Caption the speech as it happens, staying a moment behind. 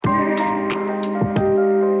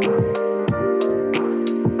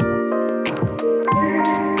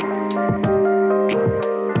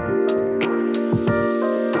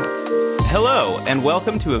and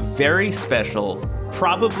welcome to a very special,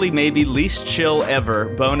 probably maybe least chill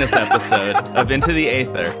ever bonus episode of Into the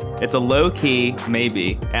Aether. It's a low-key,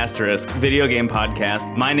 maybe, asterisk, video game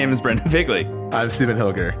podcast. My name is Brendan Bigley. I'm Stephen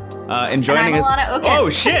Hilger. And joining us... Alana Oken. Oh,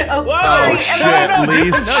 shit! Oh, Whoa. sorry. Shit,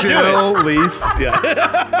 least chill, least... Yeah. Do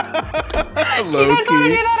you guys want to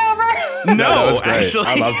do that over? No, that was great. actually.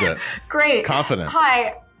 I loved it. Great. Confident.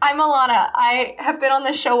 Hi, I'm Alana. I have been on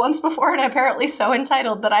this show once before and apparently so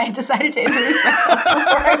entitled that I decided to introduce myself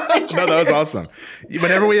before I was introduced. No, that was awesome.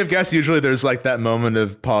 Whenever we have guests, usually there's like that moment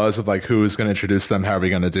of pause of like, who's going to introduce them? How are we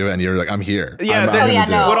going to do it? And you're like, I'm here. Yeah, I'm gonna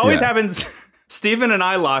do it. What always happens... Stephen and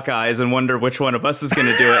I lock eyes and wonder which one of us is going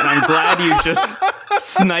to do it, and I'm glad you just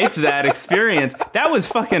sniped that experience. That was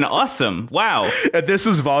fucking awesome. Wow. If this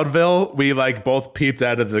was vaudeville, we like both peeped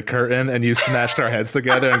out of the curtain and you smashed our heads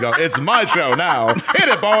together and go, it's my show now. Hit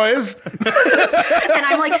it, boys. And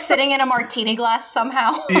I'm like sitting in a martini glass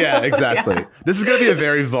somehow. Yeah, exactly. This is going to be a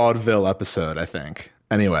very vaudeville episode, I think.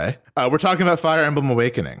 Anyway, we're talking about Fire Emblem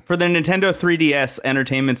Awakening. For the Nintendo 3DS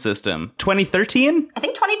Entertainment System. 2013? I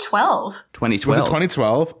think 2012. 2012. Was it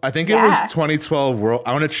 2012? I think it was 2012 World.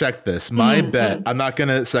 I want to check this. My bet, I'm not going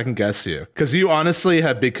to second guess you, because you honestly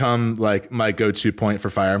have become like my go-to point for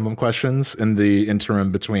Fire Emblem questions in the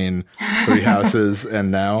interim between Three Houses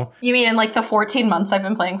and now. You mean in like the 14 months I've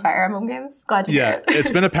been playing Fire Emblem games? Glad to hear it.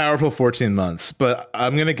 It's been a powerful 14 months, but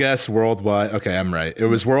I'm going to guess worldwide. Okay, I'm right. It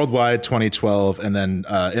was worldwide 2012 and then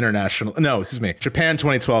international. No, excuse me. Japan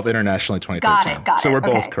 2012, internationally 2013. Got it. So we're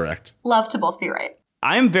both Okay. correct. Love to both be right.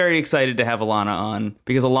 I'm very excited to have Alana on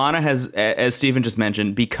because Alana has, as Stephen just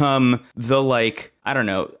mentioned, become the like, I don't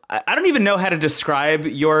know. I don't even know how to describe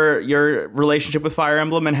your relationship with Fire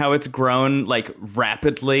Emblem and how it's grown like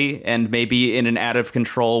rapidly and maybe in an out of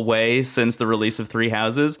control way since the release of Three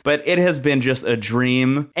Houses. But it has been just a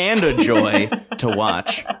dream and a joy to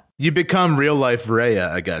watch. You become real life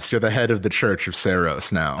Rhea, I guess. You're the head of the Church of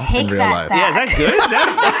Seros now Take in real that life. back. Yeah, is that good?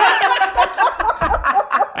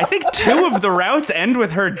 I think 2 of the routes end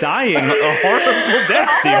with her dying a horrible death,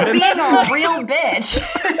 Also Stephen. being a real bitch.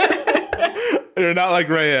 You're not like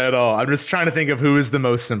Rhea at all. I'm just trying to think of who is the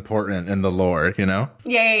most important in the lore, you know?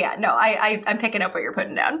 Yeah. No, I'm picking up what you're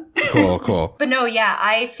putting down. Cool. But no, yeah,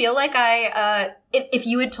 I feel like if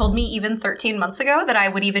you had told me even 13 months ago that I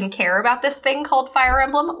would even care about this thing called Fire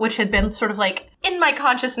Emblem, which had been sort of like in my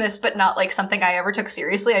consciousness, but not like something I ever took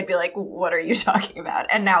seriously, I'd be like, what are you talking about?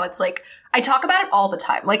 And now it's like, I talk about it all the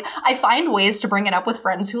time. Like, I find ways to bring it up with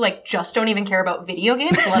friends who like just don't even care about video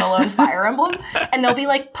games, let alone Fire Emblem. And they'll be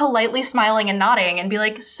like politely smiling and nodding and be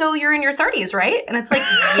like, so you're in your 30s, right? And it's like,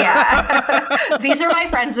 yeah, these are my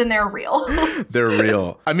friends and they're real. They're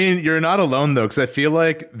real. I mean, you're not alone though, because I feel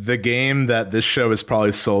like the game that this show has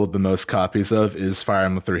probably sold the most copies of is Fire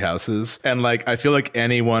Emblem Three Houses. And like, I feel like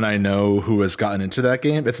anyone I know who has gotten into that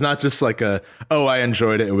game, it's not just like I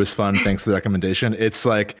enjoyed it, it was fun, thanks to the recommendation. It's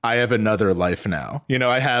like, I have another life now. You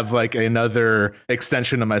know, I have like another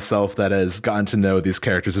extension of myself that has gotten to know these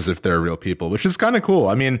characters as if they're real people, which is kind of cool.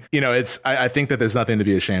 I mean, you know, I think that there's nothing to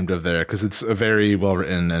be ashamed of there because it's a very well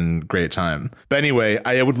written and great time. But anyway,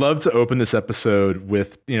 I would love to open this episode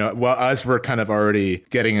with, you know, well, as we're kind of already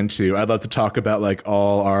getting into, I'd love to talk about like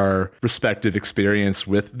all our respective experience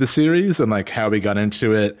with the series and like how we got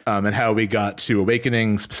into it and how we got to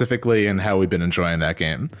Awakening specifically and how we've been enjoying that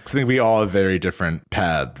game. Because I think we all have very different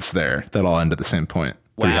paths there that all end at the same point.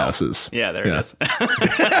 Wow. Three Houses. Yeah, there it is.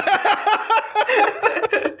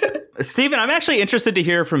 Stephen, I'm actually interested to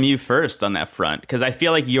hear from you first on that front because I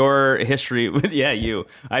feel like your history with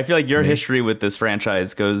I feel like your history with this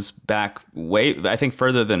franchise goes back way, I think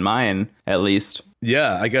further than mine, at least.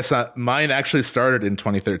 Yeah, I guess mine actually started in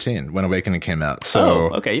 2013 when Awakening came out.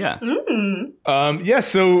 So, okay, yeah.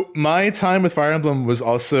 So my time with Fire Emblem was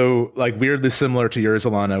also like weirdly similar to yours,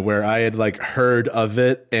 Alana, where I had like heard of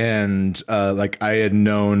it and like I had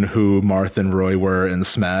known who Marth and Roy were in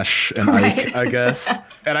Smash and Ike, I guess.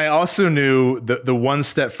 And I also knew the one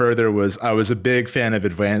step further was I was a big fan of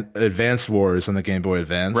Advance Wars on the Game Boy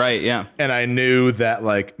Advance. Right, yeah. And I knew that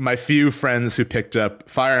like my few friends who picked up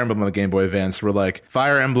Fire Emblem on the Game Boy Advance were like,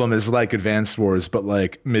 Fire Emblem is like Advance Wars, but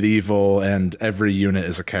like medieval and every unit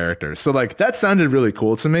is a character. So like that sounded really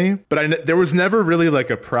cool to me, but there was never really like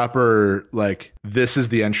a proper like this is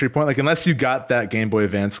the entry point. Like unless you got that Game Boy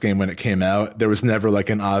Advance game when it came out, there was never like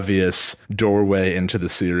an obvious doorway into the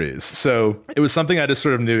series. So it was something I just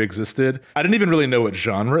sort of knew existed. I didn't even really know what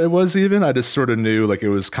genre it was even. I just sort of knew like it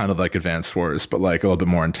was kind of like Advance Wars, but like a little bit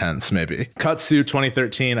more intense maybe. Cut to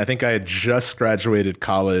 2013. I think I had just graduated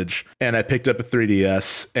college and I picked up a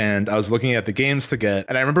 3DS, and I was looking at the games to get,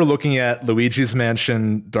 and I remember looking at Luigi's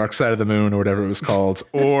Mansion, Dark Side of the Moon, or whatever it was called,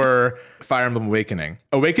 or Fire Emblem Awakening.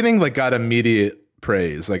 Awakening like got immediate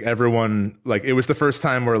praise. Like everyone, like it was the first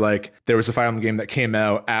time where like there was a Fire Emblem game that came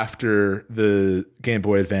out after the Game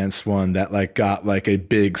Boy Advance one that like got like a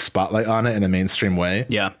big spotlight on it in a mainstream way.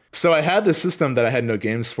 Yeah. So I had this system that I had no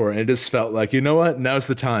games for, and it just felt like, you know what? Now's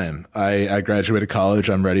the time. I graduated college.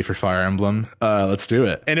 I'm ready for Fire Emblem. Let's do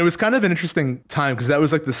it. And it was kind of an interesting time because that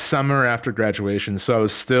was like the summer after graduation. So I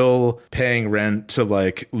was still paying rent to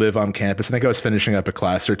like live on campus. I think I was finishing up a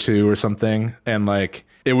class or two or something. And like,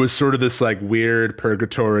 it was sort of this like weird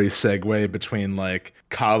purgatory segue between like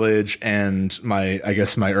college and my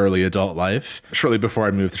early adult life shortly before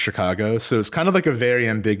I moved to Chicago. So it was kind of like a very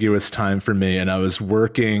ambiguous time for me. And I was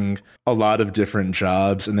working a lot of different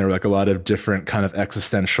jobs, and there were like a lot of different kind of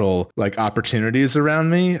existential like opportunities around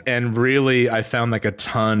me. And really, I found like a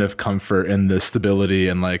ton of comfort in the stability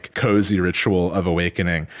and like cozy ritual of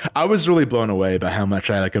Awakening. I was really blown away by how much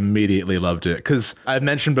I like immediately loved it. Cause I've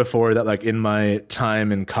mentioned before that like in my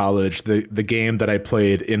time in college, the game that I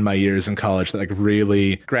played in my years in college that like really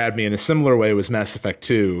grabbed me in a similar way was Mass Effect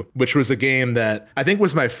 2, which was a game that I think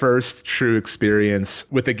was my first true experience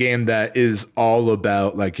with a game that is all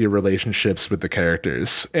about like your relationships with the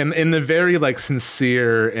characters, and in a very like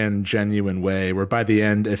sincere and genuine way, where by the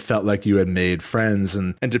end it felt like you had made friends,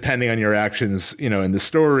 and depending on your actions, you know, in the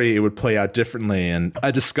story, it would play out differently. And I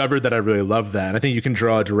discovered that I really loved that. And I think you can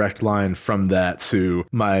draw a direct line from that to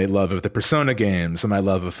my love of the Persona games and my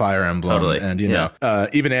love of Fire Emblem, totally. And you know,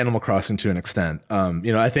 even Animal Crossing to an extent.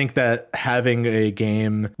 You know, I think that having a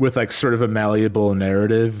game with like sort of a malleable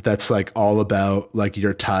narrative that's like all about like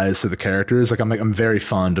your ties to the characters, like I'm very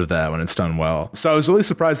fond of that when it's done well. So I was really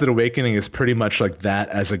surprised that Awakening is pretty much like that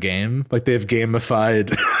as a game. Like they've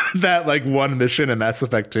gamified that like one mission in Mass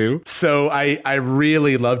Effect 2. So I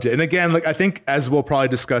really loved it. And again, like I think as we'll probably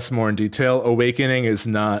discuss more in detail, Awakening is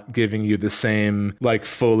not giving you the same like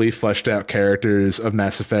fully fleshed out characters of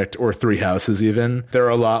Mass Effect or Three Houses even. They're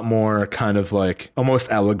a lot more kind of like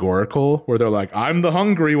almost allegorical, where they're like, I'm the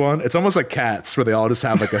hungry one. It's almost like Cats, where they all just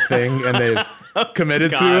have like a thing and they've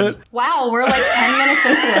committed to it. Wow, we're like 10 minutes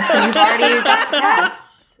into this and you've already got to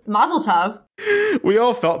Cats. Mazel tov. We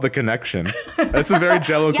all felt the connection. That's a very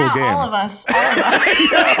Jellicle game. All of us. All of us.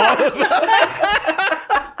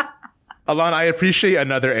 Alon, I appreciate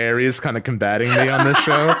another Aries kind of combating me on this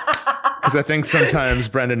show, because I think sometimes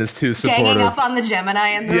Brendan is too supportive. Ganging up on the Gemini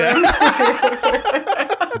in the room.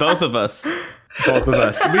 Both of us. Both of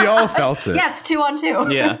us. We all felt it. Yeah, it's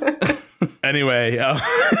 2-on-2. Yeah. Anyway,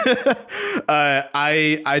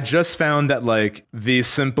 I just found that like the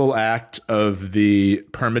simple act of the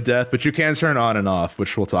permadeath, which you can turn on and off,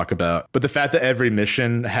 which we'll talk about, but the fact that every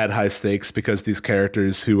mission had high stakes because these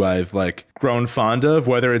characters who I've like grown fond of,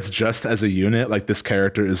 whether it's just as a unit, like this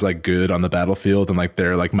character is like good on the battlefield and like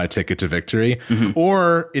they're like my ticket to victory,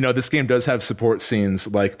 or, you know, this game does have support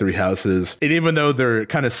scenes like Three Houses, and even though they're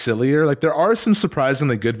kind of sillier, like there are some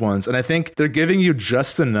surprisingly good ones, and I think they're giving you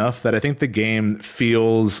just enough that I think the game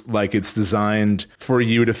feels like it's designed for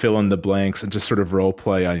you to fill in the blanks and to sort of role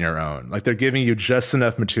play on your own. Like they're giving you just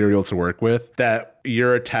enough material to work with that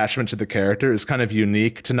your attachment to the character is kind of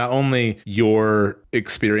unique to not only your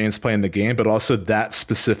experience playing the game, but also that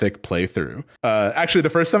specific playthrough. Actually, the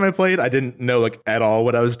first time I played, I didn't know like at all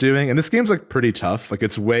what I was doing. And this game's like pretty tough. Like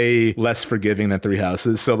it's way less forgiving than Three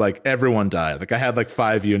Houses. So like everyone died. Like I had like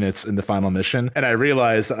 5 units in the final mission. And I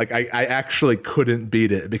realized that like I actually couldn't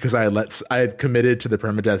beat it because I had committed to the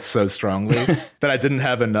permadeath so strongly that I didn't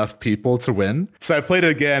have enough people to win. So I played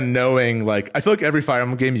it again knowing like, I feel like every Fire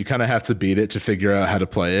Emblem game, you kind of have to beat it to figure out how to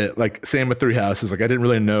play it. Like same with Three Houses. Like I didn't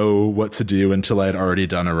really know what to do until I had already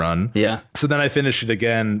done a run. Yeah. So then I finished it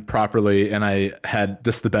again properly and I had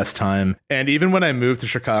just the best time. And even when I moved to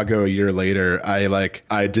Chicago a year later,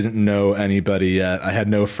 I didn't know anybody yet. I had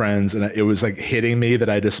no friends, and it was like hitting me that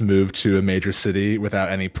I just moved to a major city without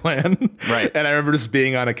any plan. Right. And I remember just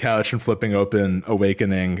being on a couch and flipping open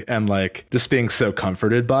Awakening and like just being so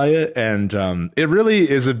comforted by it. And it really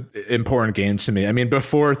is an important game to me. I mean,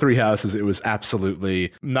 before Three Houses, it was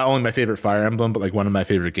absolutely not only my favorite Fire Emblem, but like one of my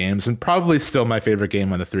favorite games, and probably still my favorite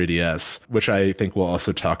game on the 3DS, which I think we'll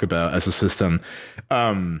also talk about as a system.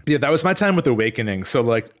 Yeah, that was my time with Awakening. So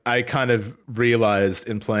like I kind of realized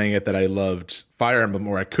in playing it that I loved Fire Emblem,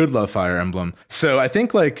 or I could love Fire Emblem. So I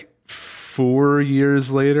think like 4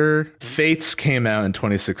 years later. Fates came out in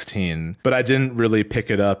 2016, but I didn't really pick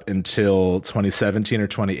it up until 2017 or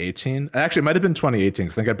 2018. Actually, it might have been 2018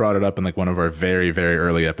 because I think I brought it up in like one of our very, very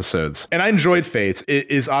early episodes. And I enjoyed Fates. It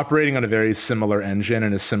is operating on a very similar engine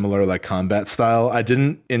and a similar like combat style. I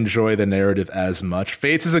didn't enjoy the narrative as much.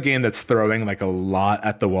 Fates is a game that's throwing like a lot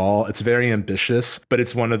at the wall. It's very ambitious, but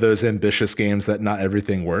it's one of those ambitious games that not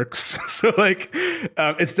everything works. So like,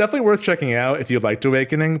 it's definitely worth checking out if you liked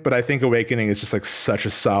Awakening, but I think Awakening is just like such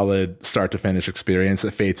a solid start to finish experience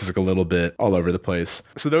that Fates is like a little bit all over the place.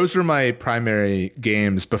 So those are my primary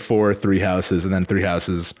games before Three Houses, and then Three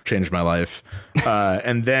Houses changed my life.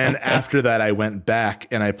 And then after that, I went back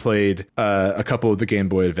and I played a couple of the Game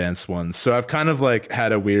Boy Advance ones. So I've kind of like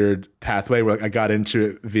had a weird pathway where like I got into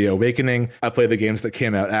it via Awakening. I played the games that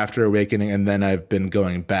came out after Awakening, and then I've been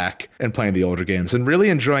going back and playing the older games and really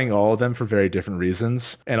enjoying all of them for very different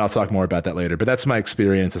reasons. And I'll talk more about that later, but that's my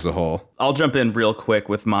experience as a whole. I'll jump in real quick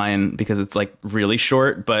with mine because it's like really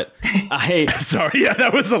short, but Sorry, yeah,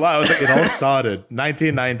 that was a lot. I was like, it all started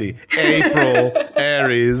 1990, April,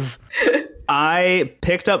 Aries. I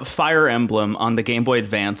picked up Fire Emblem on the Game Boy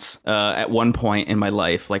Advance at one point in my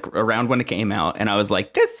life, like around when it came out, and I was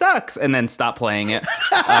like, this sucks, and then stopped playing it.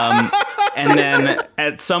 And then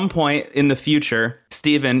at some point in the future,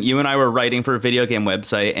 Steven, you and I were writing for a video game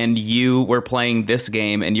website, and you were playing this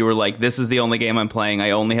game, and you were like, this is the only game I'm playing.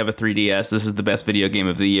 I only have a 3DS. This is the best video game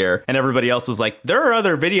of the year. And everybody else was like, there are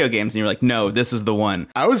other video games. And you're like, no, this is the one.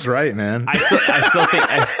 I was right, man. I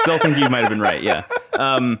still think you might have been right, yeah.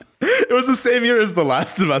 It was the same year as The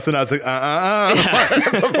Last of Us, and I was like, I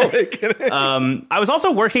was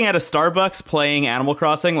also working at a Starbucks playing Animal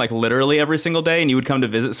Crossing, like literally every single day, and you would come to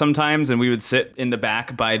visit sometimes, and we would sit in the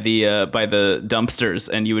back by the dumpsters,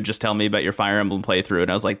 and you would just tell me about your Fire Emblem playthrough,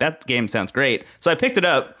 and I was like, that game sounds great. So I picked it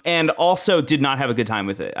up, and also did not have a good time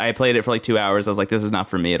with it. I played it for like 2 hours. I was like, this is not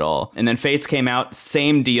for me at all. And then Fates came out,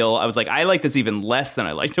 same deal. I was like, I like this even less than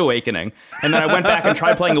I liked Awakening. And then I went back and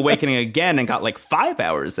tried playing Awakening again and got like 5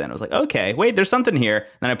 hours in. I was like, okay, wait, there's something here.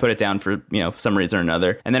 Then I put it down for, some reason or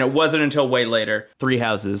another. And then it wasn't until way later, Three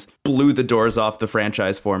Houses blew the doors off the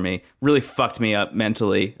franchise for me. Really fucked me up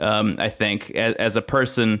mentally. I think as a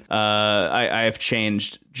person, I have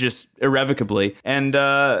changed just irrevocably. And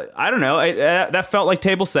I don't know, that felt like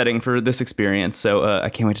table setting for this experience. So I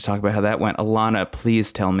can't wait to talk about how that went. Alana,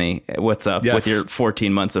 please tell me what's up with your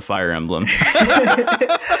 14 months of Fire Emblem. Which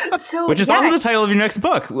is also the title of your next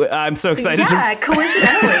book. I'm so excited. Yeah,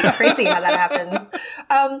 coincidentally. Crazy how that happens.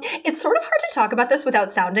 It's sort of hard to talk about this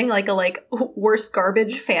without sounding like a worst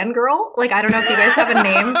garbage fangirl. Like, I don't know if you guys have a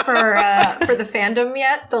name for the fandom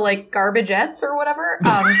yet, the Garbagettes or whatever.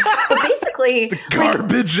 But basically,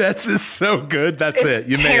 Garbagettes is so good. That's it.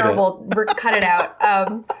 You terrible. made it. Cut it out.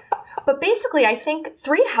 But basically, I think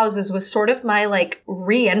Three Houses was sort of my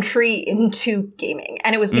re-entry into gaming.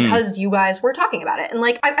 And it was because you guys were talking about it. And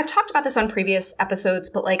I've talked about this on previous episodes,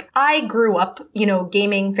 but I grew up,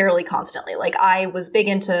 gaming fairly constantly. I was big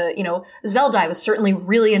into, Zelda. I was certainly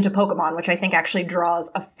really into Pokemon, which I think actually draws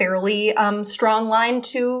a fairly strong line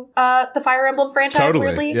to the Fire Emblem franchise,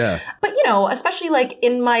 weirdly. Yeah. But, especially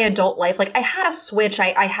in my adult life, I had a Switch.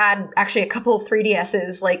 I had actually a couple of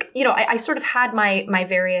 3DSs. I sort of had my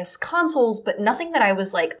various consoles, but nothing that I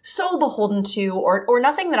was so beholden to, or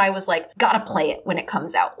nothing that I was gotta play it when it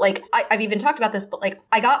comes out. I've even talked about this, but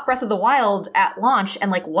I got Breath of the Wild at launch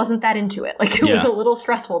and wasn't that into it. It was a little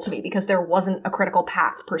stressful to me because there wasn't a critical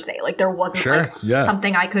path per se. There wasn't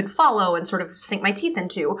something I could follow and sort of sink my teeth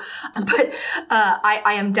into. But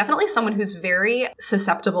I am definitely someone who's very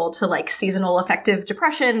susceptible to seasonal affective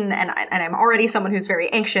depression, and I'm already someone who's very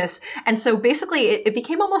anxious. And so basically it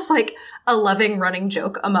became almost a loving running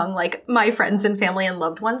joke among my friends and family and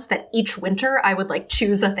loved ones that each winter I would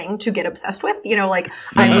choose a thing to get obsessed with.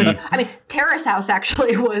 Terrace House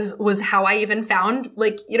actually was how I even found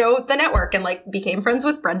the network and became friends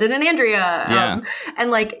with Brendan and Andrea.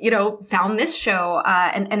 And found this show.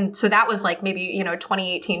 And so that was maybe,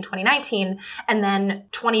 2018, 2019. And then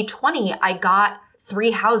 2020, I got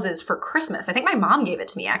Three Houses for Christmas. I think my mom gave it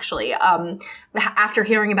to me actually, after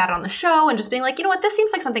hearing about it on the show and just being you know what, this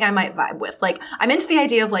seems like something I might vibe with. I'm into the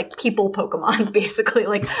idea of people Pokemon, basically.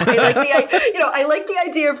 I like the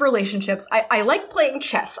idea of relationships. I like playing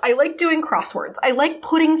chess. I like doing crosswords. I like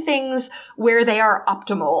putting things where they are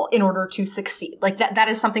optimal in order to succeed. That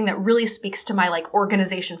is something that really speaks to my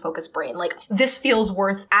organization focused brain. This feels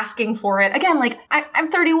worth asking for it. Again, I'm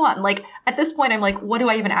 31. At this point, I'm what do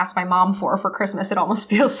I even ask my mom for Christmas? It almost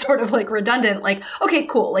feels sort of like redundant. Like, okay,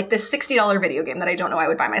 cool. Like this $60 video game that I don't know I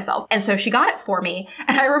would buy myself. And so she got it for me.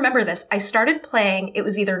 And I remember this. I started playing, it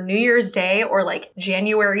was either New Year's Day or like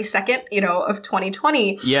January 2nd, of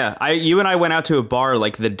 2020. Yeah. You and I went out to a bar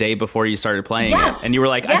like the day before you started playing Yes. it. And you were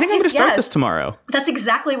like, I think I'm going to start this tomorrow. That's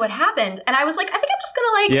exactly what happened. And I was like, I think I'm just going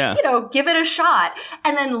to give it a shot.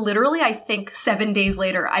 And then literally, I think 7 days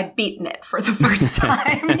later, I'd beaten it for the first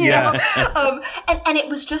time, you know? And it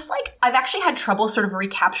was just like, I've actually had trouble sort of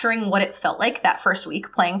recapturing what it felt like that first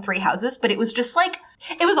week playing Three Houses, but it was just like,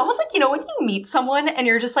 it was almost like, when you meet someone and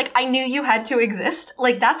you're just like, I knew you had to exist.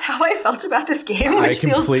 Like, that's how I felt about this game. I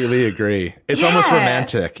completely agree. It's almost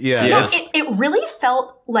romantic. Yeah. Yeah. It really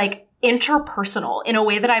felt like interpersonal in a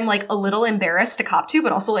way that I'm like a little embarrassed to cop to,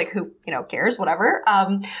 but also like who, cares, whatever.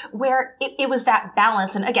 Where it was that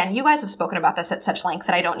balance. And again, you guys have spoken about this at such length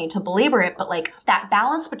that I don't need to belabor it, but like that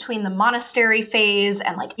balance between the monastery phase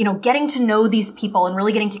and like, getting to know these people and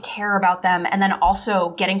really getting to care about them. And then also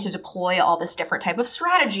getting to deploy all this different type of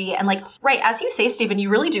strategy. And like, right, as you say, Stephen, you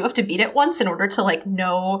really do have to beat it once in order to like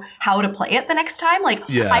know how to play it the next time. Like,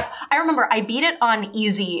 I remember I beat it on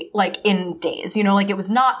easy, like in days, like it was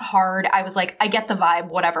not hard. I was like, I get the vibe,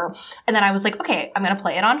 whatever. And then I was like, okay, I'm going to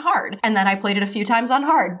play it on hard. And then I played it a few times on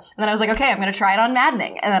hard. And then I was like, okay, I'm going to try it on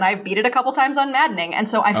maddening. And then I beat it a couple times on maddening. And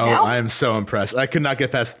so I've now... I am so impressed. I could not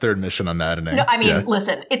get past the third mission on maddening. No, I mean,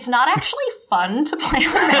 listen, it's not actually fun to play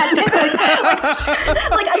on maddening.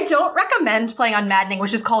 like, I don't recommend playing on maddening,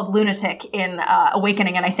 which is called Lunatic in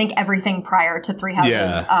Awakening. And I think everything prior to Three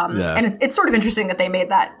Houses. And it's sort of interesting that they made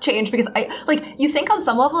that change because you think on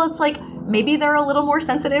some level it's like, maybe they're a little more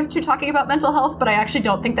sensitive to talking about mental health, but I actually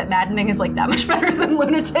don't think that maddening is like that much better than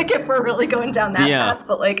Lunatic if we're really going down that path,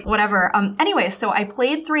 but like whatever. Anyway, so I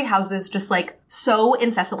played Three Houses just like so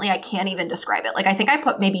incessantly, I can't even describe it. Like I think I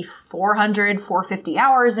put maybe 450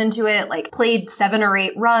 hours into it, like played 7 or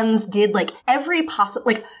 8 runs, did like every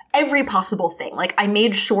possible thing. Like I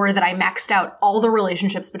made sure that I maxed out all the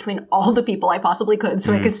relationships between all the people I possibly could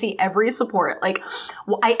so I could see every support. Like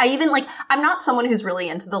I even like, I'm not someone who's really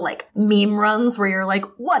into the like meme runs where you're like,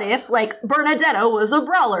 what if like Bernadetta was a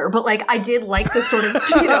brawler? But like I did like to sort of,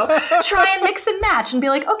 try and mix and match and be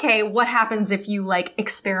like, okay, what happens if you like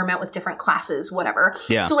experiment with different classes, whatever.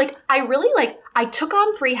 Yeah. So like I really like, I took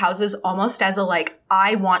on Three Houses almost as a like,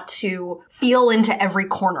 I want to feel into every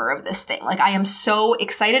corner of this thing. Like I am so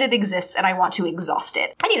excited it exists and I want to exhaust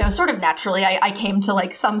it. And sort of naturally I came to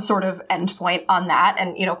like some sort of endpoint on that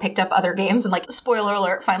and, picked up other games and like, spoiler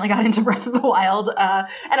alert, finally got into Breath of the Wild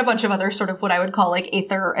and a bunch of other sort of what I would call like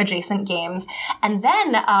Aether adjacent games. And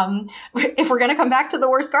then if we're going to come back to the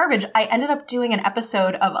worst garbage, I ended up doing an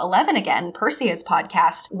episode of 11 again, Persea's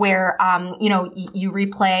podcast, where, you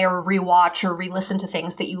replay or rewatch or re-listen to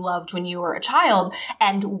things that you loved when you were a child.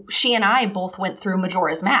 And she and I both went through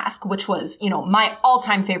Majora's Mask, which was, my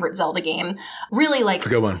all-time favorite Zelda game. Really like... It's a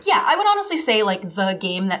good one. Yeah, I would honestly say like the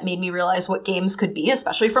game that made me realize what games could be,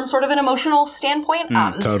 especially from sort of an emotional standpoint.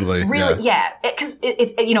 Totally. Really, yeah. Because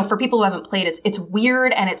it's for people who haven't played, it's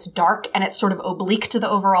weird and it's dark and it's sort of oblique to the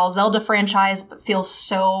overall Zelda franchise, but feels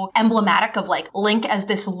so emblematic of like Link as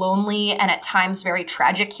this lonely and at times very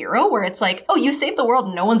tragic hero where it's like, oh, you saved the world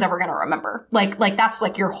and no one's ever going to remember. Like that's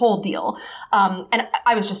like your whole deal. And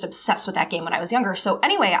I was just obsessed with that game when I was younger. So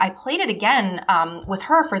anyway, I played it again with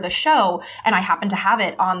her for the show and I happened to have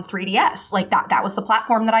it on 3DS. Like that was the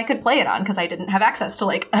platform that I could play it on because I didn't have access to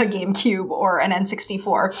like a GameCube or an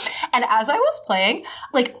N64. And as I was playing,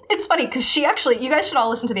 like it's funny because she actually, you guys should all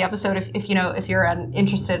listen to the episode if you're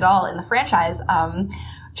interested at all in the franchise.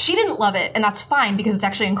 She didn't love it, and that's fine because it's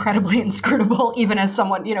actually incredibly inscrutable, even as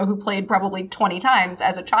someone, who played probably 20 times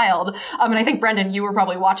as a child. And I think, Brendan, you were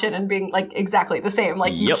probably watching and being like exactly the same.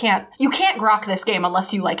 Like you can't grok this game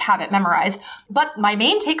unless you like have it memorized. But my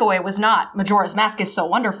main takeaway was not Majora's Mask is so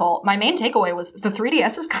wonderful. My main takeaway was the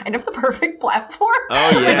 3DS is kind of the perfect platform.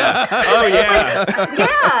 Oh yeah.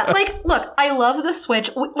 Yeah. Like, look, I love the Switch.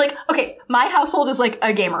 Like, okay, my household is like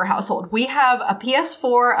a gamer household. We have a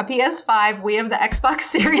PS4, a PS5, we have the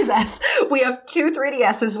Xbox Series S. We have 2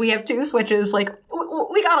 3DSs. We have 2 Switches. Like,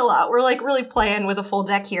 we got a lot. We're like really playing with a full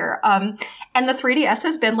deck here. And the 3DS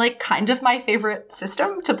has been like kind of my favorite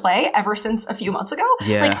system to play ever since a few months ago.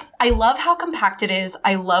 Yeah. Like, I love how compact it is.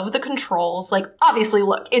 I love the controls. Like, obviously,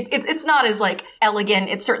 look, it's not as like elegant.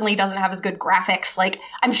 It certainly doesn't have as good graphics. Like,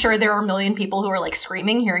 I'm sure there are a million people who are like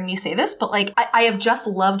screaming hearing me say this, but like, I have just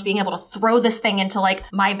loved being able to throw this thing into like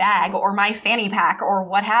my bag or my fanny pack or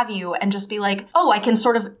what have you and just be like, oh, I can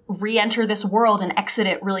sort of re-enter this world and exit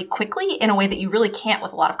it really quickly in a way that you really can't with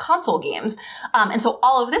with a lot of console games. And so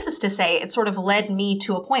all of this is to say, it sort of led me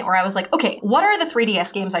to a point where I was like, okay, what are the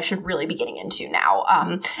 3DS games I should really be getting into now?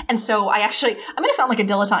 And so I'm going to sound like a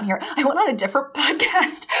dilettante here. I went on a different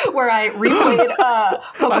podcast where I replayed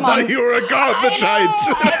Pokemon. I thought you were a god, the giant.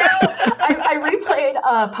 I replayed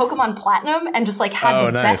Pokemon Platinum and just like had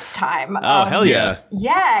the best time. Oh, hell yeah.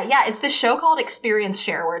 Yeah. It's this show called Experience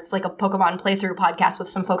Share where it's like a Pokemon playthrough podcast with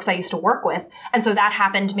some folks I used to work with. And so that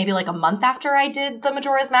happened maybe like a month after I did the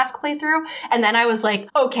Majora's Mask playthrough. And then I was like,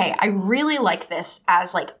 okay, I really like this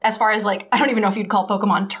as far as like, I don't even know if you'd call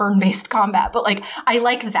Pokemon turn-based combat, but like, I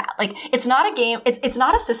like that. Like, it's not a game, it's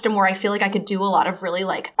not a system where I feel like I could do a lot of really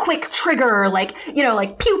like quick trigger, like, you know,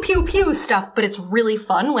 like pew, pew, pew stuff, but it's really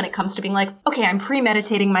fun when it comes to being like, okay, I'm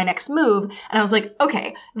premeditating my next move. And I was like,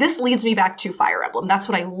 okay, this leads me back to Fire Emblem. That's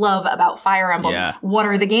what I love about Fire Emblem. Yeah. What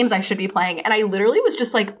are the games I should be playing? And I literally was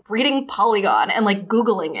just like reading Polygon and like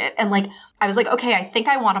Googling it. And like, I was like, okay, I think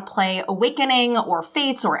I want to play Awakening or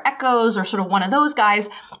Fates or Echoes or sort of one of those guys.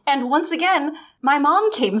 And once again, my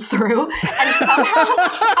mom came through and somehow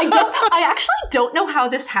I actually don't know how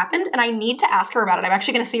this happened and I need to ask her about it. I'm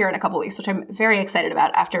actually going to see her in a couple weeks, which I'm very excited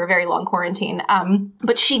about after a very long quarantine.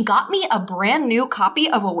 But she got me a brand new copy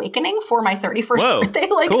of Awakening for my 31st birthday,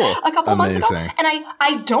 like a couple months ago. And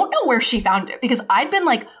I don't know where she found it because I'd been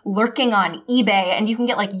like lurking on eBay and you can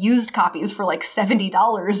get like used copies for like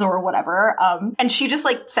 $70 or whatever. And she just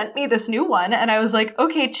like sent me this new one and I was like,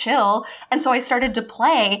 okay, chill. And so I started to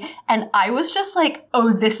play and I was just like,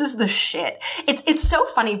 oh, this is the shit. It's so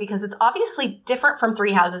funny because it's obviously different from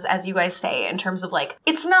Three Houses, as you guys say, in terms of like,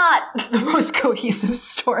 it's not the most cohesive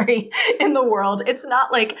story in the world. It's not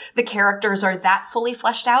like the characters are that fully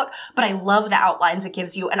fleshed out, but I love the outlines it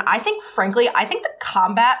gives you. And I think, frankly, the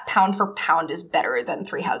combat pound for pound is better than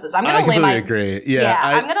Three Houses. I'm going to agree. Yeah,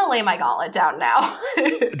 I'm going to lay my gauntlet down now.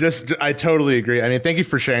 I totally agree. I mean, thank you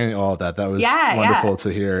for sharing all of that. That was wonderful to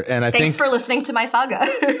hear. And Thanks for listening to my saga.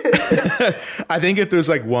 I think if there's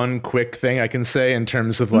like one quick thing I can say in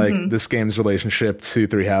terms of like this game's relationship to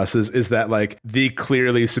Three Houses is that like the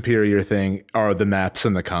clearly superior thing are the maps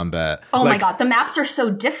and the combat. Oh my God. The maps are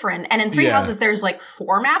so different. And in Three Houses, there's like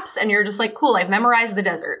 4 maps and you're just like, cool, I've memorized the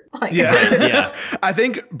desert. Like, yeah. I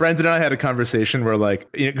think Brendan and I had a conversation where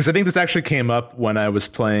like, because I think this actually came up when I was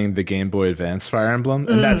playing the Game Boy Advance Fire Emblem.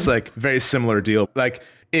 And that's like very similar deal. Like,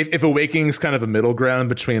 if Awakening's kind of a middle ground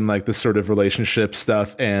between like the sort of relationship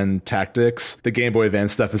stuff and tactics, the Game Boy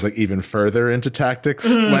Advance stuff is like even further into tactics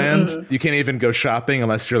land. You can't even go shopping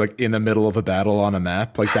unless you're like in the middle of a battle on a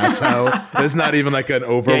map. Like that's how there's not even like an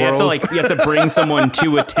overworld. You have to bring someone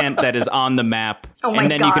to a tent that is on the map, and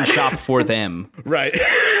then you can shop for them. Right.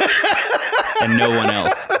 And no one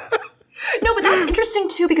else. No, but that's interesting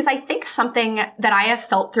too, because I think something that I have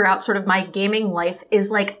felt throughout sort of my gaming life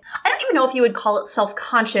is like, I don't even know if you would call it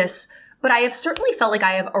self-conscious, but I have certainly felt like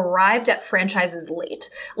I have arrived at franchises late.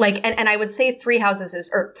 Like, and I would say Fire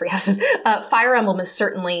Emblem is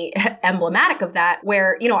certainly emblematic of that,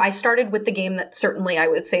 where, you know, I started with the game that certainly I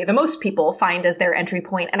would say the most people find as their entry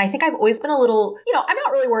point. And I think I've always been a little, you know, I'm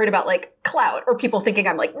not really worried about like clout or people thinking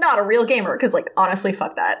I'm like not a real gamer, because like honestly,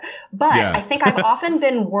 fuck that. But I think I've often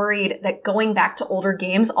been worried that going back to older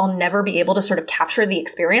games, I'll never be able to sort of capture the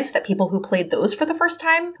experience that people who played those for the first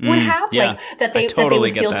time would have. Yeah. Like that they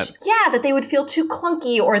would feel that they would feel too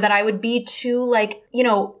clunky, or that I would be too like, you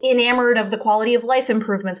know, enamored of the quality of life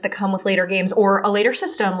improvements that come with later games or a later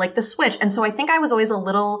system like the Switch. And so I think I was always a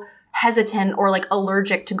little hesitant or like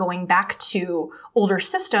allergic to going back to older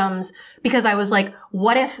systems, because I was like,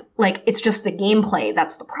 what if like it's just the gameplay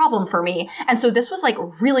that's the problem for me? And so this was like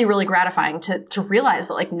really, really gratifying to realize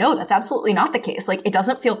that like, no, that's absolutely not the case. Like it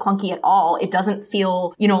doesn't feel clunky at all. It doesn't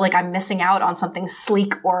feel, you know, like I'm missing out on something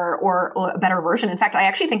sleek or a better version. In fact, I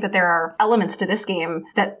actually think that there are elements to this game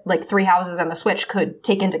that like Three Houses and the Switch could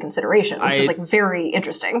take into consideration, which was like very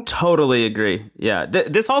interesting. Totally agree. Yeah.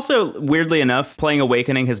 This also, weirdly enough, playing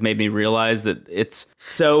Awakening has made me realize that it's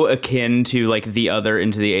so akin to like the other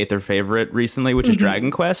Into the Aether favorite recently, which is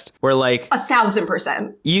Dragon Quest, where like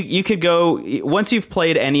 1,000%. You could go, once you've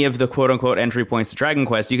played any of the quote unquote entry points to Dragon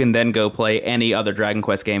Quest, you can then go play any other Dragon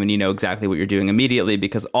Quest game and you know exactly what you're doing immediately,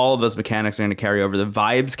 because all of those mechanics are going to carry over, the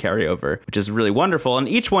vibes carry over, which is really wonderful. And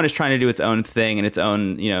each one is trying to do its own thing in its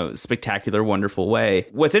own, you know, spectacular, wonderful way.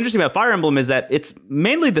 What's interesting about Fire Emblem is that it's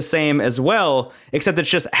mainly the same as well, except it's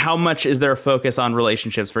just how much is there a focus on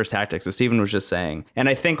relationships versus tactics, as Stephen was just saying. And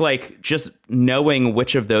I think like just knowing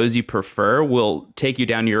which of those you prefer will take you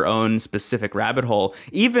down your own specific rabbit hole.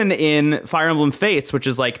 Even in Fire Emblem Fates, which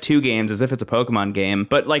is like 2 games as if it's a Pokemon game,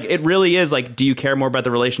 but like it really is like, do you care more about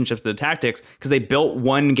the relationships than the tactics? Because they built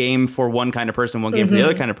one game for one kind of person, one game for the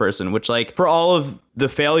other kind of person, which like for all of the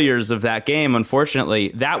failures of that game, unfortunately,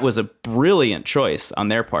 that was a brilliant choice on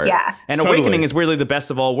their part. Yeah. And Totally. Awakening is weirdly the best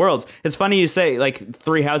of all worlds. It's funny you say, like,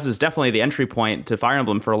 Three Houses is definitely the entry point to Fire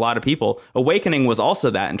Emblem for a lot of people. Awakening was also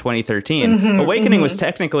that in 2013. Awakening was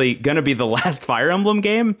technically going to be the last Fire Emblem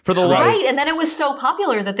game for the Right, and then it was so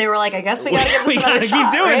popular that they were like, I guess we gotta give this another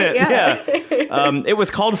shot. keep doing right? it. Yeah. It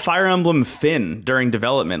was called Fire Emblem Finn during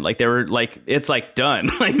development. Like, they were like, it's like done.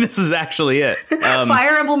 Like, this is actually it.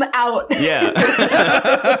 Fire Emblem out. Yeah.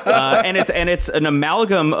 And it's an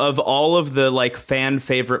amalgam of all of the like fan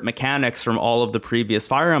favorite mechanics from all of the previous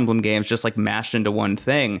Fire Emblem games just like mashed into one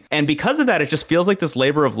thing. And because of that, it just feels like this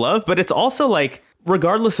labor of love, but it's also like,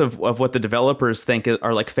 regardless of what the developers think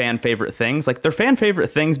are like fan favorite things, like they're fan favorite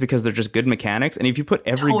things because they're just good mechanics. And if you put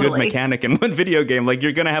every good mechanic in one video game, like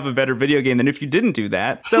you're going to have a better video game than if you didn't do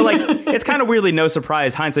that. So like, it's kind of weirdly no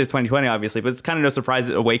surprise. Hindsight's 2020, obviously, but it's kind of no surprise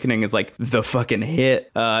that Awakening is like the fucking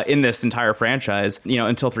hit in this entire franchise, you know,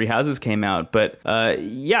 until Three Houses came out. But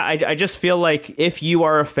yeah, I just feel like if you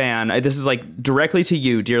are a fan, this is like directly to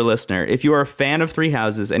you, dear listener, if you are a fan of Three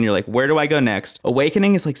Houses and you're like, where do I go next?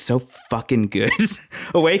 Awakening is like so fucking good.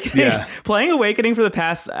 Playing Awakening for the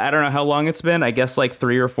past, I don't know how long it's been, I guess like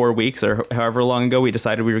 3 or 4 weeks or however long ago we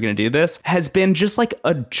decided we were going to do this, has been just like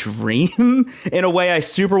a dream in a way I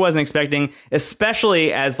super wasn't expecting,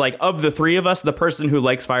 especially as like of the three of us, the person who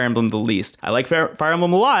likes Fire Emblem the least. I like Fire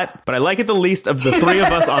Emblem a lot, but I like it the least of the three of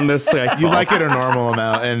us on this. You like it a normal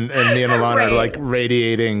amount, and me and Alana Right. are like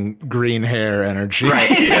radiating green hair energy.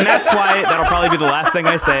 Right. And that's why that'll probably be the last thing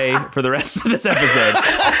I say for the rest of this episode.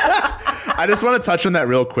 I just want to touch on that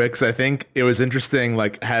real quick, because I think it was interesting,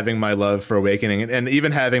 like having my love for Awakening and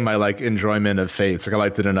even having my like enjoyment of Fates. Like I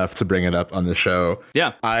liked it enough to bring it up on the show.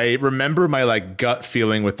 Yeah. I remember my like gut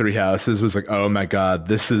feeling with Three Houses was like, oh my God,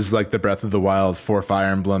 this is like the Breath of the Wild for Fire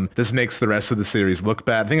Emblem. This makes the rest of the series look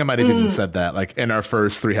bad. I think I might have even said that like in our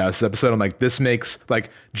first Three Houses episode. I'm like, this makes like,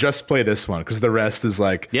 just play this one because the rest is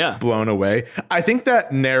like blown away. I think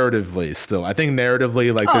that narratively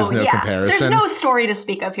like there's no comparison. There's no story to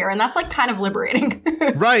speak of here, and that's like kind of liberating.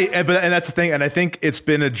 Right. And that's the thing. And I think it's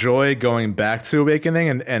been a joy going back to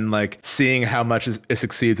Awakening and like seeing how much it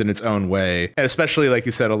succeeds in its own way. And especially like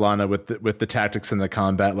you said, Alana, with the tactics and the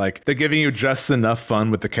combat, like they're giving you just enough fun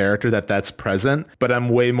with the character that's present, but I'm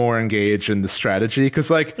way more engaged in the strategy. Cause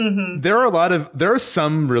like there are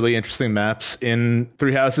some really interesting maps in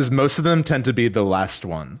Three Houses. Most of them tend to be the last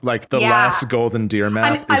one. Like the last Golden Deer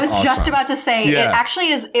map I was awesome. just about to say, it actually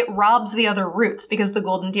is, it robs the other routes because the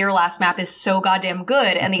Golden Deer last map is so goddamn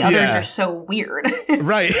good and the others are so weird.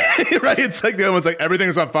 Right. Right. It's like the other one's like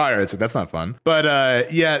everything's on fire. It's like, that's not fun. But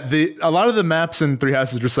a lot of the maps in Three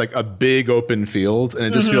Houses are just like a big open field, and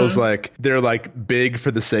it just feels like they're like big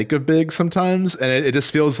for the sake of big sometimes. And it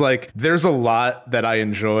just feels like there's a lot that I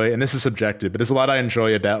enjoy, and this is subjective, but there's a lot I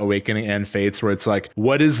enjoy about Awakening and Fates where it's like,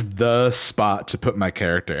 what is the spot to put my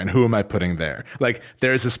character and who am I putting there? Like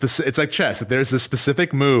there's a specific, it's like chess. There's a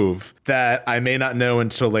specific move that I may not know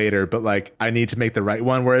until later, but like I need to make the right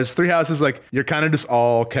one. Whereas Three Houses, like you're kind of just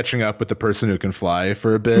all catching up with the person who can fly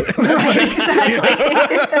for a bit.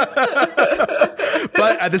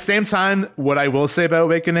 But at the same time, what I will say about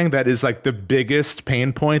Awakening, that is like the biggest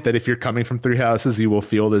pain point that if you're coming from Three Houses, you will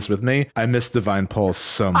feel this with me. I miss Divine Pulse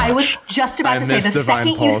so much. I was just about to say, the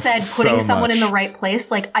second you said putting someone in the right place,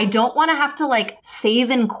 like I don't want to have to like save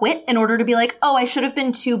and quit in order to be like, oh, I should have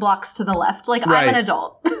been 2 blocks to the left. Like I'm an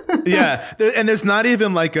adult. Yeah. And there's not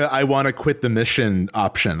even like a I want to quit the mission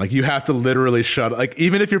option. Like you have to literally shut, like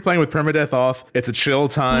even if you're playing with permadeath off, it's a chill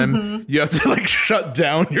time. You have to like shut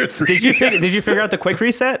down your 3. Did you figure out the quick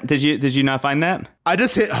reset? Did you not find that? I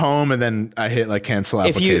just hit home and then I hit like cancel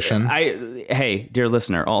application. Hey, dear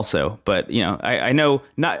listener, also, but you know, I know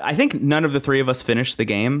not. I think none of the three of us finished the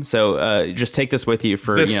game, so just take this with you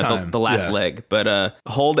for the last leg. But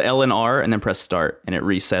hold L and R and then press start, and it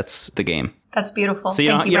resets the game. That's beautiful. So you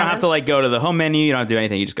don't have to like go to the home menu. You don't have to do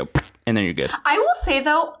anything. You just go and then you're good. I will say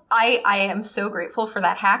though, I am so grateful for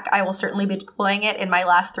that hack. I will certainly be deploying it in my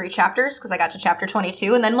last 3 chapters because I got to chapter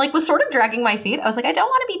 22 and then like was sort of dragging my feet. I was like, I don't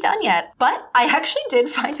want to be done yet. But I actually did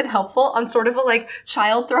find it helpful on sort of a like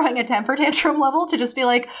child throwing a temper tantrum level to just be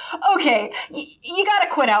like, okay, you got to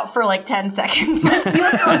quit out for like 10 seconds. Like,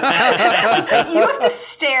 you have to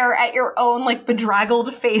stare at your own like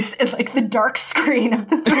bedraggled face in like the dark screen of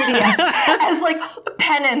the 3DS as like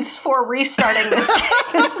penance for restarting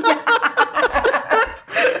this map.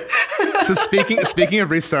 So speaking of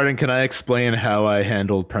restarting, can I explain how I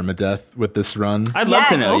handled permadeath with this run? I'd love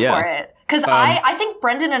to know. Go for it. Because I think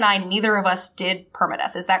Brendan and I, neither of us did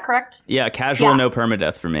permadeath. Is that correct? Yeah, casual, no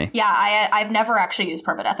permadeath for me. Yeah, I've never actually used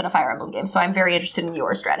permadeath in a Fire Emblem game, so I'm very interested in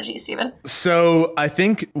your strategy, Steven. So I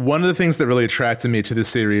think one of the things that really attracted me to the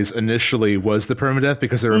series initially was the permadeath,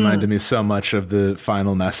 because it reminded me so much of the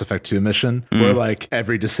final Mass Effect 2 mission, where like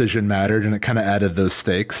every decision mattered and it kind of added those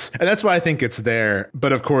stakes. And that's why I think it's there.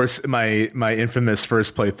 But of course, my infamous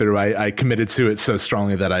first playthrough, I committed to it so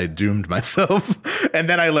strongly that I doomed myself. And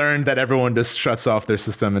then I learned that everyone just shuts off their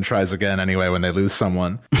system and tries again anyway when they lose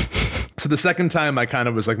someone. So the second time I kind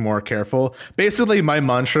of was like more careful. Basically, my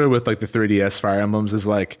mantra with like the 3DS Fire Emblems is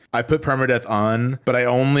like, I put permadeath on, but I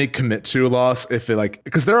only commit to a loss if it like,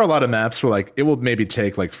 because there are a lot of maps where like it will maybe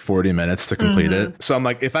take like 40 minutes to complete it. So I'm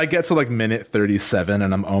like, if I get to like minute 37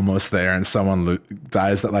 and I'm almost there and someone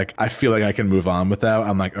dies that like I feel like I can move on without,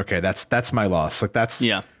 I'm like, okay, that's my loss. Like that's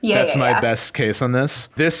my best case on this.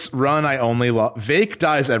 This run I only lost. Vake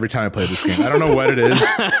dies every time I play this game. I don't know what it is.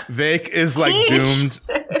 Vake is like doomed.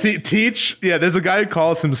 Teach. Yeah, there's a guy who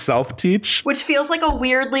calls himself Teach. Which feels like a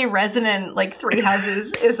weirdly resonant, like, Three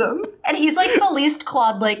Houses-ism. And he's, like, the least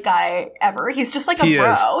Claude-like guy ever. He's just, like, a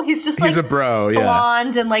bro. He's just, like, he's a bro, yeah.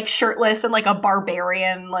 Blonde and, like, shirtless and, like, a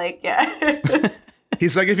barbarian, like, yeah.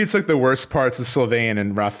 He's like if you took the worst parts of Sylvain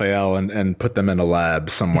and Raphael and put them in a lab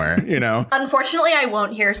somewhere, you know? Unfortunately, I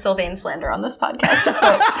won't hear Sylvain slander on this podcast,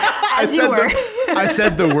 but as you were. I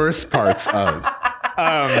said the worst parts of.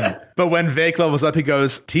 But when Vake levels up, he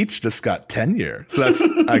goes, Teach just got tenure. So that's,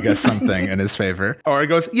 I guess, something in his favor. Or he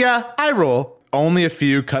goes, yeah, I roll. Only a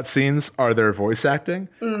few cutscenes are their voice acting.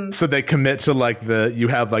 So they commit to like you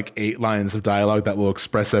have like 8 lines of dialogue that will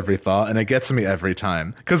express every thought. And it gets me every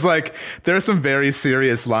time. Cause like there are some very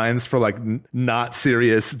serious lines for like not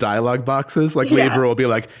serious dialogue boxes. Like Libra will be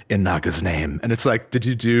like, in Naga's name. And it's like, did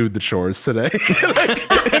you do the chores today?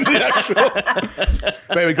 Like in the actual.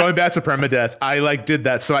 But anyway, going back to permadeath, I like did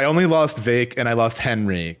that. So I only lost Vake and I lost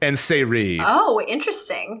Henry and Seri. Oh,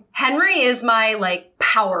 interesting. Henry is my like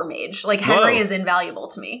power mage. Like Henry is invaluable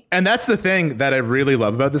to me. And that's the thing that I really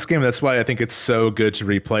love about this game. That's why I think it's so good to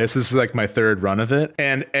replay. So this is like my 3rd run of it.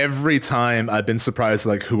 And every time I've been surprised,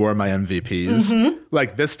 like, who are my MVPs?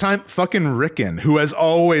 Like this time, fucking Rickon, who has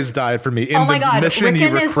always died for me. In mission,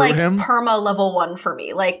 Rickon is like perma level 1 for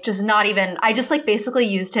me. Like just not even, I just like basically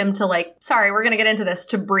used him to like, sorry, we're going to get into this,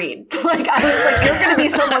 to breed. Like I was like, you're going to be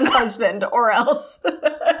someone's husband or else.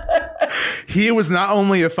 He was not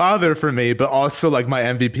only a father for me, but also like my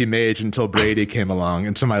MVP mage until Brady came along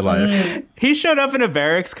into my life. He showed up in a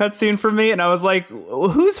barracks cutscene for me, and I was like,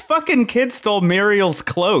 whose fucking kid stole Muriel's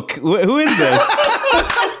cloak? Who is this?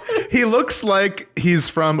 He looks like he's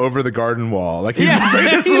from Over the Garden Wall. Like he's just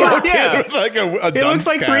like this little kid with like a It looks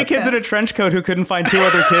like cap. 3 kids in a trench coat who couldn't find 2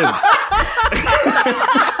 other kids.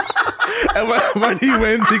 And when he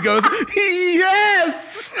wins, he goes,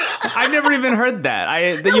 yes! I've never even heard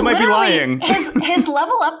that. You might be lying. His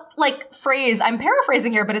level up like phrase, I'm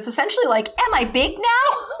paraphrasing here, but it's essentially like, am I big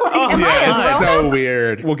now? Like, it's so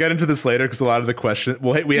weird. We'll get into this later because a lot of the questions,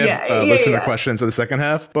 we have listener questions in the second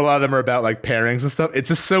half, but a lot of them are about like pairings and stuff. It's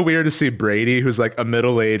just so weird to see Brady, who's like a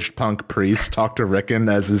middle-aged punk priest, talk to Rickon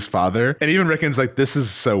as his father. And even Rickon's like, this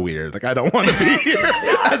is so weird. Like, I don't want to be here.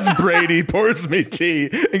 As Brady pours me tea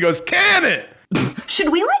and goes, can it?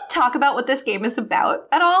 Should we like talk about what this game is about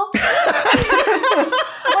at all?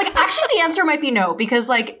 Like, actually, the answer might be no, because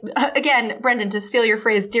like, again, Brendan, to steal your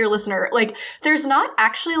phrase, dear listener, like, there's not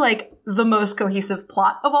actually like the most cohesive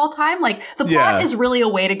plot of all time. Like, the plot is really a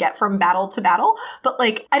way to get from battle to battle. But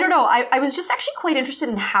like, I don't know. I was just actually quite interested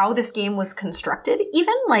in how this game was constructed,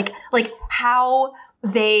 even like how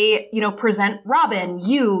they, you know, present Robin,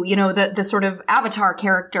 you know, the sort of avatar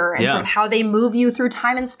character and sort of how they move you through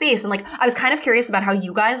time and space. And like, I was kind of curious about how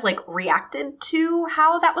you guys like reacted to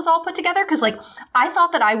how that was all put together. Cause like, I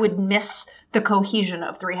thought that I would miss the cohesion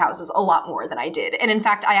of Three Houses a lot more than I did. And in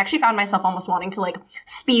fact, I actually found myself almost wanting to like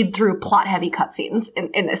speed through plot heavy cutscenes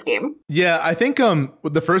in this game. Yeah, I think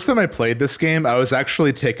the first time I played this game, I was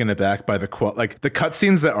actually taken aback by the like the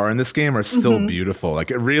cutscenes that are in this game are still beautiful.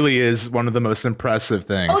 Like it really is one of the most impressive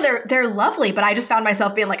things. Oh, they're lovely, but I just found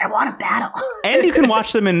myself being like, I want a battle. And you can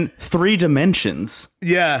watch them in 3 dimensions.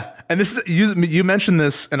 Yeah. And this is, you mentioned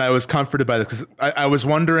this, and I was comforted by this because I was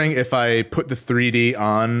wondering if I put the 3D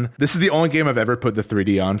on. This is the only game I've ever put the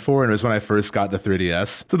 3D on for, and it was when I first got the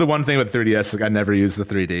 3DS. So the one thing with 3DS, like I never used the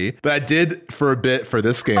 3D, but I did for a bit for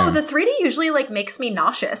this game. Oh, the 3D usually like makes me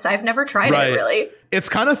nauseous. I've never tried it really. it's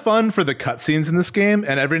kind of fun for the cutscenes in this game,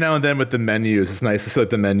 and every now and then with the menus, it's nice to see like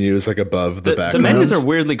the menus like above the background. The menus are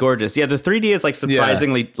weirdly gorgeous. Yeah, the 3D is like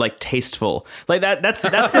surprisingly like tasteful. Like that's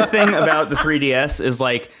the thing about the 3DS is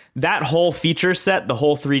like that whole feature set, the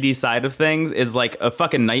whole 3D side of things is like a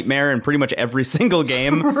fucking nightmare in pretty much every single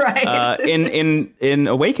game. Right. In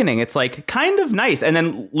Awakening, it's like kind of nice. And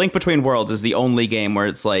then Link Between Worlds is the only game where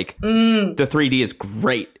it's like the 3D is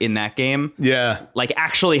great in that game. Yeah. Like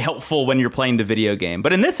actually helpful when you're playing the video game.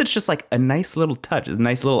 But in this, it's just like a nice little touch, a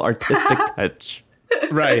nice little artistic touch.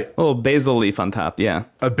 Right. A little basil leaf on top, yeah.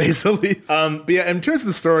 A basil leaf. But yeah, in terms of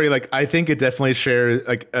the story, like I think it definitely shares,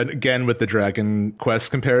 like again with the Dragon Quest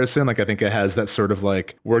comparison, like I think it has that sort of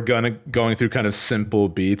like we're going through kind of simple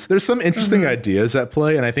beats. There's some interesting ideas at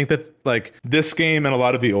play, and I think that like this game and a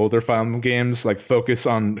lot of the older Fire Emblem games like focus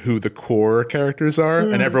on who the core characters are,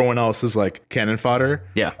 and everyone else is like cannon fodder.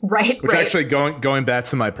 Yeah. Right. Which right. actually going back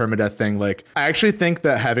to my permadeath thing, like I actually think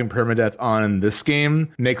that having permadeath on this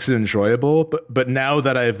game makes it enjoyable. But now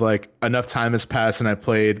that I've like enough time has passed and I've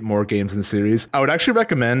played more games in the series, I would actually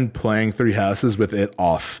recommend playing Three Houses with it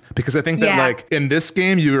off, because I think that like in this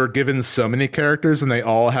game you are given so many characters and they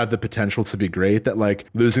all have the potential to be great that like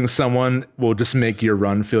losing someone will just make your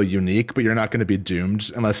run feel unique, but you're not going to be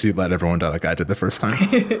doomed unless you let everyone die like I did the first time.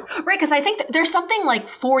 Right, because I think there's something like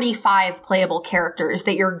 45 playable characters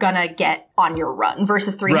that you're gonna get on your run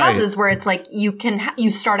versus Three Houses, where it's like you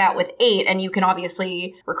start out with 8 and you can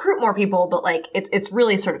obviously recruit more people, but like it's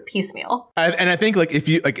really sort of piecemeal. And I think like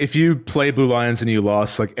if you play Blue Lions and you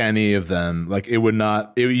lost like any of them, like you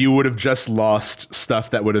would have just lost stuff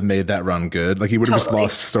that would have made that run good. Like you would have just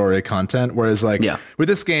lost story content. Whereas like with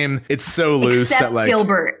this game, it's so loose that like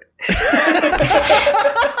Gilbert.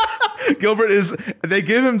 Gilbert they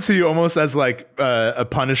give him to you almost as like a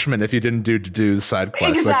punishment if you didn't do side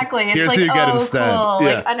quests. Exactly. Like, it's like, who you get oh, instead. cool.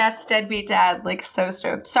 Yeah. Like Annette's deadbeat dad, like so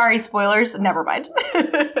stoked. Sorry, spoilers. Never mind.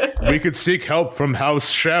 We could seek help from House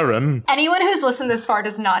Sharon. Anyone who's listened this far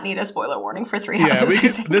does not need a spoiler warning for Three Houses.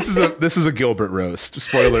 Yeah, this is a Gilbert roast,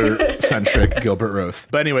 spoiler centric Gilbert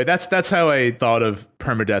roast. But anyway, that's how I thought of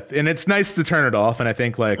permadeath, and it's nice to turn it off. And I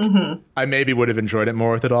think like I maybe would have enjoyed it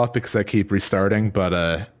more with it off because I keep restarting.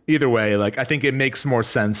 But either way, like I think it makes more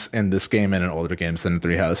sense in this game and in older games than in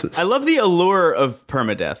Three Houses. I love the allure of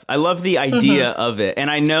permadeath. I love the idea of it,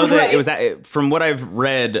 and I know that it was from what I've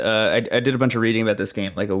read. I did a bunch of reading about this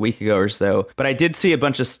game like a week ago or so, but I did see a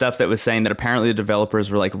bunch of stuff that was saying that apparently the developers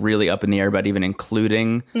were like really up in the air about even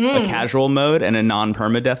including a casual mode and a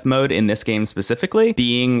non-permadeath mode in this game specifically,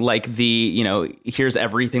 being like here's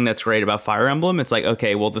everything that's great about Fire Emblem. It's like,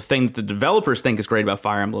 okay, well, the thing that the developers think is great about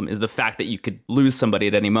Fire Emblem is the fact that you could lose somebody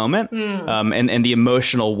at any moment, and the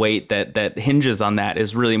emotional weight that hinges on that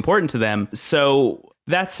is really important to them. So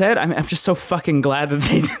that said, I'm just so fucking glad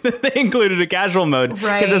that they included a casual mode.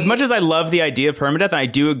 Because as much as I love the idea of permadeath, and I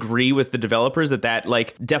do agree with the developers that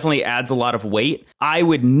like definitely adds a lot of weight, I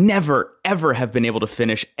would never, ever have been able to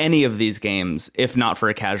finish any of these games if not for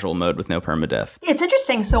a casual mode with no permadeath. It's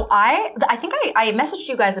interesting. So I think I messaged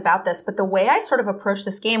you guys about this, but the way I sort of approached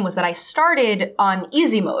this game was that I started on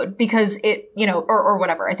easy mode because it, or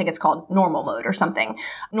whatever, I think it's called normal mode or something.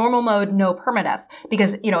 Normal mode, no permadeath,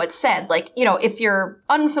 because, it said like, if you're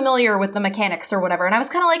unfamiliar with the mechanics or whatever. And I was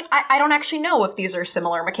kind of like, I don't actually know if these are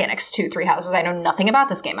similar mechanics to Three Houses. I know nothing about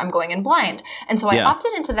this game. I'm going in blind. And so I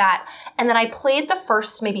opted into that. And then I played the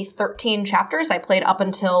first maybe 13 chapters. I played up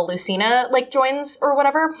until Lucina like joins or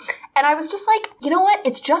whatever. And I was just like, you know what?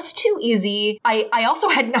 It's just too easy. I also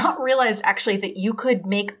had not realized actually that you could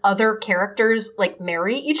make other characters like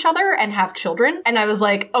marry each other and have children. And I was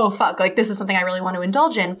like, oh fuck, like this is something I really want to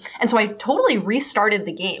indulge in. And so I totally restarted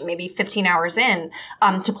the game maybe 15 hours in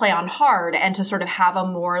to play on hard and to sort of have a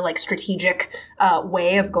more like strategic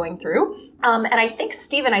way of going through. And I think,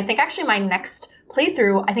 Steven, actually my next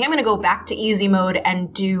playthrough, I think I'm going to go back to easy mode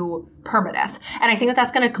and do permadeath. And I think that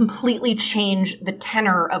that's going to completely change the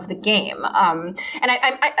tenor of the game. And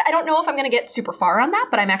I don't know if I'm going to get super far on that,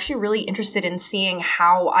 but I'm actually really interested in seeing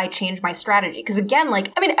how I change my strategy. Because again,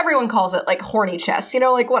 like, I mean, everyone calls it like horny chess,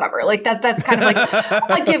 like whatever, like that's kind of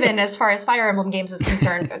like a given as far as Fire Emblem games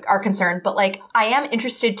are concerned. But like, I am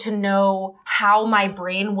interested to know how my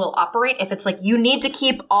brain will operate if it's like, you need to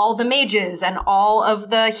keep all the mages and all of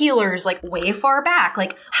the healers like way far back.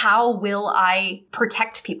 Like, how will I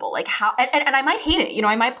protect people? Like, how, and I might hate it.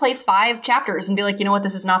 I might play 5 chapters and be like, you know what,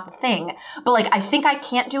 this is not the thing. But like, I think I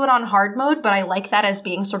can't do it on hard mode, but I like that as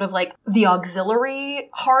being sort of like the auxiliary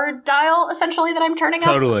hard dial, essentially, that I'm turning up.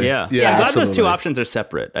 Totally. Yeah. I'm glad those two options are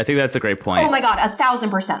separate. I think that's a great point. Oh my God,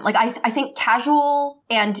 1,000%. Like, I think casual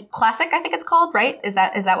and classic, I think it's called, right? Is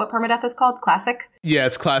that what permadeath is called? Classic? Yeah,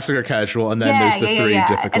 it's classic or casual, and then there's the three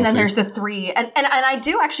difficulty. And then there's the three. And I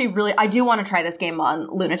do actually I do want to try this game on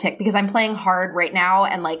Lunatic because I'm playing hard right now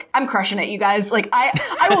and like I'm crushing it, you guys. Like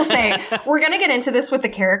I will say we're gonna get into this with the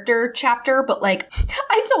character chapter, but like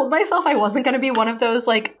I told myself I wasn't gonna be one of those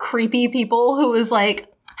like creepy people who was like,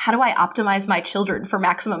 how do I optimize my children for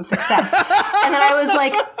maximum success? And then I was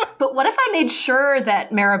like, but what if I made sure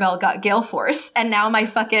that Maribel got Gale Force and now my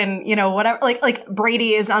fucking, you know, whatever, like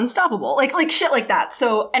Brady is unstoppable, like shit like that.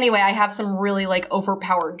 So anyway, I have some really like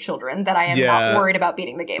overpowered children that I am not worried about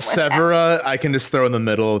beating the game with. Severa, I can just throw in the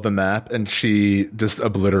middle of the map and she just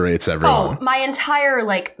obliterates everyone. Oh, my entire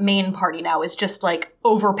like main party now is just like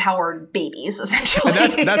overpowered babies, essentially.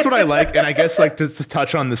 And that's what I like. And I guess like just to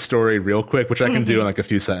touch on the story real quick, which I can do in like a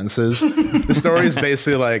few sentences. The story is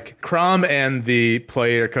basically like Chrom and the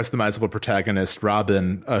player customizable protagonist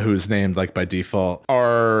Robin, who's named like by default,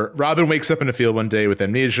 Robin wakes up in a field one day with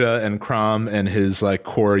amnesia, and Chrom and his like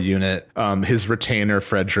core unit, his retainer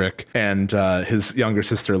Frederick and his younger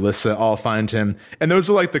sister Lissa all find him, and those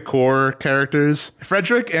are like the core characters.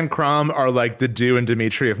 Frederick and Chrom are like the Do and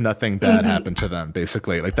Dimitri if nothing bad happened to them, basically.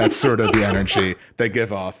 Like that's sort of the energy they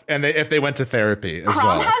give off, and if they went to therapy as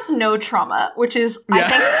well. Chrom has no trauma, which is I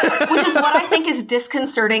think which is what I think is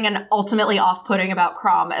disconcerting and ultimately off-putting about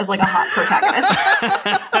Chrom as like a hot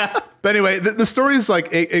protagonist. But anyway, the story is like,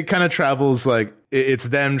 it kind of travels like, it's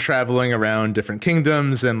them traveling around different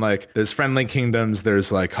kingdoms, and like there's friendly kingdoms,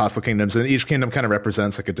 there's like hostile kingdoms, and each kingdom kind of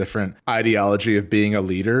represents like a different ideology of being a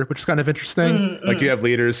leader, which is kind of interesting. Like you have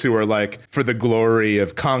leaders who are like for the glory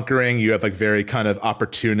of conquering, you have like very kind of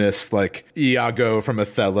opportunist, like Iago from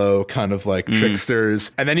Othello kind of like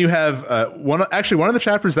tricksters. And then you have one of the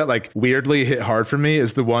chapters that like weirdly hit hard for me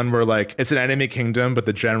is the one where like it's an enemy kingdom, but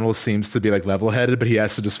the general seems to be like level-headed, but he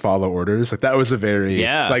has to just follow orders. Like that was a very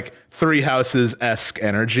like Three Houses-esque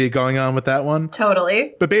energy going on with that one.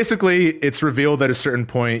 Totally. But basically, it's revealed at a certain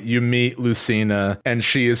point you meet Lucina, and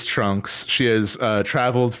she is Trunks. She has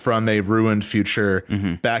traveled from a ruined future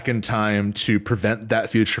back in time to prevent that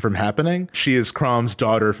future from happening. She is Chrom's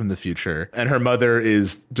daughter from the future, and her mother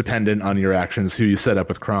is dependent on your actions, who you set up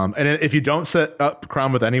with Chrom. And if you don't set up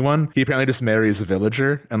Chrom with anyone, he apparently just marries a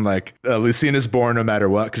villager, and like Lucina's born no matter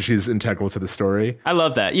what because she's integral to the story. I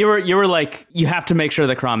love that. You were like, you have to make sure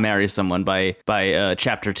that Chrom marries someone by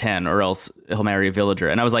chapter 10, or else he'll marry a villager.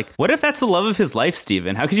 And I was like, what if that's the love of his life,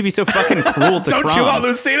 Steven? How could you be so fucking cruel to Don't Chrom? you want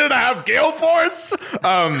Lucina to have Gale Force?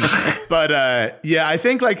 Yeah, I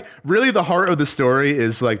think like really the heart of the story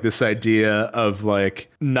is like this idea of like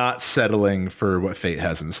not settling for what fate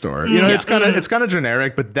has in store. You know, it's kind of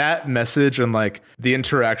generic, but that message and like the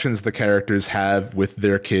interactions the characters have with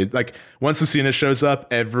their kid, like once Lucina shows up,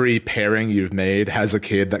 every pairing you've made has a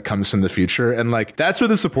kid that comes from the future, and like that's where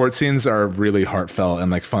the support scenes are really heartfelt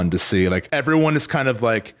and like fun to see. Like everyone is kind of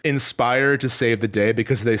like inspired to save the day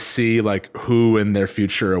because they see like who in their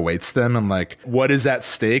future awaits them and like what is at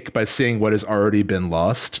stake by seeing what has already been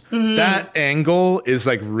lost. That angle is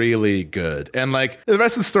like really good, and like the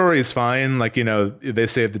rest of the story is fine. Like, you know, they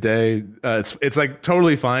save the day. It's like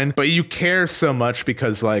totally fine, but you care so much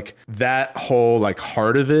because like that whole like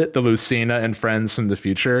heart of it, the Lucina and friends from the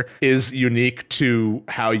future, is unique to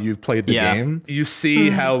how you've played the game. You see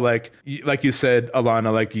how like you said,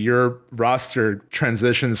 Alana, like your roster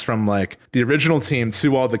transitions from like the original team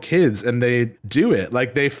to all the kids, and they do it.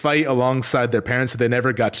 Like they fight alongside their parents who they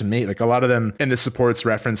never got to meet. Like a lot of them in the supports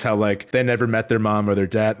reference how like they never met their mom or their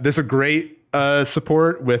dad. There's a great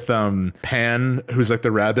support with Pan, who's like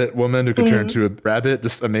the rabbit woman who can turn into a rabbit.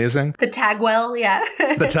 Just amazing. The Tagwell, yeah.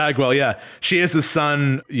 The Tagwell, yeah. She has a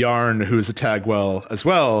son, Yarn, who's a Tagwell as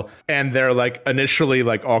well. And they're like initially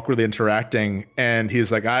like awkwardly interacting. And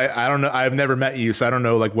he's like, I don't know. I've never met you, so I don't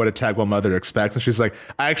know like what a Tagwell mother expects. And she's like,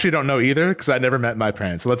 I actually don't know either because I never met my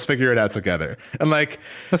parents. So let's figure it out together. And like,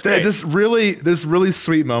 that's great. Just really, there's really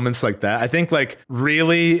sweet moments like that. I think like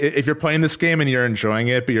really, if you're playing this game and you're enjoying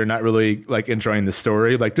it, but you're not really like enjoying the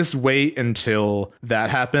story, like just wait until that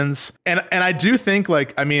happens. And I do think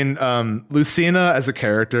like, I mean, Lucina as a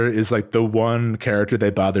character is like the one character they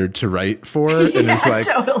bothered to write for, and is like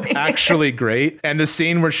actually great. And the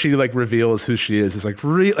scene where she like reveals who she is like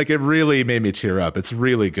like it really made me tear up. It's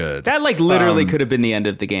really good. That like literally could have been the end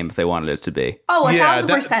of the game if they wanted it to be. Oh,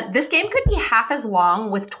 1,000%. This game could be half as long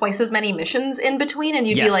with twice as many missions in between, and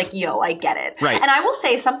you'd be like, yo, I get it. Right. And I will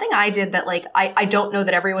say something I did that like I don't know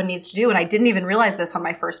that everyone needs to do, and I didn't even realize this on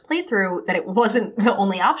my first playthrough, that it wasn't the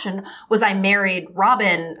only option, was I married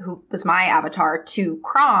Robin, who was my avatar, to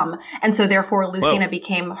Crom. And so therefore Lucina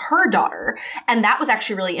became her daughter. And that was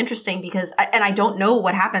actually really interesting because, and I don't know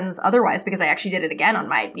what happens otherwise because I actually did it again on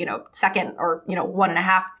my, second or,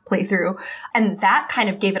 1.5 playthrough. And that kind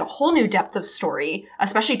of gave it a whole new depth of story,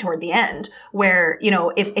 especially toward the end, where,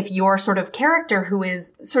 if your sort of character who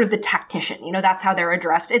is sort of the tactician, that's how they're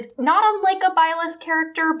addressed. It's not unlike a Byleth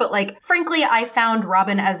character, but like, frankly, I found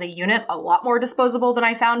Robin as a unit a lot more disposable than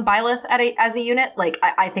I found Byleth as a unit. Like,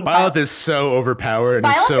 I think Byleth is so overpowered and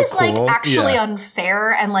Byleth so is cool. like actually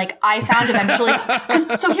unfair. And like, I found eventually,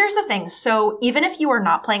 so here's the thing. So even if you are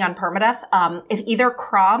not playing on permadeath, if either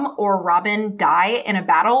Crom or Robin die in a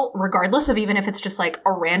battle, regardless of even if it's just like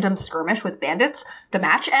a random skirmish with bandits, the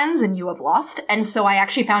match ends and you have lost. And so I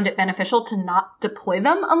actually found it beneficial to not deploy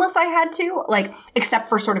them unless I had to, like, except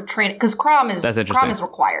for sort of training, because Crom is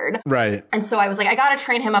required. Right. And so I was like, I gotta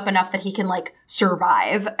train him up enough that he can like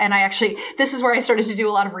survive. And this is where I started to do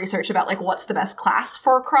a lot of research about like what's the best class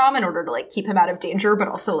for Crom in order to like keep him out of danger, but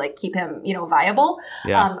also like keep him, viable.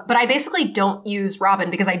 Yeah. But I basically don't use Robin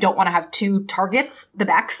because I don't want to have two targets, the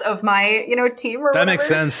backs of my, team or whatever. That makes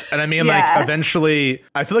sense. And I mean, like, eventually,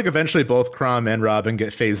 I feel like eventually both Crom and Robin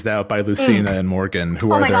get phased out by Lucina and Morgan,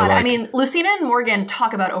 who are my God. Like, I mean, Lucina and Morgan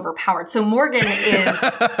talk about overpowered. So Morgan is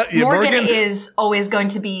Morgan is always going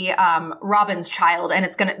to be Robin's child, and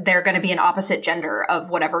they're gonna be an opposite gender of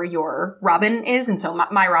whatever your Robin is. And so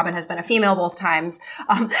my Robin has been a female both times.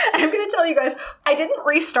 And I'm gonna tell you guys, I didn't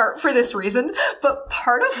restart for this reason, but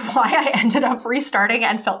part of why I ended up restarting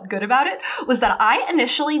and felt good about it was that I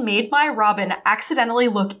initially made my Robin accidentally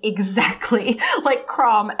look exactly like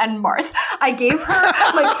Crom and Marth. I gave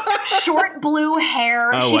her like short blue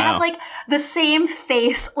hair. She had like the same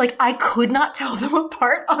face. Like, I could not tell them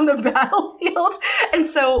apart on the battlefield. And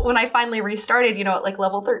so when I finally restarted, at like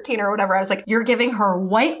level 13 or whatever, I was like, you're giving her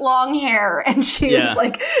white long hair and she is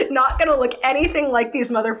like not gonna look anything like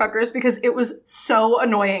these motherfuckers, because it was so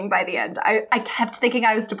annoying by the end. I kept thinking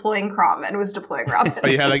I was deploying Crom and was deploying Robin.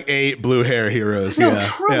 you had like 8 blue hair heroes. No,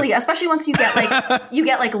 truly, especially once you get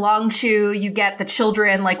like Longchu, you get the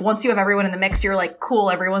children. Like, once you have everyone in the mix, you're like, cool,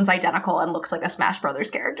 everyone's identical and looks like a Smash Brothers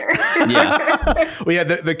character. Yeah. Well, yeah,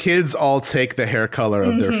 the kids all take the hair color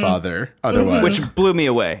of their father. Otherwise, Which blew me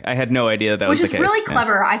away. I had no idea that was the case. Which is really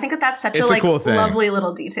clever. I think that's such It's a a cool thing. lovely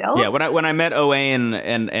little detail. Yeah, when I met Owain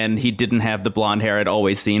and he didn't have the blonde hair I'd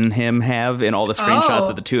always seen him have in all the screenshots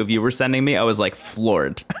that the two of you were sending me, I was like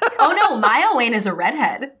floored. Oh no, my Owain is a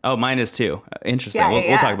redhead. Oh, mine is too. Interesting. Yeah,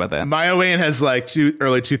 We'll talk about that. my Owain has like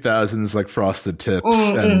early 2000s like frosted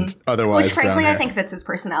tips and otherwise Which frankly brown hair. I think fits his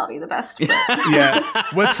personality the best. Yeah.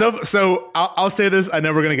 What's so I'll say this, I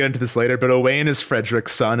know we're gonna get into this later, but Owain is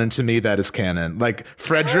Frederick's son, and to me that is canon. Like,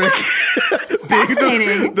 Frederick being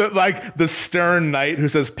Fascinating. the stern knight who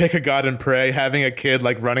says pick a god and pray, having a kid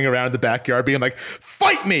like running around the backyard being like,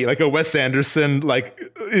 fight me, like a Wes Anderson, like,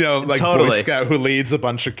 Totally. Boy Scout who leads a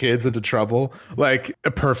bunch of kids into trouble. Like,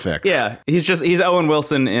 perfect. Yeah, he's Owen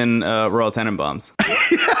Wilson in Royal Tenenbaums.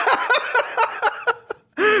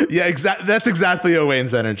 Yeah, that's exactly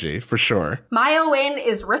Owain's energy, for sure. My Owain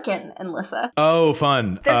is Rickon and Lissa. Oh,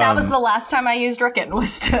 fun. That was the last time I used Rickon,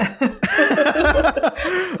 was to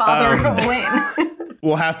father Owain.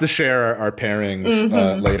 We'll have to share our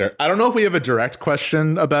pairings later. I don't know if we have a direct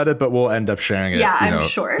question about it, but we'll end up sharing it. Yeah, I'm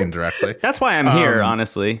sure. Indirectly. That's why I'm here,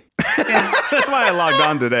 honestly. That's why I logged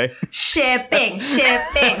on today. Shipping.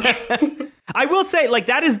 I will say, like,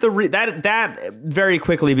 that is that very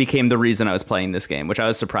quickly became the reason I was playing this game, which I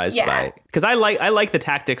was surprised by, because I like the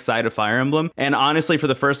tactics side of Fire Emblem, and honestly, for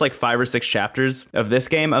the first like 5 or 6 chapters of this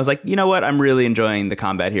game, I was like, you know what, I'm really enjoying the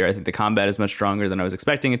combat here. I think the combat is much stronger than I was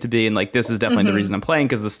expecting it to be, and like this is definitely the reason I'm playing,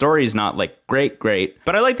 because the story is not like great,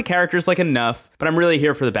 but I like the characters like enough. But I'm really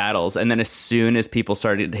here for the battles. And then as soon as people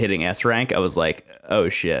started hitting S rank, I was like, oh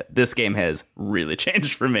shit, this game has really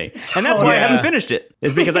changed for me, and that's why I haven't finished it.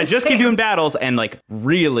 Is because I just keep doing battles and like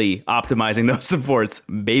really optimizing those supports,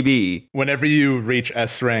 baby. Whenever you reach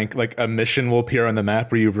S rank, like a mission will appear on the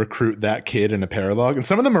map where you recruit that kid in a paralog, and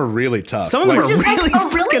some of them are really tough. Some of them are Which is really like a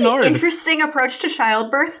fucking really hard. interesting approach to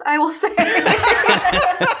childbirth, I will say.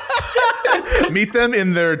 Meet them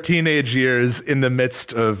in their teenage years in the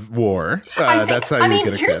midst of war. That's how you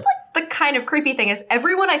get a here's kid. like the kind of creepy thing is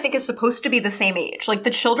everyone I think is supposed to be the same age. Like, the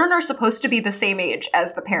children are supposed to be the same age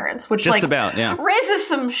as the parents, which Just like about, yeah. raises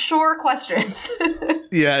some questions.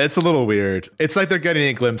 Yeah, it's a little weird. It's like they're getting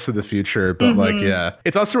a glimpse of the future, but like, yeah.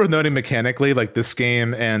 It's also worth noting mechanically, like this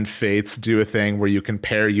game and Fates do a thing where you can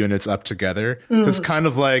pair units up together. So it's kind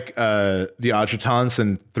of like the adjutants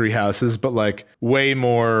in Three Houses, but like way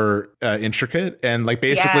more intricate. And like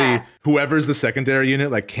basically whoever's the secondary unit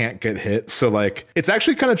like can't get hit. So like it's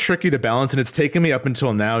actually kind of tricky to balance, and it's taken me up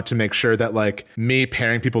until now to make sure that like me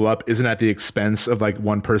pairing people up isn't at the expense of like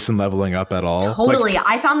one person leveling up at all. Totally. Like,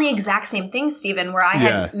 I found the exact same thing, Steven, where I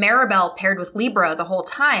had Maribel paired with Libra the whole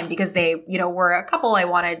time because they, you know, were a couple I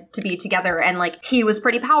wanted to be together, and like he was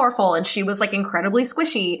pretty powerful and she was like incredibly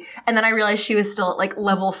squishy. And then I realized she was still at like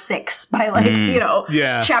level 6 by like, you know,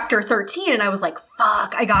 chapter 13. And I was like,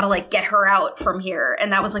 fuck, I gotta like get her out from here.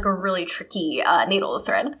 And that was like a really tricky needle to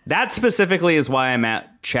thread. That specifically is why I'm at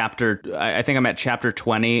I think I'm at chapter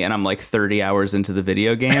 20 and I'm like 30 hours into the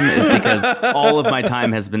video game, is because all of my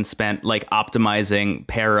time has been spent like optimizing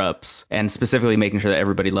pair-ups and specifically making sure that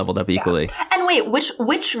everybody leveled up equally. And wait,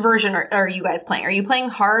 which version are you guys playing? Are you playing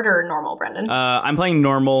hard or normal, Brendan? I'm playing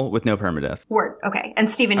normal with no permadeath. Word. Okay. And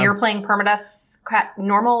Steven, you're playing permadeath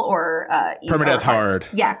normal or permadeath hard?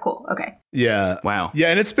 Yeah, cool. Okay. Yeah. Wow. Yeah,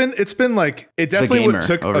 and it's been like it definitely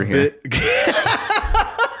took a bit.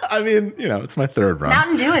 I mean, you know, it's my third run.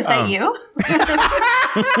 Mountain Dew, is that you?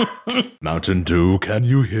 Mountain Dew, can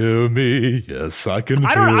you hear me? Yes, I can hear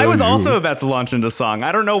you. I was also about to launch into song.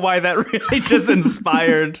 I don't know why that really just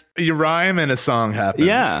inspired. You rhyme and a song happens.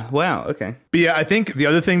 Yeah. Wow. Okay. But yeah, I think the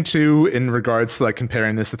other thing too, in regards to like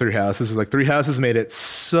comparing this to Three Houses, is like Three Houses made it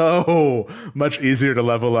so much easier to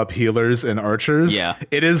level up healers and archers. Yeah.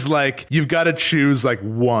 It is like, you've got to choose like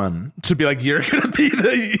one to be like, you're going to be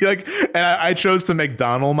the, like, and I chose to make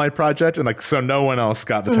Donald my project, and like, so no one else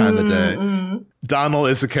got the time of day. Donald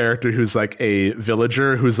is a character who's like a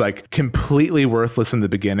villager who's like completely worthless in the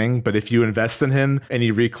beginning, but if you invest in him and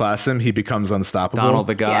you reclass him, he becomes unstoppable. Donald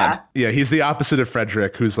the God. Yeah, he's the opposite of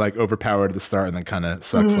Frederick, who's like overpowered at the start and then kind of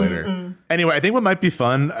sucks later. Anyway, I think what might be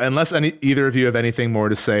fun, unless either of you have anything more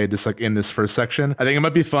to say, just like in this first section, I think it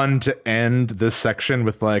might be fun to end this section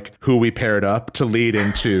with like who we paired up to lead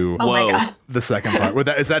into my God. the second part.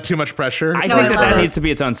 Is that too much pressure? I think that needs to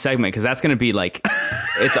be its own segment, because that's going to be like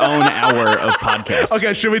its own hour of podcast.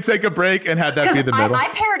 Okay, should we take a break and have that be the middle? I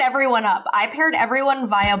paired everyone up. I paired everyone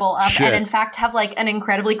viable up, and in fact have like an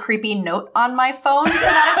incredibly creepy note on my phone to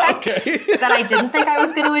that effect that I didn't think I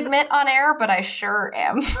was going to admit on air, but I sure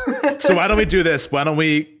am. So why don't we do this? Why don't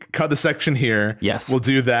we cut the section here? Yes. We'll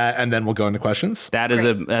do that, and then we'll go into questions. That is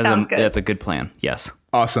that's a good plan. Yes.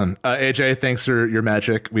 Awesome. AJ, thanks for your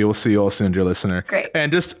magic. We will see you all soon, dear listener. Great.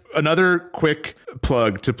 And just another quick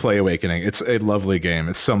plug to Play Awakening. It's a lovely game.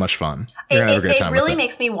 It's so much fun. You're gonna have a great time. It really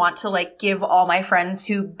makes me want to like give all my friends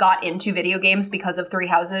who got into video games because of Three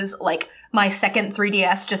Houses like my second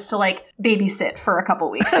 3DS just to like babysit for a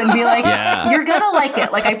couple weeks and be like, you're gonna like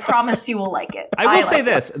it. Like, I promise you will like it. I will say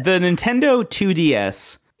this. The Nintendo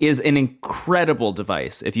 2DS is an incredible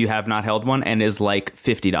device if you have not held one, and is like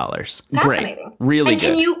 $50. Fascinating. Great. Really and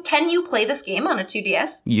good. Can you play this game on a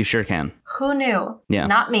 2DS? You sure can. Who knew? Yeah.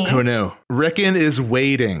 Not me. Who knew? Rickon is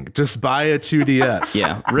waiting. Just buy a 2DS.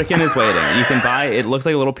 Yeah, Rickon is waiting. You can buy, it looks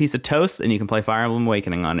like a little piece of toast, and you can play Fire Emblem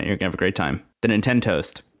Awakening on it. You're going to have a great time. The Nintendo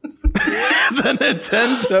Toast. The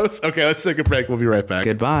Nintendo Toast. Okay, let's take a break. We'll be right back.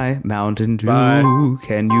 Goodbye, Mountain Dew. Bye.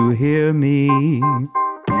 Can you hear me?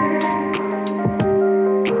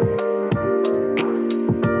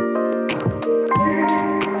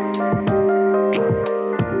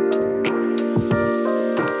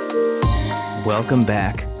 Welcome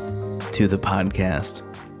back to the podcast.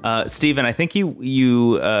 Steven, I think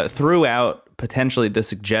you threw out potentially the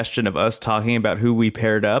suggestion of us talking about who we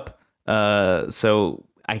paired up. So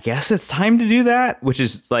I guess it's time to do that, which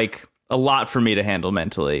is like a lot for me to handle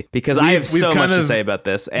mentally, because I have so much to say about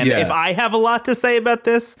this. And if I have a lot to say about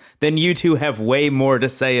this, then you two have way more to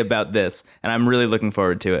say about this. And I'm really looking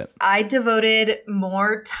forward to it. I devoted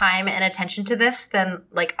more time and attention to this than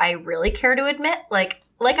like I really care to admit. Like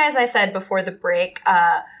as I said before the break,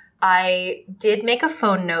 I did make a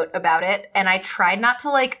phone note about it, and I tried not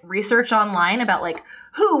to like research online about like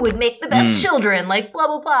who would make the best children, like blah,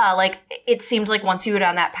 blah, blah. Like it seems like once you go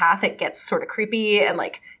down that path, it gets sort of creepy and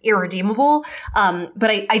like irredeemable.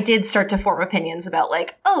 But I did start to form opinions about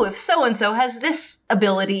like, oh, if so-and-so has this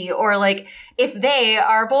ability, or like if they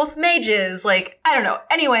are both mages, like, I don't know.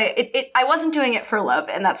 Anyway, I wasn't doing it for love,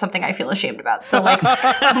 and that's something I feel ashamed about. So like,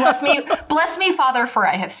 bless me, Father, for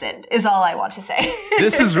I have sinned, is all I want to say.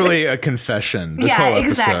 This is really literally a confession. This whole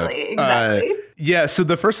episode. Exactly. Yeah, so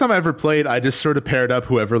the first time I ever played, I just sort of paired up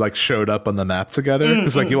whoever like showed up on the map together.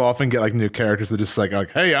 Because like you'll often get like new characters that just like,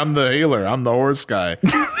 hey, I'm the healer, I'm the horse guy.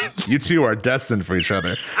 You two are destined for each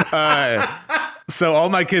other. So all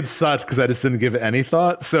my kids sucked because I just didn't give it any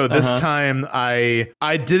thought. So this time I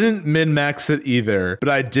didn't min-max it either, but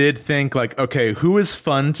I did think like, okay, who is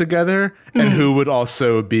fun together and who would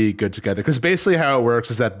also be good together? Because basically how it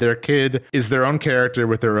works is that their kid is their own character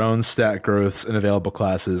with their own stat growths and available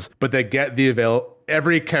classes, but they get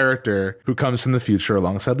every character who comes from the future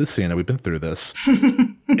alongside Lucina, we've been through this,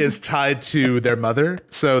 is tied to their mother.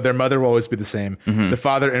 So their mother will always be the same. The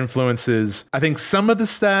father influences, I think, some of the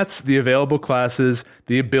stats, the available classes,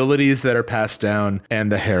 the abilities that are passed down, and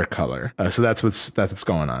the hair color. So that's what's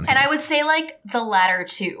going on here. And I would say like the latter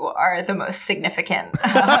two are the most significant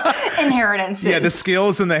inheritances. Yeah, the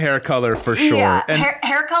skills and the hair color for sure. Yeah, And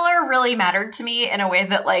hair color really mattered to me in a way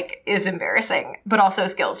that like is embarrassing, but also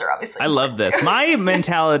skills are obviously. I love this. too. My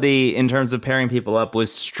mentality in terms of pairing people up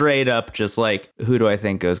was straight up just like, who do I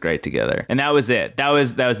think goes great together? And that was it. That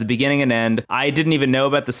was the beginning and end. I didn't even know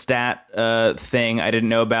about the stat thing. I didn't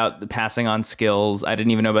know about the passing on skills. I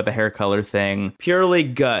didn't even know about the hair color thing. Purely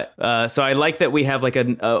gut. So I like that we have like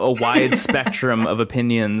a wide spectrum of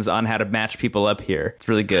opinions on how to match people up here. It's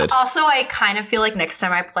really good. Also, I kind of feel like next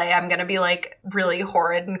time I play, I'm going to be like really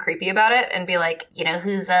horrid and creepy about it and be like, you know,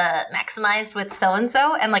 who's maximized with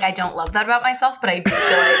so-and-so? And like, I don't love that about myself, but I do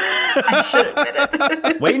feel like I should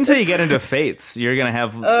admit it. Wait until you get into Fates. You're going to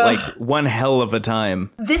have like one hell of a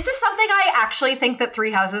time. This is something I actually think that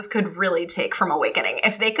Three Houses could really take from Awakening.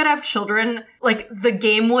 If they could have children, like the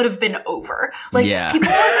game would have been over. Like people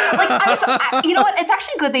would, like, you know what? It's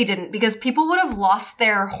actually good they didn't because people would have lost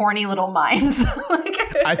their horny little minds.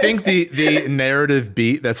 I think the narrative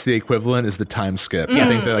beat that's the equivalent is the time skip. I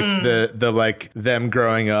think that like the like them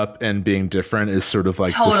growing up and being different is sort of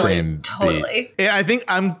like the same beat. And I think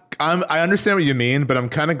I understand what you mean, but I'm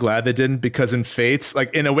kind of glad they didn't because in Fates,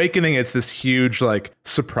 like in Awakening, it's this huge like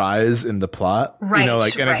surprise in the plot. Right. You know,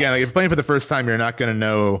 like, and again, like if you're playing for the first time, you're not going to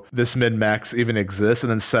know this min-max even exists,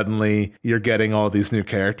 and then suddenly you're getting all these new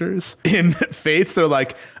characters. In Fates, they're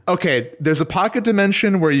like, okay, there's a pocket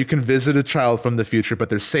dimension where you can visit a child from the future, but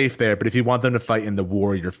they're safe there. But if you want them to fight in the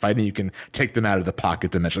war you're fighting, you can take them out of the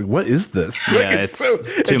pocket dimension. Like, what is this? Yeah, like, it's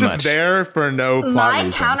too just much. there for no plot My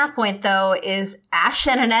reasons. counterpoint, though, is Ash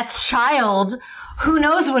and Annette's child. Who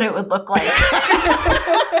knows what it would look like?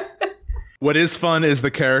 What is fun is the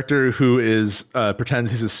character who is pretends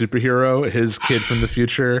he's a superhero. His kid from the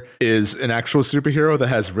future is an actual superhero that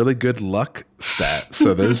has really good luck stat.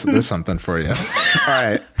 So there's something for you. All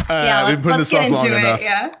right. We've put let's this get off long into it. enough.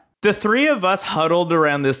 Yeah. The three of us huddled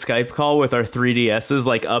around this Skype call with our 3DSs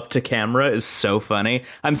like up to camera is so funny.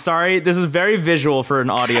 I'm sorry, this is very visual for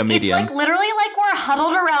an audio medium. It's like literally like we're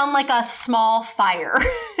huddled around like a small fire.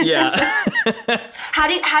 Yeah. How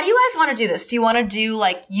do you guys want to do this? Do you want to do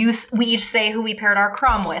like we each say who we paired our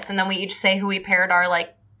Crom with, and then we each say who we paired our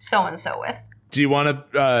like so and so with? Do you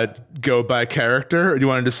want to go by character, or do you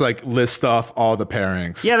want to just like list off all the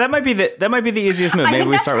pairings? Yeah, that might be the easiest move. I Maybe think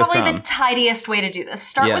we that's start with probably Crom. the tidiest way to do this.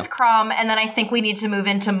 Start with Crom, and then I think we need to move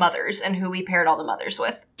into mothers and who we paired all the mothers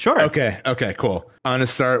with. Sure. Okay, cool. I'm going to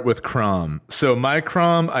start with Crom. So my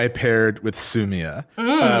Crom I paired with Sumia,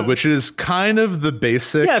 which is kind of the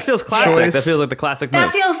basic. Yeah, it feels classic. choice. That feels like the classic move.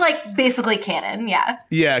 That feels like basically canon, yeah.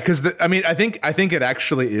 Yeah, because I think it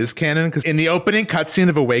actually is canon because in the opening cutscene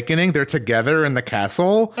of Awakening, they're together in the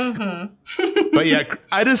castle. Mm-hmm. But yeah,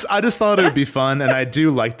 I just thought it would be fun, and I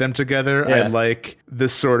do like them together. Yeah. I like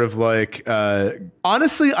this sort of like.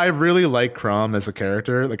 Honestly, I really like Crom as a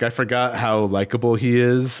character. Like, I forgot how likable he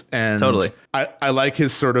is, and Totally. I like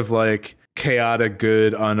his sort of like chaotic,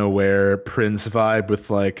 good, unaware prince vibe with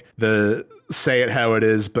like the say it how it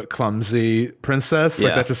is but clumsy princess. Like,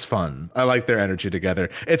 Yeah. that's just fun. I like their energy together.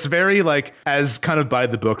 It's very like, as kind of by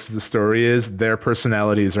the books the story is, their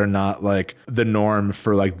personalities are not like the norm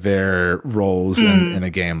for like their roles in a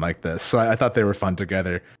game like this. So I thought they were fun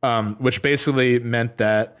together, which basically meant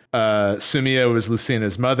that Sumia was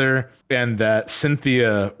Lucina's mother and that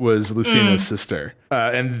Cynthia was Lucina's sister.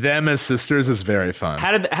 And them as sisters is very fun.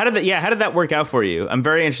 How did that work out for you? I'm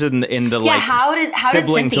very interested in the Yeah, like how did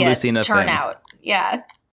sibling to Cynthia Lucina turn thing. out? Yeah.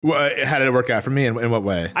 How did it work out for me? In what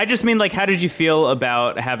way? I just mean, like, how did you feel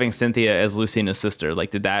about having Cynthia as Lucina's sister?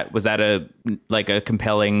 Like, was that a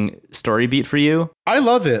compelling story beat for you? I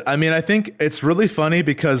love it. I mean, I think it's really funny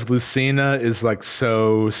because Lucina is like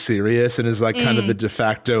so serious and is like kind of the de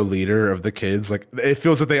facto leader of the kids. Like, it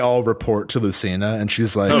feels like they all report to Lucina, and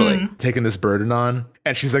she's like taking this burden on.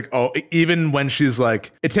 And she's like, oh, even when she's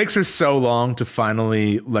like, it takes her so long to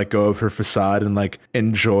finally let go of her facade and like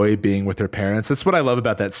enjoy being with her parents. That's what I love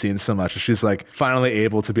about that scene so much. She's like finally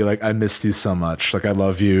able to be like, I missed you so much. Like, I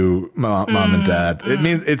love you, mom and dad. It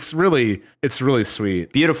means it's really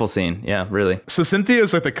sweet. Beautiful scene. Yeah, really. So Cynthia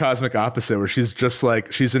is like the cosmic opposite, where she's just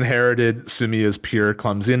like, she's inherited Sumiya's pure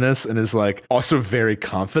clumsiness and is like also very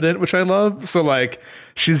confident, which I love. So like,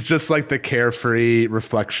 she's just like the carefree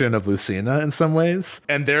reflection of Lucina in some ways.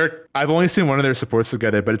 And I've only seen one of their supports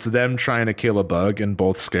together, but it's them trying to kill a bug and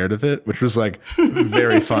both scared of it, which was like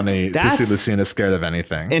very funny to see Lucina scared of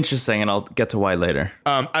anything. Interesting, and I'll get to why later.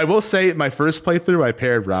 I will say my first playthrough, I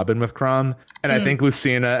paired Robin with Chrom, and I think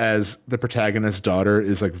Lucina as the protagonist's daughter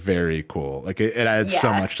is like very cool. Like it adds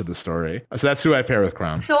so much to the story. So that's who I pair with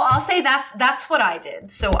Chrom. So I'll say that's what I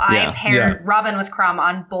did. So I paired Robin with Chrom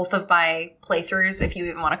on both of my playthroughs, if you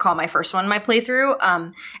even want to call my first one my playthrough.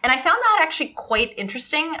 And I found that actually quite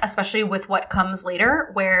interesting, especially with what comes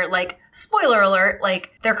later, where like, spoiler alert,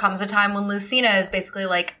 like there comes a time when Lucina is basically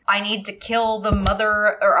like, I need to kill the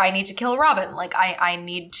mother, or I need to kill Robin. Like I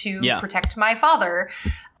need to protect my father.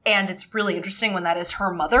 And it's really interesting when that is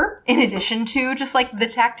her mother, in addition to just like the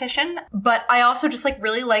tactician. But I also just like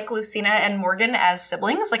really like Lucina and Morgan as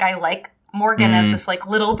siblings. Like I like Morgan as this like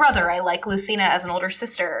little brother. I like Lucina as an older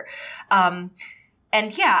sister.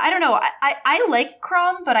 And yeah, I don't know. I like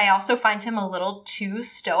Chrom, but I also find him a little too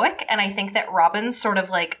stoic. And I think that Robin's sort of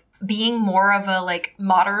like being more of a like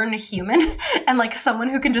modern human and like someone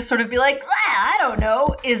who can just sort of be like, I don't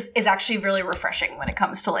know, is actually really refreshing when it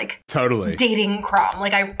comes to like totally dating Chrom.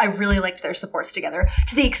 Like I really liked their supports together,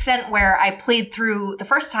 to the extent where I played through the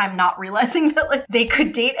first time not realizing that like they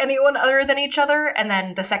could date anyone other than each other. And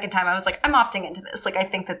then the second time I was like, I'm opting into this. Like I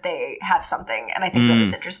think that they have something, and I think that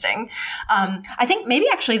it's interesting. I think maybe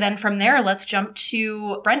actually then from there, let's jump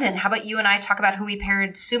to Brendan. How about you and I talk about who we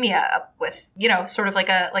paired Sumiya up with, you know, sort of like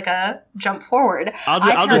a jump forward.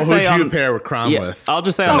 I'll just say who'd you pair with Chrom with? I'll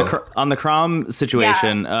just say on the Chrom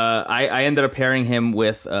situation, I ended up pairing him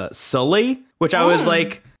with Sully, which I was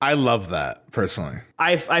like, I love that personally.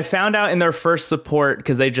 I found out in their first support,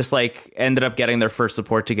 because they just like ended up getting their first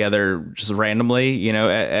support together just randomly, you know,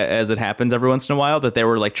 as it happens every once in a while, that they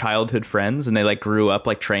were like childhood friends and they like grew up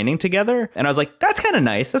like training together. And I was like, that's kind of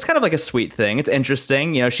nice. That's kind of like a sweet thing. It's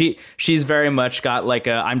interesting. You know, she's very much got like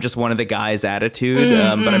a I'm just one of the guys attitude.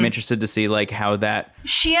 But I'm interested to see like how that.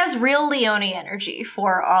 She has real Leone energy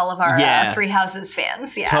for all of our Three Houses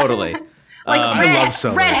fans. Yeah, totally. Like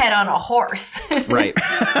redhead on a horse. Right.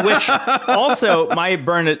 Which also my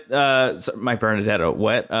Bernadetto,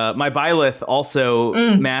 my Byleth also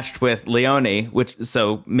matched with Leone, which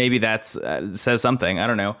so maybe that's says something. I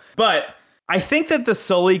don't know. But I think that the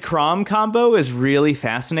Sully Chrom combo is really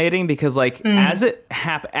fascinating because like as it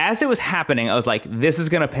was happening, I was like, this is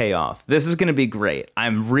going to pay off. This is going to be great.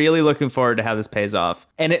 I'm really looking forward to how this pays off.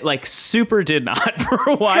 And it like super did not for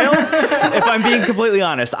a while, if I'm being completely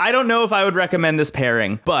honest. I don't know if I would recommend this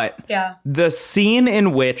pairing, but the scene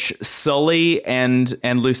in which Sully and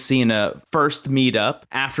Lucina first meet up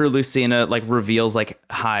after Lucina like reveals like,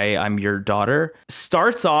 hi, I'm your daughter,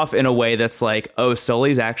 starts off in a way that's like, oh,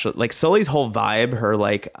 Sully's whole vibe, her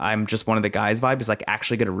like I'm just one of the guys vibe, is like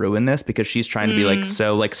actually gonna ruin this because she's trying to be like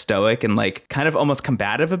so like stoic and like kind of almost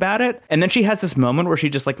combative about it. And then she has this moment where she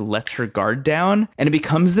just like lets her guard down and it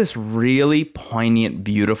becomes this really poignant,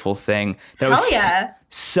 beautiful thing that was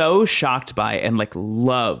so shocked by and like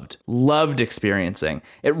loved experiencing.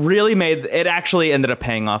 It actually ended up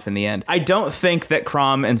paying off in the end. I don't think that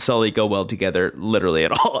Chrom and Sully go well together literally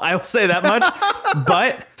at all. I'll say that much.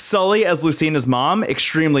 But Sully as Lucina's mom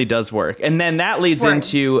extremely does work. And then that leads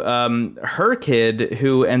into her kid,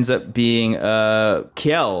 who ends up being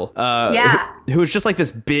Kiel. Who is just like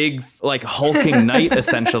this big, like hulking knight,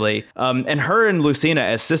 essentially. And her and Lucina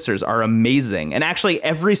as sisters are amazing. And actually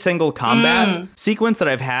every single combat sequence that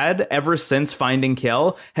I've had ever since finding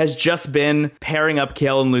Kiel has just been pairing up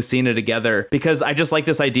Kiel and Lucina together, because I just like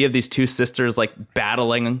this idea of these two sisters like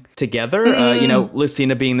battling together. You know,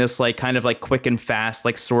 Lucina being this like kind of like quick and fast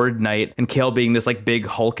like sword knight, and Kiel being this like big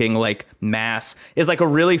hulking like mass, is like a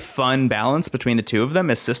really fun balance between the two of them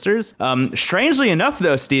as sisters. Strangely enough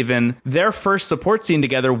though, Stephen, their first first support scene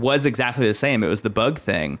together was exactly the same. It was the bug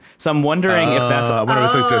thing. So I'm wondering if that's... I wonder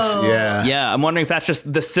if it's like just, yeah. Yeah, I'm wondering if that's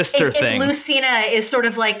just the sister thing. If Lucina is sort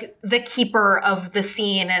of like the keeper of the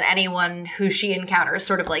scene and anyone who she encounters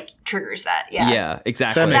sort of like triggers that. Yeah. Yeah,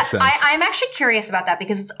 exactly. That makes sense. I'm actually curious about that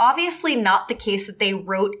because it's obviously not the case that they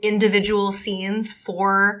wrote individual scenes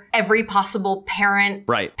for every possible parent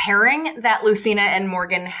pairing that Lucina and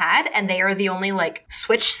Morgan had, and they are the only like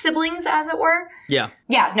switch siblings, as it were. Yeah.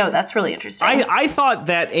 Yeah, no, that's really interesting. I thought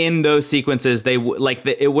that in those sequences, they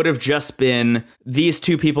it would have just been these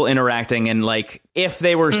two people interacting, and like if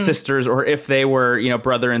they were sisters or if they were, you know,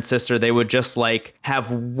 brother and sister, they would just like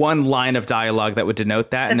have one line of dialogue that would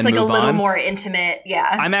denote that. That's and then like move a little on. more intimate. Yeah.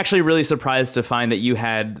 I'm actually really surprised to find that you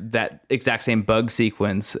had that exact same bug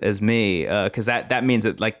sequence as me, because that means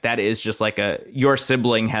that like that is just like your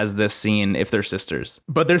sibling has this scene if they're sisters.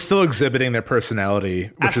 But they're still exhibiting their personality,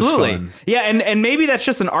 which Absolutely. is fun. Yeah, and maybe that's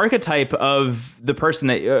just an archetype of the person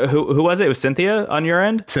that who was it? It was Cynthia on your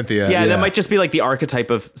end? Cynthia. Yeah, that might just be like the archetype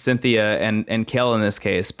of Cynthia and Kel in this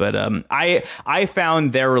case. But I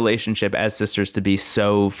found their relationship as sisters to be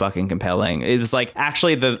so fucking compelling. It was like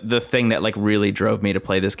actually the thing that like really drove me to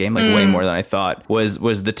play this game like way more than I thought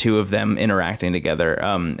was the two of them interacting together.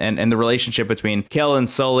 And the relationship between Kel and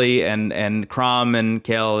Sully and Crom and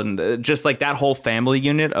Kel and just like that whole family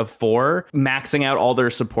unit of 4 maxing out all their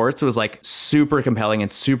supports was like super compelling and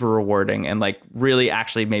super rewarding, and like really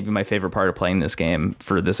actually maybe my favorite part of playing this game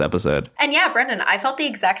for this episode. And yeah, Brendan, I felt the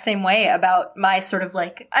exact same way about my sort of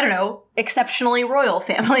like, I don't know, exceptionally royal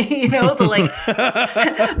family, you know, the like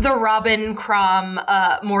the Robin, Crom,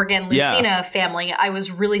 Morgan, Lucina family I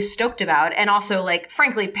was really stoked about. And also like,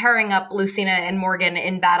 frankly, pairing up Lucina and Morgan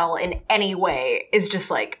in battle in any way is just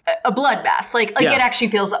like a bloodbath. Like it actually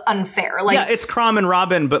feels unfair. Like, yeah, it's Crom and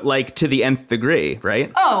Robin, but like to the nth degree,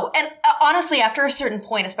 right? Oh, and honestly, after a certain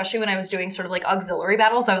point, especially when I was doing sort of like auxiliary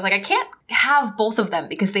battles, I was like, I can't have both of them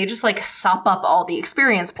because they just like sop up all the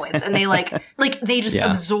experience points and they like they just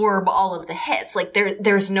absorb all of the hits. Like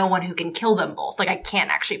there's no one who can kill them both. Like I can't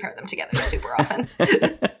actually pair them together super often.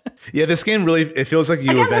 Yeah, this game really, it feels like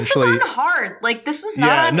you eventually... This was on hard. Like, this was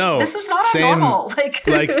not this was not on normal.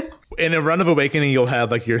 Like, in a run of Awakening, you'll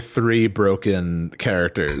have, like, your 3 broken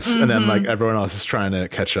characters, and then, like, everyone else is trying to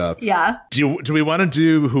catch up. Yeah. Do we want to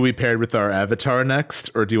do who we paired with our avatar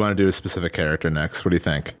next, or do you want to do a specific character next? What do you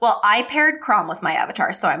think? Well, I paired Crom with my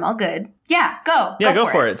avatar, so I'm all good. Yeah, go. Yeah, go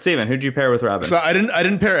for it. Steven, who'd you pair with Robin? So I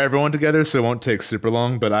didn't pair everyone together, so it won't take super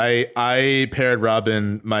long, but I paired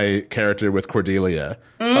Robin, my character, with Cordelia.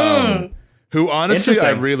 Who honestly I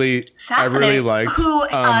really liked. Who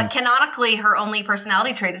canonically her only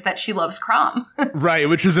personality trait is that she loves Crom. Right,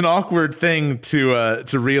 which is an awkward thing to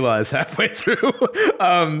realize halfway through.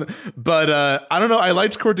 But I don't know. I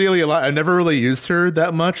liked Cordelia a lot. I never really used her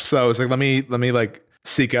that much, so I was like, let me like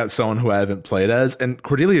seek out someone who I haven't played as, and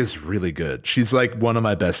Cordelia is really good. She's like one of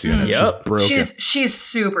my best units. She's broken. She's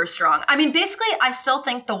super strong. I mean, basically, I still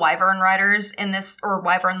think the Wyvern Riders in this, or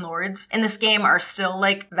Wyvern Lords in this game, are still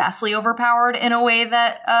like vastly overpowered in a way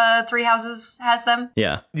that Three Houses has them.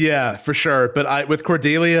 Yeah, for sure. But with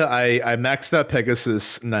Cordelia, I maxed out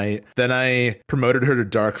Pegasus Knight. Then I promoted her to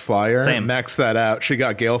Dark Flyer. Same. Maxed that out. She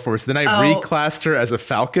got Gale Force. Then I reclassed her as a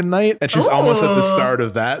Falcon Knight, and she's almost at the start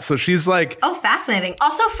of that. So she's like, fascinating.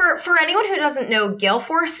 Also, for anyone who doesn't know, Gale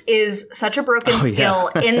Force is such a broken skill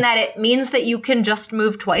in that it means that you can just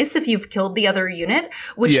move twice if you've killed the other unit,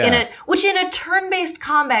 which in a turn-based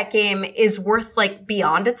combat game is worth like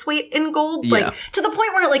beyond its weight in gold, like to the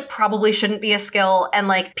point where it like probably shouldn't be a skill, and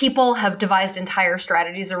like people have devised entire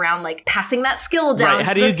strategies around like passing that skill down. Right.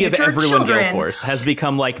 How do you give everyone Gale Force? Has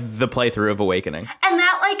become like the playthrough of Awakening, and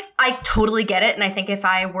that like I totally get it, and I think if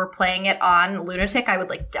I were playing it on Lunatic, I would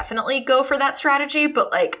like definitely go for that strategy,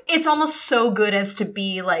 but like it's almost so good as to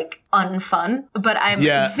be like unfun. But I'm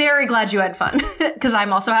very glad you had fun because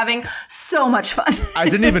I'm also having so much fun. I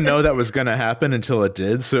didn't even know that was going to happen until it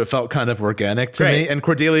did, so it felt kind of organic to me. And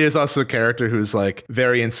Cordelia is also a character who's like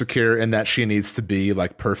very insecure in that she needs to be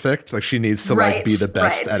like perfect, like she needs to like be the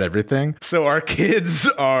best at everything. So our kids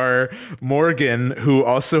are Morgan, who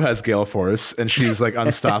also has Gale Force, and she's like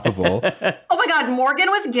unstoppable. Oh my god,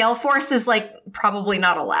 Morgan with Gale Force is like probably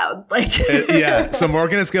not allowed. Like so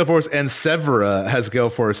Morgan has Gale Force, and Severa has Gale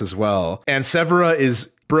Force as well. And Severa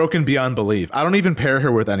is broken beyond belief. I don't even pair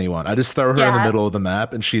her with anyone. I just throw her in the middle of the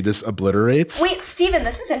map and she just obliterates. Wait, Steven,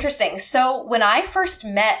 this is interesting. So when I first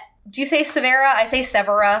met Do you say Severa? I say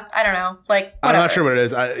Severa. I don't know. Like, whatever. I'm not sure what it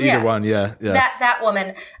is. Either one. Yeah. That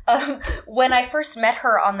woman. When I first met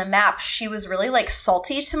her on the map, she was really like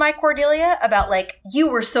salty to my Cordelia about like, you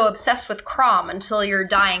were so obsessed with Crom until your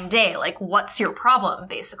dying day. Like, what's your problem,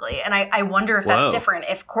 basically? And I wonder if that's different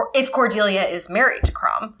if Cordelia is married to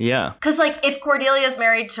Crom. Yeah. Because like, if Cordelia is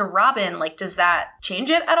married to Robin, like, does that change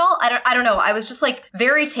it at all? I don't know. I was just like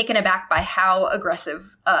very taken aback by how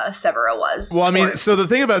aggressive Severa was. Well, I mean, so the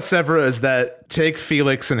thing about Severa is that take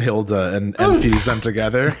Felix and Hilda and fuse them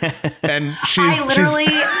together, and I literally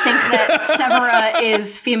think that Severa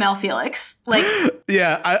is female Felix. Like,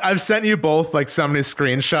 yeah, I've sent you both like so many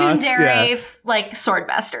screenshots. Tsundere, like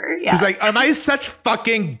Swordmaster. Yeah, she's like, "Am I such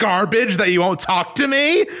fucking garbage that you won't talk to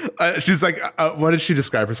me?" She's like, "What did she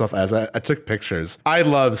describe herself as?" I took pictures. I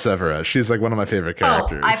love Severa. She's like one of my favorite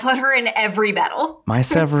characters. I put her in every battle. My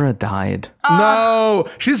Severa died. No,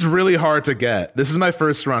 she's really hard to get. This is my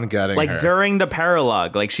first run getting like her. During the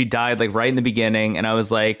paralogue, like she died like right in the beginning, and I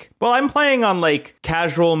was like, well, I'm playing on like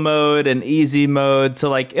casual mode and easy mode, so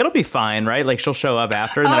like it'll be fine, right? Like she'll show up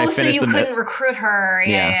after, and then I so finished you couldn't recruit her.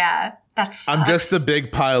 Yeah. That sucks. I'm just a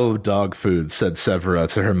big pile of dog food, said Severa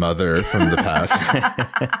to her mother from the past.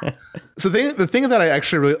 So the thing that I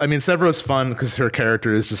actually really, I mean, Severa's fun because her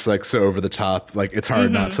character is just like so over the top. Like it's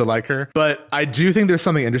hard not to like her. But I do think there's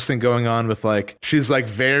something interesting going on with like, she's like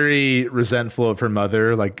very resentful of her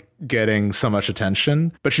mother, like getting so much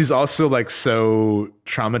attention, but she's also like so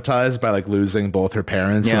traumatized by like losing both her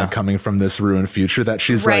parents and like, coming from this ruined future that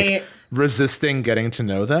she's like resisting getting to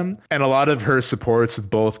know them. And a lot of her supports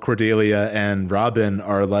with both Cordelia and Robin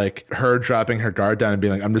are like her dropping her guard down and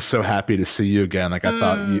being like, I'm just so happy to see you again. Like I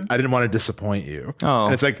thought I didn't want to disappoint you. Oh,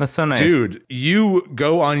 and it's like, that's so nice. Dude, you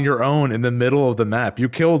go on your own in the middle of the map. You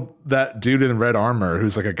killed that dude in red armor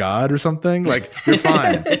who's like a god or something. Like you're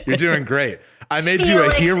fine. You're doing great. I made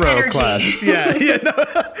Felix you a hero energy. class. Yeah,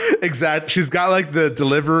 no, exactly. She's got like the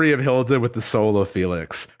delivery of Hilda with the soul of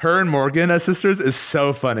Felix. Her and Morgan as sisters is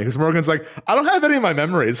so funny because Morgan's like, I don't have any of my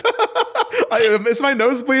memories. Is my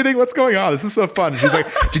nose bleeding? What's going on? This is so fun. She's like,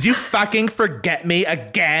 did you fucking forget me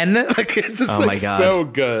again? Like it's just like so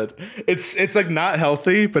good. It's like not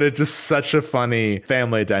healthy, but it's just such a funny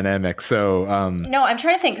family dynamic. So no, I'm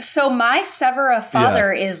trying to think. So my Severa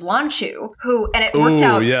father is Lanchu, and it worked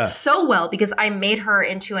out so well because I made her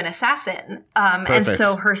into an assassin. And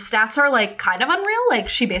so her stats are like kind of unreal. Like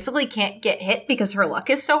she basically can't get hit because her luck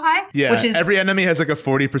is so high. Yeah, which is every enemy has like a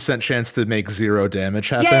 40% chance to make 0 damage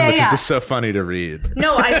happen, which is just so funny to read.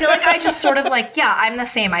 No, I feel like I just sort of like, I'm the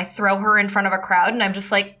same. I throw her in front of a crowd and I'm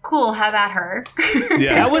just like, cool, have at her.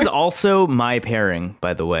 Yeah. That was also my pairing,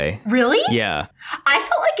 by the way. Really? Yeah. I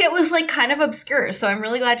felt like it was like kind of obscure, so I'm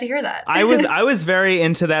really glad to hear that. I was very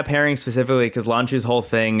into that pairing specifically because Lanchu's whole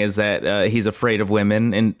thing is that he's afraid of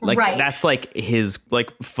women, and like that's like his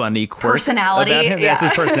like funny quirk personality. About him. Yeah.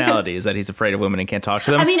 That's his personality, is that he's afraid of women and can't talk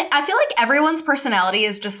to them. I mean, I feel like everyone's personality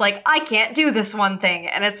is just like, I can't do this one thing,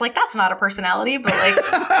 and it's like that's not a personality, but like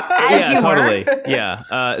as you totally. were.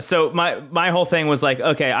 Yeah. So my whole thing was like,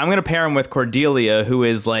 okay, I'm gonna pair him with Cordelia, who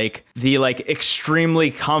is like the like extremely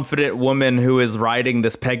confident woman who is riding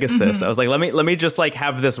this Pegasus. I was like, let me just like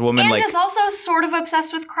have this woman and like is also sort of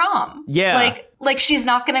obsessed with Crom. Yeah. Like she's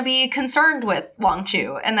not going to be concerned with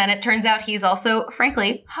Longchu. And then it turns out he's also,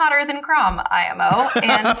 frankly, hotter than Crom, IMO.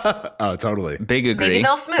 And oh, totally. Big agree. Maybe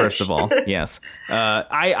they'll smooch. First of all, yes.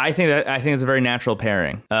 I think it's a very natural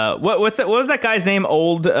pairing. What was that guy's name?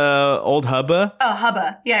 Old Hubba? Oh,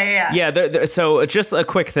 Hubba. Yeah. Yeah. So just a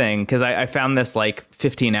quick thing, because I found this like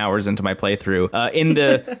 15 hours into my playthrough. In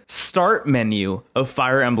the start menu of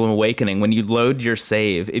Fire Emblem Awakening, when you load your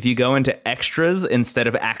save, if you go into extras instead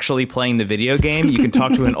of actually playing the video game, you can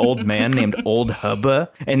talk to an old man named Old Hubba,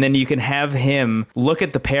 and then you can have him look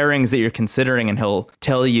at the pairings that you're considering, and he'll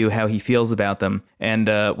tell you how he feels about them. And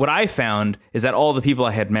what I found is that all the people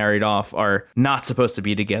I had married off are not supposed to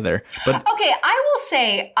be together. But okay, I will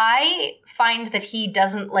say I find that he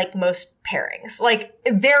doesn't like most pairings. Like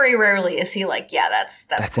very rarely is he like, yeah, that's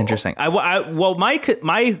cool. Interesting. Well,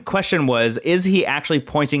 my question was, is he actually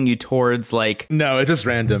pointing you towards like? No, it's just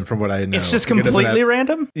random from what I know. It's just completely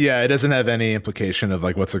random. Yeah, it doesn't have any implication of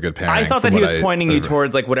like what's a good pairing. I thought that he was pointing you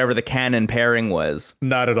towards like whatever the canon pairing was.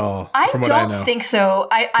 Not at all. I don't think so.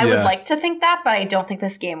 I would like to think that, but I don't think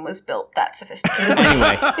this game was built that sophisticated.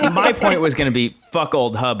 Anyway, my point was going to be fuck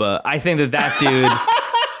Old Hubba. I think that dude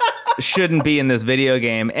shouldn't be in this video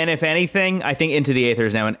game. And if anything, I think Into the Aether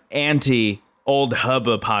is now an anti-Old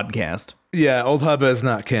Hubba podcast. Yeah, old Hubba is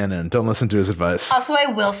not canon. Don't listen to his advice. Also, I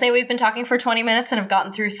will say we've been talking for 20 minutes and have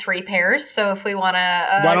gotten through 3 pairs. So if we want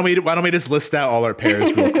to, why don't we just list out all our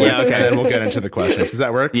pairs real quick, Yeah, okay. and then we'll get into the questions. Does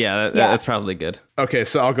that work? Yeah, Yeah. that's probably good. Okay,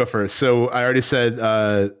 so I'll go first. So I already said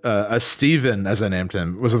a Steven, as I named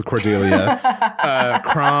him, was with Cordelia.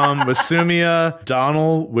 Crom was Sumia.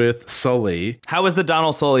 Donald with Sully. How was the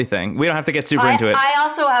Donald Sully thing? We don't have to get super into it. I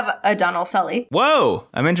also have a Donald Sully. Whoa,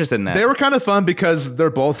 I'm interested in that. They were kind of fun because they're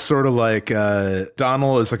both sort of like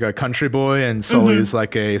Donald is like a country boy and Sully is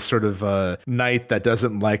like a sort of knight that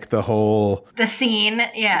doesn't like the whole The scene,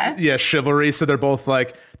 yeah. chivalry. So they're both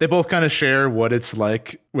like they both kind of share what it's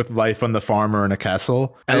like with life on the farm or in a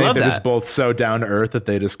castle. I think love they're just that. both so down to earth that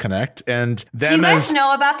they just connect. And Do them you guys as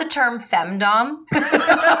know about the term femdom?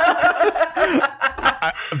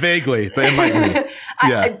 vaguely, but it might be.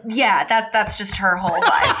 Yeah. That's just her whole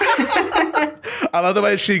vibe. I love the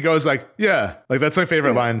way she goes like, yeah, like that's my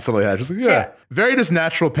favorite line Sully had. She's like, yeah. Very just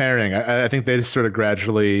natural pairing. I think they just sort of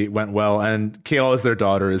gradually went well. And Kiel as their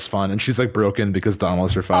daughter is fun. And she's like broken because Donald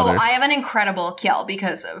is her father. I have an incredible Kiel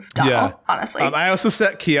because of Donald, honestly. I also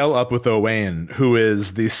set Kiel up with Owain, who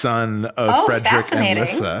is the son of Frederick and fascinating.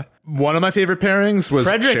 Lissa. One of my favorite pairings was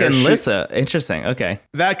Frederick and Chershi. Lissa. Interesting. Okay.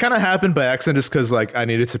 That kind of happened by accident just because like I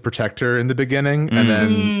needed to protect her in the beginning and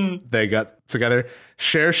then they got together.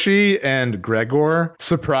 Chershi and Gregor,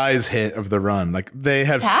 surprise hit of the run. Like they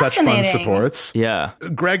have such fun Fascinating. supports. Yeah.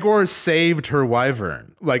 Gregor saved her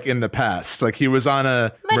wyvern like in the past. Like he was on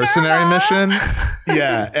a mercenary mission.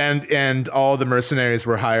 Yeah, and all the mercenaries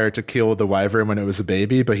were hired to kill the wyvern when it was a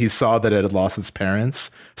baby, but he saw that it had lost its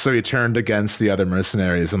parents, so he turned against the other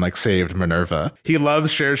mercenaries and like saved Minerva. He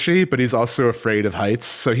loves Chershi, but he's also afraid of heights,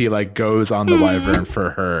 so he like goes on the wyvern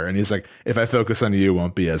for her, and he's like, if I focus on you, it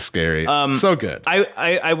won't be as scary. So good.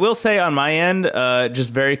 I will say on my end,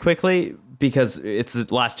 just very quickly, because it's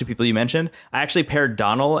the last 2 people you mentioned, I actually paired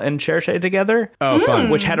Donald and Chershi together. Oh, fun.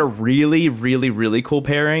 Which had a really, really, really cool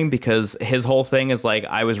pairing because his whole thing is like,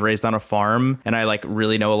 I was raised on a farm and I like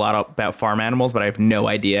really know a lot about farm animals, but I have no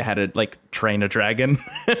idea how to like train a dragon.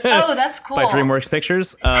 Oh, that's cool. By DreamWorks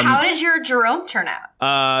Pictures. How did your Jerome turn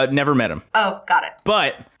out? Never met him. Oh, got it.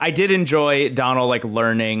 But I did enjoy Donald like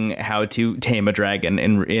learning how to tame a dragon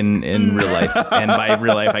in real life. And by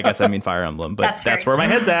real life, I guess I mean Fire Emblem. But That's that's very where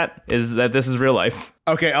my head's at, is that this is real life.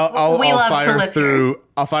 Okay, I'll We love to fire live through.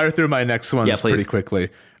 I'll fire through my next ones Yeah, please. pretty quickly.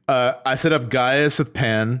 I set up Gaius with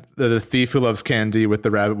Pan, the thief who loves candy, with the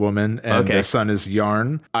rabbit woman, and Okay. their son is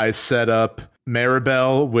Yarn. I set up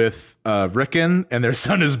Maribel with Rickon, and their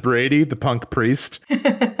son is Brady, the punk priest.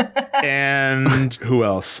 And who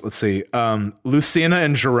else? Let's see. Lucina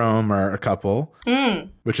and Jerome are a couple,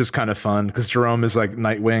 which is kind of fun because Jerome is like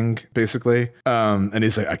Nightwing, basically. And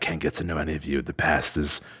he's like, I can't get to know any of you. The past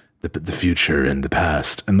is the future and the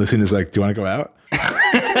past. And Lucina's like, do you want to go out?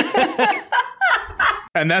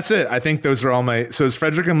 And that's it. I think those are all my... So it's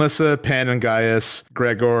Frederick and Lissa, Pan and Gaius,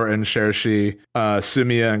 Gregor and Chershi,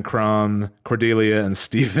 Sumia and Crom, Cordelia and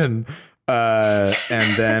Stephen,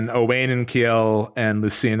 and then Owain and Kiel and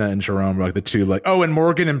Lucina and Jerome are like the two like... Oh, and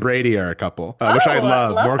Morgan and Brady are a couple, which I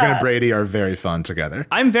love. Morgan and that. Brady are very fun together.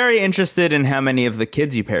 I'm very interested in how many of the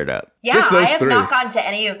kids you paired up. Yeah, Just those I have 3. not gotten to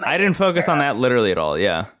any of my I didn't kids focus pair on up. that literally at all.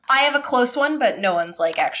 Yeah. I have a close one, but no one's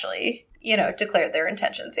like actually, declared their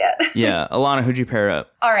intentions yet. Yeah. Alana, who'd you pair up?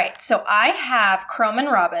 All right, so I have Chrome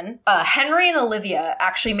and Robin. Henry and Olivia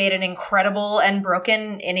actually made an incredible and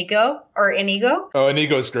broken Inigo. Oh,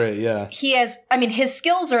 Inigo's great, yeah. He has, his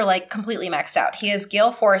skills are like completely maxed out. He has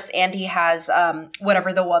Gale Force and he has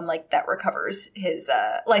whatever the one like that recovers his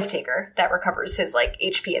Life Taker that recovers his like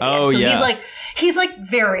HP at the end. Oh, So yeah. he's like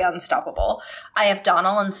very unstoppable. I have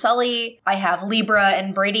Donald and Sully. I have Libra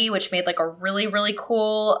and Brady, which made like a really, really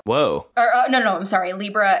cool Whoa. no, I'm sorry.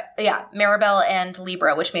 Libra, Maribel and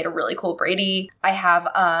Libra, which made a really cool Brady. I have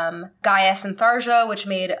Gaius and Tharja, which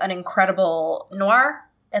made an incredible Noir.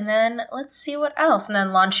 And then let's see what else. And then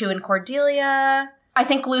Lanchu and Cordelia. I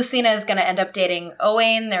think Lucina is going to end up dating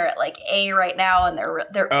Owain. They're at like A right now, and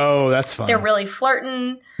they're Oh, that's fun. they're really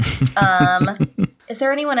flirting. Is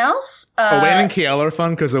there anyone else? Owain and Kiel are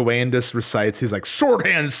fun because Owain just recites. He's like sword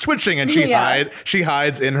hands twitching, and she Yeah. she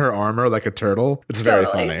hides in her armor like a turtle. It's very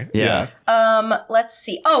Totally. funny. Yeah. Let's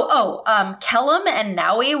see. Kellum and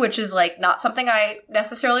Naui, which is like not something I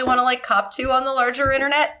necessarily want to like cop to on the larger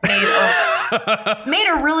internet, made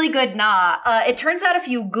a really good It turns out if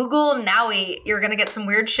you Google Naui, you're gonna get some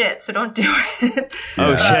weird shit, so don't do it.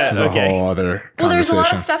 Oh, This shit. is a Okay. whole other Well, there's a lot of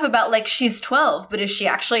conversation. stuff about like she's 12, but is she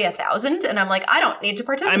actually 1,000? And I'm like, I don't need to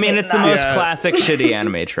participate. I mean, in it's the that. most Yeah. classic shitty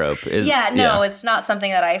anime trope. Yeah, no, it's not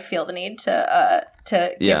something that I feel the need to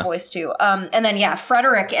to give voice to. And then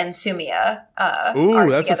Frederick and Sumia Ooh, are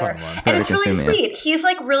that's together. a fun one. And it's Frederick really and Sumia. sweet. He's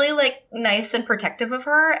like really like nice and protective of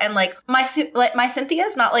her, and like my Cynthia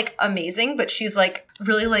is not like amazing, but she's like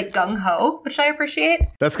really like gung ho, which I appreciate.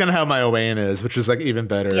 That's kind of how my Owain is, which is like even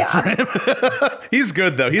better Yeah. for him. He's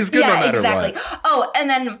good though. He's good no matter exactly. what. Oh, and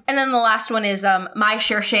then the last one is my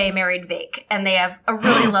Cherche married Vake, and they have a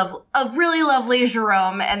really lovely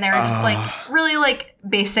Jerome, and they're just like really like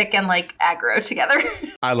basic and like aggro together.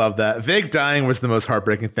 I love that. Vake dying was the most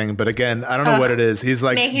heartbreaking thing, but again, I don't know what it is. He's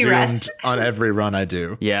like May he doomed rest. on every run I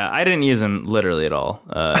do. Yeah, I didn't use him literally at all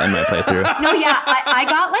in my playthrough. No, yeah, I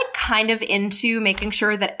got like kind of into making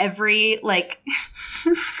sure that every like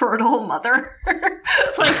fertile mother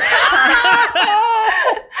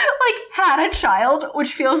like had a child,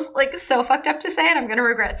 which feels like so fucked up to say, and I'm gonna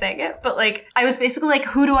regret saying it. But like, I was basically like,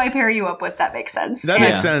 who do I pair you up with? That makes sense. That And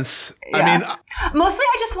makes sense. I Yeah. mean, mostly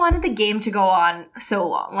I just wanted the game to go on so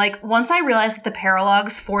long. Like, once I realized that the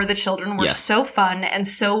paralogs for the children were Yes. so fun and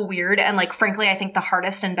so weird, and like, frankly, I think the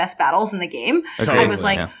hardest and best battles in the game, Agreed. I was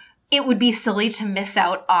like, Yeah. it would be silly to miss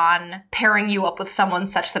out on pairing you up with someone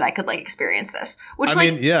such that I could like experience this, which I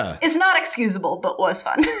like mean, yeah. is not excusable, but was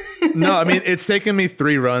fun. No, I mean, it's taken me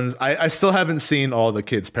 3 runs. I still haven't seen all the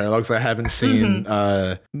kids' paralogs. I haven't seen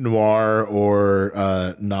Noir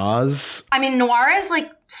or Nas. I mean, Noir is like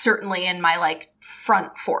certainly in my like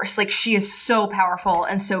front force. Like, she is so powerful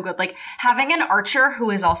and so good. Like, having an archer who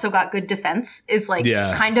has also got good defense is like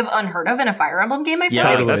Yeah. kind of unheard of in a Fire Emblem game, I feel Yeah,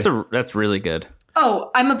 like. Totally. that's really good.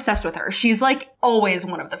 Oh, I'm obsessed with her. She's like always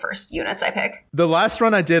one of the first units I pick. The last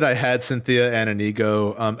run I did, I had Cynthia and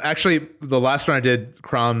Inigo. Actually, the last run I did,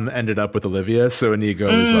 Crom ended up with Olivia, so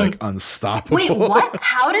Inigo was like unstoppable. Wait, what?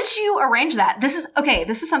 How did you arrange that? This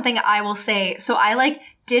is something I will say. So I like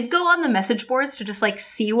did go on the message boards to just like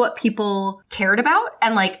see what people cared about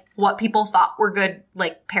and like what people thought were good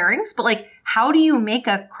like pairings, but like how do you make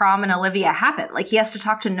a Crom and Olivia happen? Like, he has to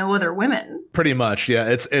talk to no other women. Pretty much, yeah.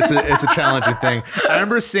 It's a challenging thing. I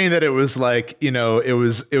remember seeing that it was like, you know, it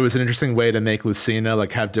was an interesting way to make Lucina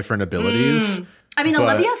like have different abilities. I mean, But-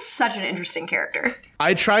 Olivia's such an interesting character.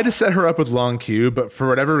 I tried to set her up with Long Q, but for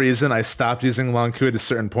whatever reason, I stopped using Long Q at a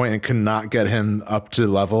certain point and could not get him up to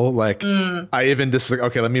level. Like, I even just like,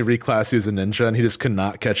 okay, let me reclass you as a ninja, and he just could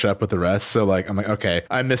not catch up with the rest. So like, I'm like, okay,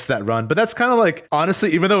 I missed that run. But that's kind of like,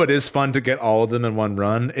 honestly, even though it is fun to get all of them in one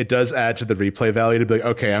run, it does add to the replay value to be like,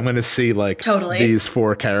 okay, I'm going to see like Totally. these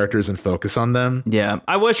 4 characters and focus on them. Yeah,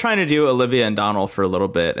 I was trying to do Olivia and Donald for a little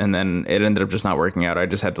bit, and then it ended up just not working out. I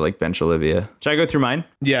just had to like bench Olivia. Should I go through mine?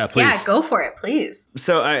 Yeah, please. Yeah, go for it, please.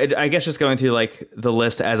 So I guess just going through like the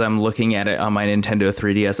list as I'm looking at it on my Nintendo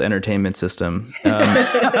 3DS Entertainment System.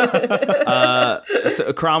 So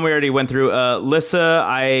Crom, we already went through. Lissa,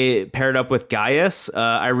 I paired up with Gaius.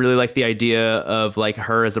 I really like the idea of like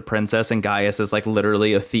her as a princess and Gaius as like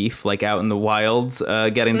literally a thief, like out in the wilds,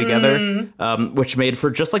 getting together, which made for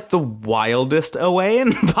just like the wildest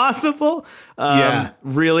Owain possible. Yeah.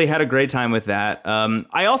 Really had a great time with that.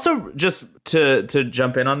 I also just to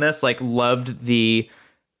jump in on this, like loved the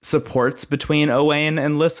supports between Owain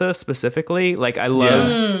and Lissa specifically. Like, I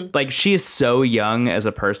love, like, she is so young as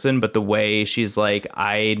a person, but the way she's like,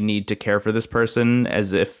 I need to care for this person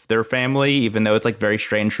as if they're family, even though it's like very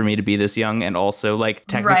strange for me to be this young and also like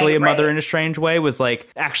technically Right, a mother right. in a strange way, was like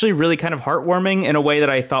actually really kind of heartwarming in a way that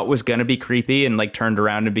I thought was gonna be creepy and like turned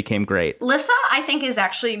around and became great. Lissa, I think, is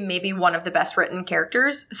actually maybe one of the best written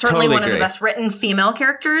characters. Certainly Totally one of the agree. best written female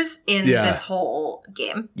characters in Yeah. this whole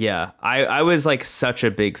game. Yeah, I was like such a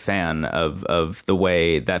big fan of the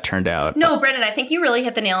way that turned out. No, Brendan, I think you really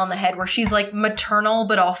hit the nail on the head where she's like maternal,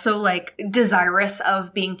 but also like desirous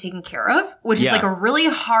of being taken care of, which is Yeah. like a really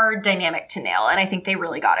hard dynamic to nail. And I think they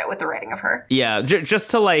really got it with the writing of her. Yeah,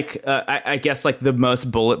 just to like, I guess like the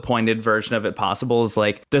most bullet pointed version of it possible is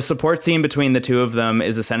like the support scene between the two of them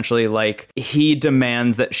is essentially like he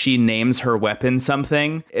demands that she names her weapon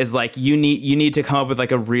something. Is like you need to come up with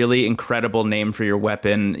like a really incredible name for your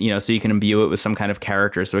weapon, you know, so you can imbue it with some kind of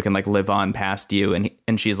character so it can like live on past you.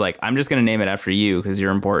 And she's like, I'm just gonna name it after you because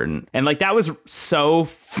you're important. And like that was so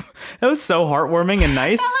heartwarming and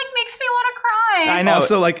nice. That like makes me want to cry. I know.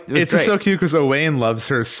 Also, like, It was it's just so great. cute because Owain loves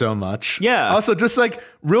her so much. Yeah. Also, just like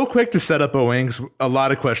real quick to set up Owain, 'cause a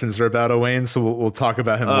lot of questions are about Owain, so we'll talk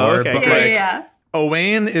about him more. okay, But great. like, yeah.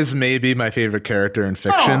 Owain is maybe my favorite character in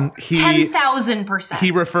fiction. 10,000%.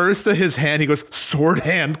 He refers to his hand. He goes, sword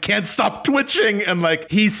hand, can't stop twitching. And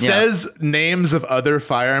like he says names of other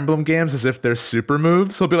Fire Emblem games as if they're super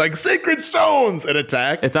moves. He'll be like, sacred stones, and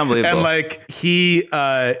attack. It's unbelievable. And like he's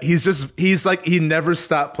like, he never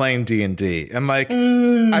stopped playing D&D. And like,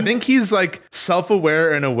 I think he's like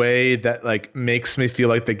self-aware in a way that like makes me feel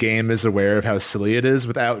like the game is aware of how silly it is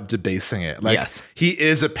without debasing it. Like he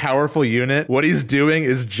is a powerful unit. What he's doing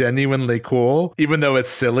is genuinely cool, even though it's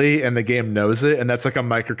silly and the game knows it. And that's like a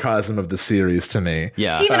microcosm of the series to me.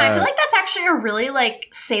 Yeah. Steven, I feel like that's actually a really like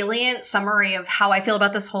salient summary of how I feel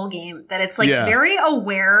about this whole game. That it's like very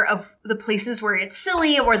aware of the places where it's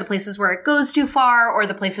silly, or the places where it goes too far, or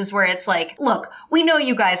the places where it's like, look, we know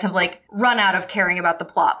you guys have like run out of caring about the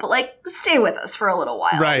plot, but like stay with us for a little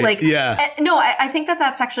while. Right. Like, yeah. No, I think that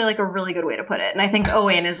that's actually like a really good way to put it. And I think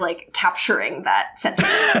Owain is like capturing that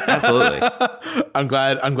sentiment. Absolutely. I'm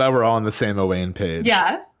glad we're all on the same Owain page.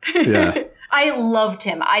 Yeah. Yeah. I loved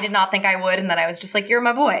him. I did not think I would, and then I was just like, you're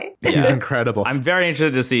my boy. He's incredible. I'm very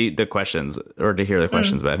interested to see the questions, or to hear the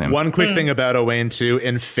questions about him. One quick thing about Owain too,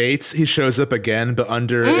 in Fates, he shows up again, but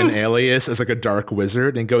under an alias as like a dark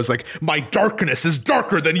wizard, and goes like, my darkness is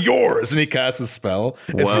darker than yours, and he casts a spell.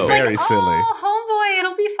 It's Whoa. very like, silly. Oh, homeboy,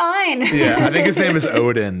 it'll be fine. Yeah, I think his name is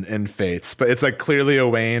Odin in Fates, but it's like clearly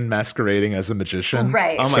Owain masquerading as a magician.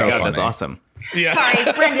 Right. Oh my So God, funny. that's awesome. Yeah.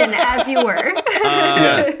 Sorry, Brendan, as you were.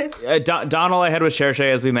 Donald I had with Cherche,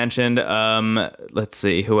 as we mentioned. Let's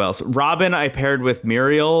see, who else? Robin I paired with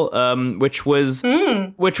Muriel, which was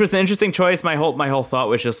an interesting choice. My whole thought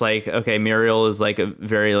was just like, okay, Muriel is like a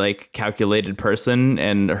very like calculated person,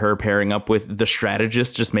 and her pairing up with the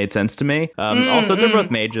strategist just made sense to me. Also, they're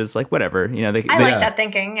both mages, like whatever, you know. I like that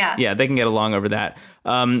thinking. Yeah. Yeah, they can get along over that.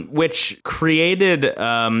 Which created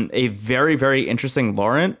a very, very interesting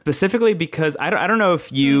Laurent, specifically because I don't know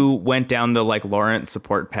if you went down the like Laurent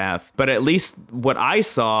support path, but at least what I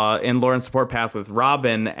saw in Laurent's support path with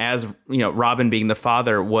Robin, as you know, Robin being the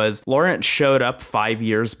father, was Laurent showed up 5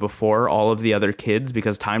 years before all of the other kids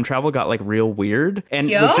because time travel got like real weird, and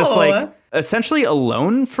was just like essentially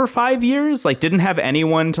alone for 5 years, like didn't have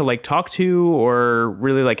anyone to like talk to or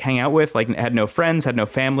really like hang out with, like had no friends, had no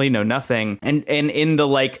family, no nothing. And in the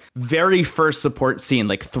like very first support scene,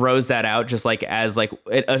 like throws that out just like as like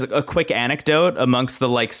a quick anecdote amongst the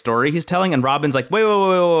like story he's telling. And Robin's like,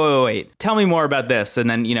 wait, tell me more about this. And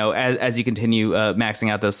then, you know, as you continue maxing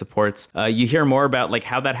out those supports, you hear more about like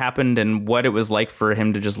how that happened and what it was like for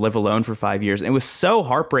him to just live alone for 5 years. And it was so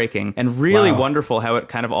heartbreaking and really wonderful how it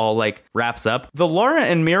kind of all like wraps up. The Laurent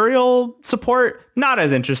and Muriel support, not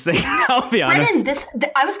as interesting, I'll be honest.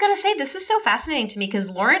 Brennan, I was going to say, this is so fascinating to me because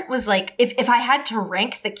Laurent was like, if I had to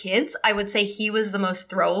rank the kids, I would say he was the most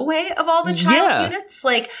throwaway of all the child units.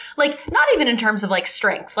 Like not even in terms of like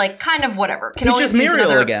strength, like kind of whatever. Can He's always just use Muriel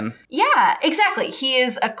another again. Yeah, exactly. He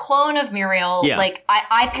is a clone of Muriel. Yeah. Like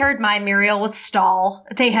I paired my Muriel with Stahl.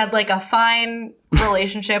 They had like a fine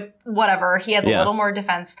relationship, whatever. He had a little more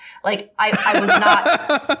defense. Like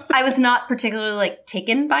I was not particularly like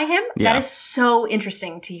taken by him. Yeah. That is so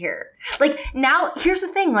interesting to hear. Like now, here's the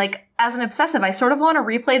thing, like as an obsessive, I sort of want to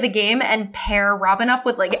replay the game and pair Robin up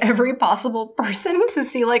with like every possible person to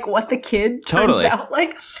see like what the kid turns out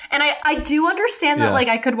like. And I do understand that like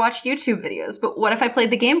I could watch YouTube videos, but what if I played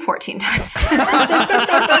the game 14 times?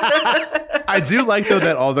 I do like though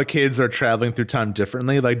that all the kids are traveling through time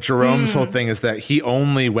differently. Like Jerome's whole thing is that he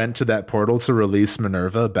only went to that portal to release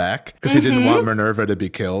Minerva back because he didn't want Minerva to be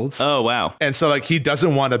killed. Oh, wow. And so like he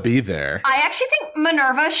doesn't want to be there. I actually think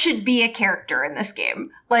Minerva should be a character in this game.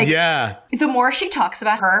 Like, the more she talks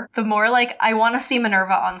about her, the more like I want to see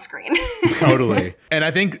Minerva on screen. Totally. And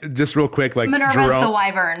I think just real quick, like Minerva's Jerome, the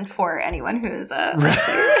wyvern for anyone who's right,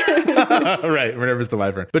 Minerva's the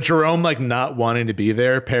wyvern. But Jerome like not wanting to be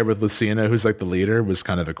there, paired with Lucina, who's like the leader, was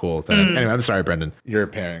kind of a cool thing. Anyway, I'm sorry, Brendan. Your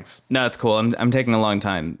pairings. No, it's cool. I'm taking a long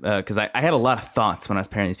time because I had a lot of thoughts when I was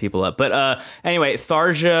pairing these people up. But anyway,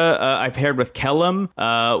 Tharja I paired with Kellum,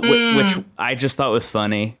 which I just thought was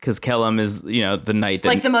funny because Kellum is, you know, the knight that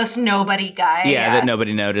like the most nobody guy. Yeah, that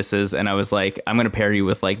nobody notices. And I was like, I'm going to pair you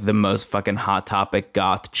with like the most fucking hot topic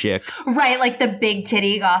goth chick. Right, like the big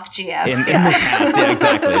titty goth GF. In the cast, yeah,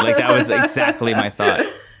 exactly. Like that was exactly my thought.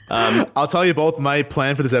 I'll tell you both, my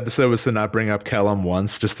plan for this episode was to not bring up Kellum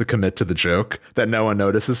once, just to commit to the joke that no one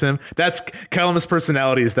notices him. That's Kellum's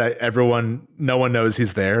personality, is that no one knows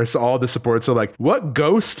he's there. So all the supports are like, what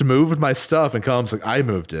ghost moved my stuff? And Kellum's like, I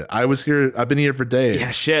moved it. I was here. I've been here for days. Yeah,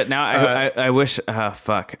 shit. Now I wish,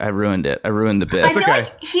 fuck, I ruined it. I ruined the bit. I feel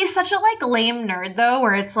like he's such a like lame nerd though,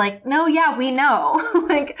 where it's like, no, yeah, we know.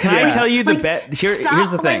 Like, can I tell you the bet? Here's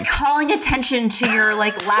the thing. Like calling attention to your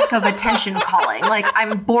like lack of attention calling. Like,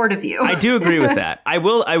 I'm bored of you. I do agree with that. I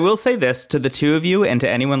will say this to the two of you and to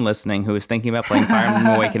anyone listening who is thinking about playing Fire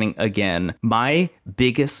Emblem Awakening again. My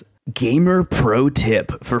biggest gamer pro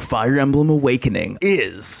tip for Fire Emblem Awakening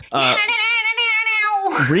is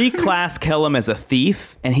reclass Kellum as a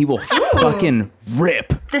thief and he will fucking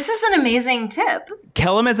rip. This is an amazing tip.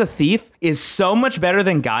 Kellum as a thief is so much better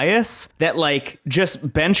than Gaius that, like,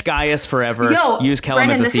 just bench Gaius forever. Use Kellum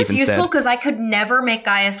Brendan, as a thief instead. this is useful because I could never make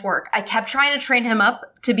Gaius work. I kept trying to train him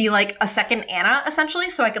up to be like a second Anna, essentially,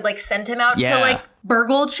 so I could like send him out to like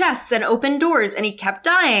burgle chests and open doors, and he kept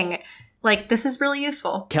dying. Like, this is really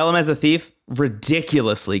useful. Kellum as a thief,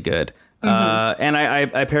 ridiculously good. And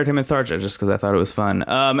I paired him in Tharja just because I thought it was fun.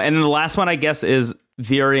 And then the last one, I guess, is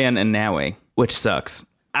Virian and Naui, which sucks.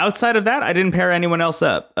 Outside of that, I didn't pair anyone else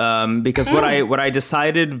up because what I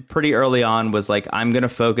decided pretty early on was like, I'm going to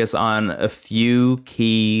focus on a few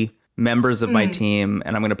key members of my team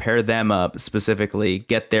and I'm going to pair them up specifically,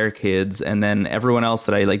 get their kids, and then everyone else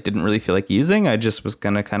that I like didn't really feel like using, I just was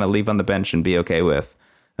going to kind of leave on the bench and be okay with.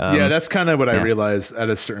 Yeah, that's kind of what I realized at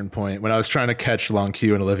a certain point when I was trying to catch Long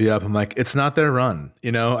Q and Olivia up. I'm like, it's not their run.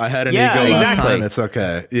 You know, I had an ego last time. It's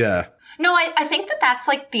okay. Yeah. No, I think that's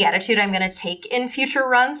like the attitude I'm going to take in future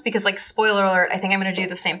runs because, like, spoiler alert, I think I'm going to do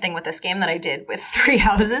the same thing with this game that I did with Three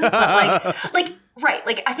Houses. Right.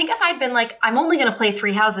 Like, I think if I'd been like, I'm only going to play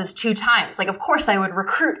Three Houses 2 times, like, of course I would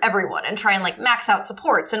recruit everyone and try and like max out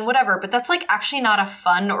supports and whatever. But that's like actually not a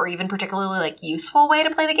fun or even particularly like useful way to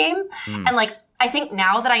play the game. And like, I think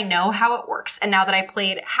now that I know how it works, and now that I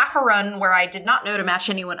played half a run where I did not know to match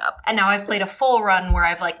anyone up, and now I've played a full run where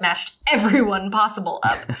I've like matched everyone possible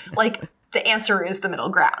up, like the answer is the middle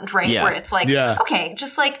ground, right? Yeah. Where it's like, okay,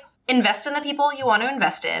 just like invest in the people you want to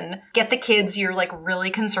invest in, get the kids you're like really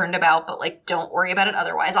concerned about, but like don't worry about it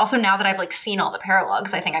otherwise. Also, now that I've like seen all the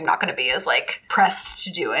paralogs, I think I'm not going to be as like pressed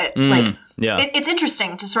to do it. It's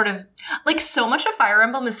interesting to sort of like, so much of Fire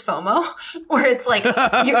Emblem is FOMO, where it's like,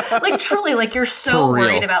 you're like truly like you're so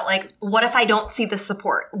worried about like, what if I don't see this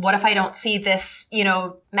support? What if I don't see this, you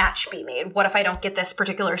know, match be made? What if I don't get this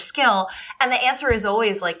particular skill? And the answer is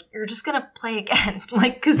always like, you're just gonna play again,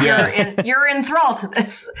 like, because you're enthralled to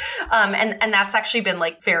this, and that's actually been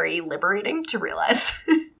like very liberating to realize.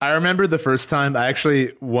 I remember the first time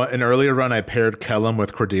an earlier run, I paired Kellum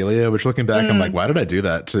with Cordelia, which looking back, I'm like, why did I do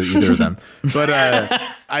that to either of them? But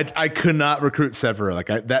I could not recruit Severa. Like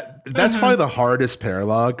that's probably the hardest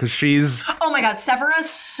paralog because she's. Oh my God, Severa's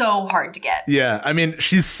so hard to get. Yeah, I mean,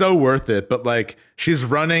 she's so worth it, but like she's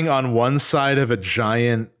running on one side of a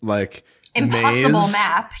giant like impossible maze,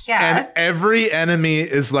 map. Yeah, and every enemy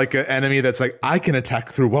is like an enemy that's like, I can attack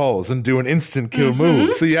through walls and do an instant kill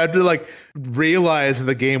move. So you have to like realize that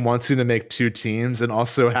the game wants you to make 2 teams and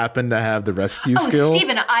also happen to have the rescue skill.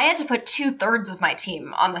 Steven, I had to put 2/3 of my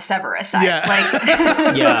team on the Severa side. Yeah.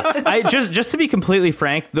 Like, I just to be completely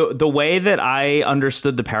frank, the way that I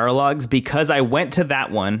understood the paralogs, because I went to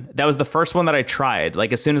that one, that was the first one that I tried.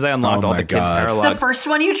 Like as soon as I unlocked all the kids' paralogs. The first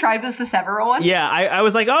one you tried was the Severa one? Yeah, I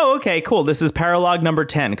was like, oh, okay, cool. This is paralog number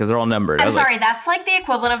 10 because they're all numbered. I'm sorry, that's like the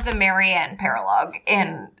equivalent of the Marianne paralog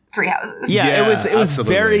in Three Houses. Yeah, it was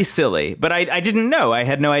very silly, but I didn't know. I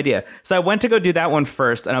had no idea. So I went to go do that one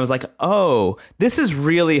first, and I was like, oh, this is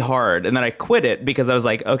really hard. And then I quit it because I was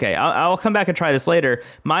like, okay, I'll come back and try this later.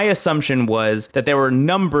 My assumption was that they were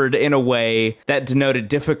numbered in a way that denoted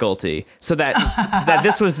difficulty. So that that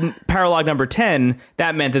this was paralog number 10,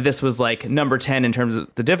 that meant that this was like number 10 in terms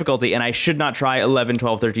of the difficulty, and I should not try 11,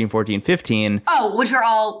 12, 13, 14, 15. Oh, which are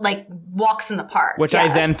all like walks in the park. Which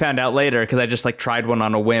I then found out later because I just like tried one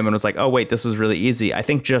on a whim and was like, oh wait, this was really easy. I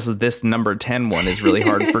think just this number 10 one is really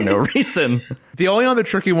hard for no reason. The only other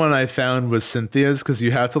tricky one I found was Cynthia's, because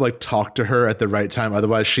you have to like talk to her at the right time,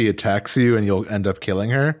 otherwise she attacks you and you'll end up killing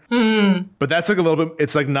her. But that's like a little bit,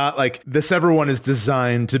 it's like not like the Severa one is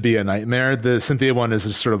designed to be a nightmare. The Cynthia one is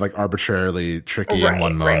just sort of like arbitrarily tricky in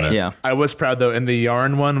one moment. Right. Yeah. I was proud though, in the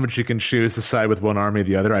Yarn one, which you can choose to side with one army or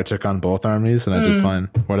the other, I took on both armies and I did fine.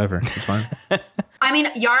 Whatever, it's fine. I mean,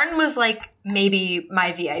 Yarn was like maybe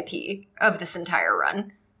my VIP of this entire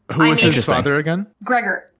run. Who was his father again?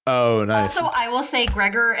 Gregor. Oh, nice. Also, I will say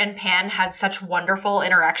Gregor and Pan had such wonderful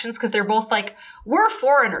interactions because they're both like, we're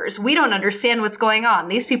foreigners. We don't understand what's going on.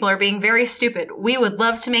 These people are being very stupid. We would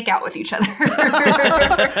love to make out with each other.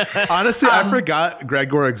 Honestly, I forgot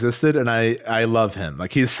Gregor existed, and I love him.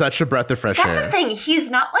 Like, he's such a breath of fresh air. That's the thing. He's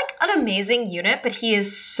not like an amazing unit, but he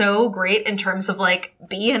is so great in terms of like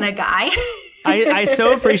being a guy. I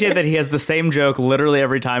so appreciate that he has the same joke literally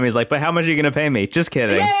every time. He's like, but how much are you going to pay me? Just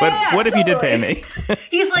kidding. Yeah, but what if you did pay totally. me?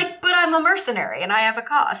 He's like, but I'm a mercenary and I have a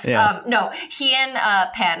cost. Yeah. No, he and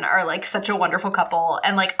Pen are like such a wonderful couple.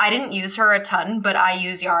 And like, I didn't use her a ton, but I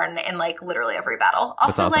use Yarn in like literally every battle.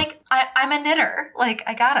 Also, awesome. like, I'm a knitter. Like,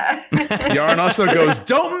 I gotta. Yarn also goes,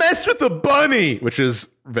 don't mess with the bunny, which is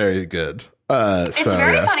very good. It's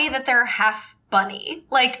very funny that they're half bunny.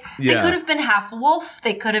 Like, they could have been half wolf,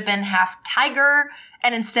 they could have been half tiger,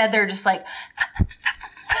 and instead they're just like...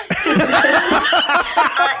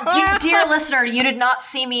 dear listener, you did not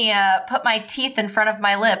see me put my teeth in front of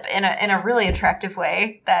my lip in a really attractive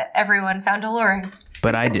way that everyone found alluring.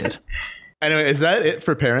 But I did. Anyway, is that it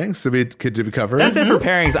for pairings? Did we cover That's it? it for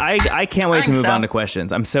pairings. I can't wait to move on to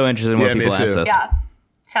questions. I'm so interested in what people asked us. Yeah.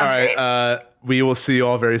 Sounds All right, great. we will see you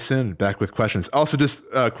all very soon back with questions. Also, just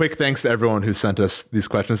quick thanks to everyone who sent us these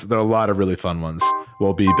questions. There are a lot of really fun ones.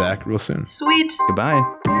 We'll be back real soon. Sweet. Goodbye.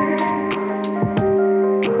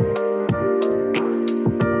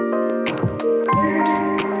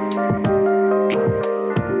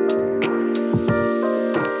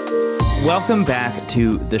 Welcome back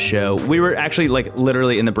to the show. We were actually like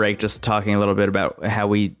literally in the break just talking a little bit about how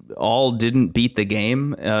we all didn't beat the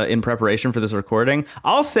game in preparation for this recording.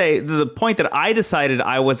 I'll say the point that I decided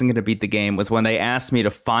I wasn't going to beat the game was when they asked me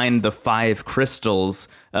to find the 5 crystals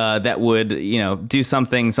that would, do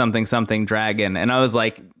something dragon. And I was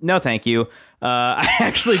like, no, thank you. I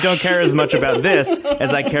actually don't care as much about this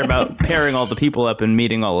as I care about pairing all the people up and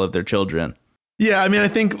meeting all of their children. Yeah, I mean, I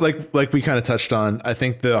think like we kind of touched on, I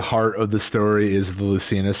think the heart of the story is the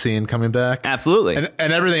Lucina scene coming back. Absolutely. And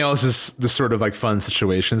everything else is just sort of like fun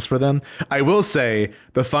situations for them. I will say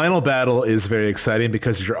the final battle is very exciting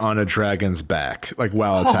because you're on a dragon's back, like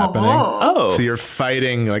while it's happening. Oh. So you're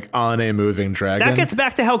fighting like on a moving dragon. That gets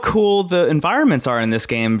back to how cool the environments are in this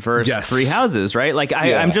game versus Three Houses, right? Like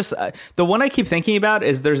I'm just the one I keep thinking about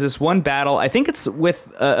is there's this one battle. I think it's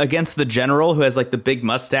with against the general who has like the big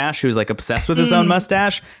mustache, who's like obsessed with his own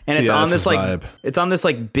mustache, and it's on this like vibe. It's on this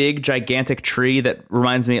like big gigantic tree that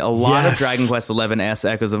reminds me a lot of Dragon Quest XI S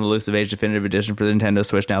Echoes of an Elusive Age Definitive Edition for the Nintendo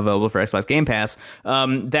Switch, now available for Xbox Game Pass.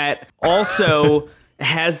 That also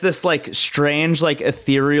has this like strange like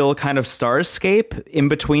ethereal kind of starscape in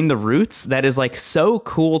between the roots that is like so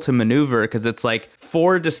cool to maneuver because it's like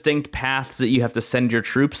 4 distinct paths that you have to send your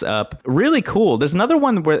troops up. Really cool. There's another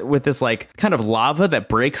one with this like kind of lava that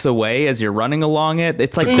breaks away as you're running along it.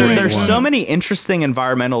 It's like there's so many interesting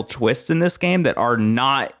environmental twists in this game that are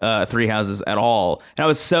not Three Houses at all. And I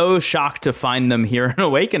was so shocked to find them here in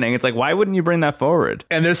Awakening. It's like, why wouldn't you bring that forward?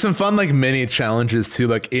 And there's some fun like mini challenges too.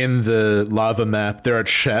 Like in the lava map, there are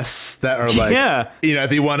chests that are like,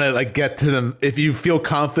 if you want to like get to them, if you feel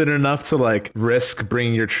confident enough to like risk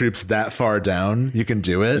bringing your troops that far down, you can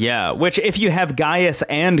do it. Yeah, which if you have Gaius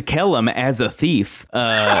and Kellum as a thief,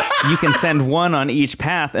 you can send one on each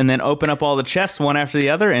path and then open up all the chests one after the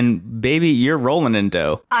other, and baby, you're rolling in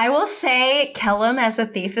dough. I will say Kellum as a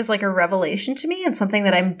thief is like a revelation to me and something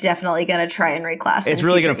that I'm definitely going to try and reclass. It's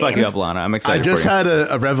really going to fuck you up, Lana. I'm excited. I just for you. had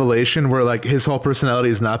a revelation where like his whole personality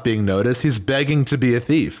is not being noticed. He's begging to be a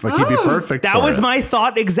thief. Like he'd be perfect. That was my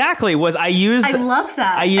thought exactly. Was I love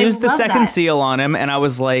that. I used the second seal on him, and I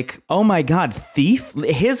was like, oh my god, thief.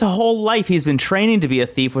 His whole life he's been training to be a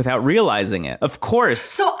thief without realizing it. Of course.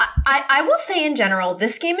 So I will say in general,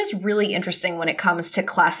 this game is really interesting when it comes to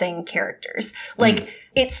classing characters. Like,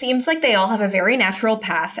 it seems like they all have a very natural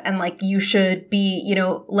path, and like you should be,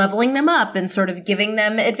 leveling them up and sort of giving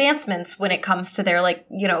them advancements when it comes to their like,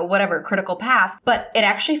 whatever critical path. But it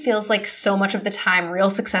actually feels like so much of the time real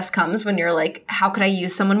success comes when you're like, how could I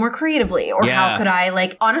use someone more creatively? Or how could I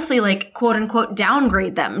like, honestly, like quote unquote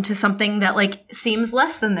downgrade them to something that like seems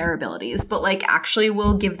less than their abilities, but like actually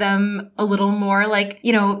will give them a little more like,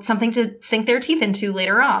 something to sink their teeth into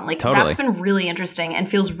later on. Like that's been really interesting and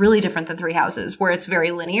feels really different than Three Houses, where it's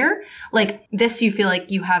very linear. Like this, you feel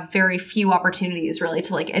like you have very few opportunities really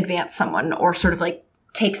to like advance someone or sort of like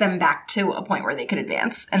take them back to a point where they could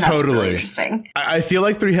advance. And that's really interesting. I feel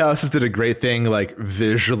like Three Houses did a great thing, like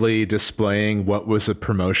visually displaying what was a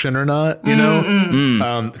promotion or not,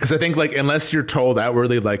 because I think like, unless you're told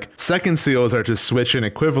outwardly, like second seals are to switch an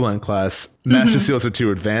equivalent class, Master Seals are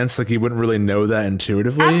too advanced. Like you wouldn't really know that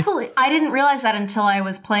intuitively. Absolutely. I didn't realize that until I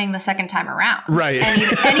was playing the second time around. Right.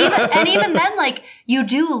 And even then, like, you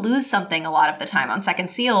do lose something a lot of the time on second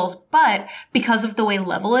seals, but because of the way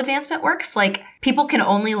level advancement works, like, people can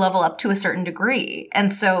only level up to a certain degree.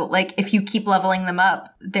 And so, like, if you keep leveling them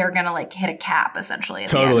up, they're gonna, like, hit a cap, essentially, at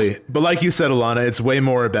the Totally. end. But like you said, Alana, it's way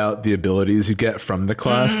more about the abilities you get from the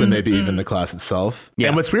class than maybe even the class itself. Yeah.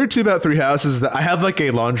 And what's weird too about Three Houses is that I have like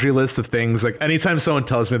a laundry list of things. Like anytime someone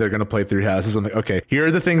tells me they're going to play Three Houses, I'm like, okay, here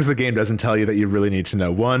are the things the game doesn't tell you that you really need to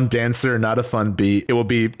know. 1, Dancer, not a fun beat. It will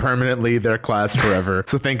be permanently their class forever.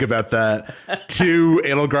 So think about that. 2,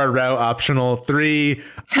 Edelgard route optional. 3,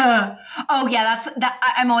 Oh, yeah,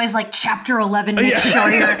 I'm always like, chapter 11, make sure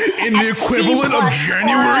you're in the at equivalent C+ of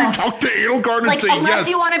January, or else. talk to Edelgard and Like, say unless yes.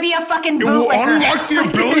 you want to be a fucking It will bootlicker. unlock the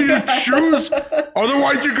ability to choose.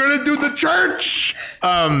 Otherwise, you're going to do the church.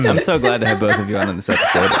 I'm so glad to have both of you on in this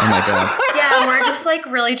episode. Oh my god. Yeah, we're just like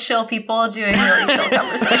really chill people doing really chill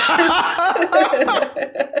conversations.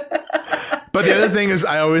 But the other thing is,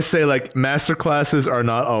 I always say like master classes are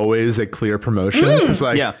not always a clear promotion because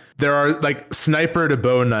like Yeah. there are like sniper to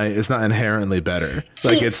bow knight is not inherently better.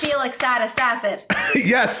 Like Keep it's Felix that assassin.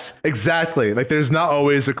 yes, exactly. Like there's not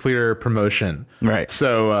always a clear promotion. Right.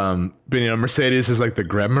 So but, you know, Mercedes is like the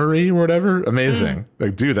Gremory or whatever. Amazing.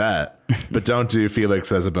 Like do that, but don't do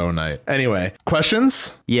Felix as a bow knight. Anyway,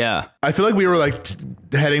 questions? Yeah. I feel like we were like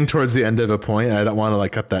heading towards the end of a point, and I don't want to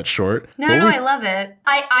like cut that short. No, I love it.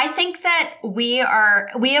 I think that we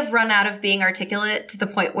have run out of being articulate to the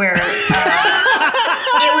point where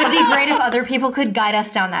it would be great if other people could guide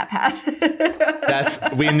us down that path.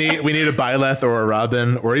 We need a Byleth or a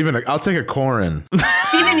Robin or even I'll take a Corrin.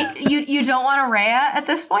 Steven, you don't want a Rhea at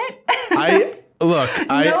this point? Noted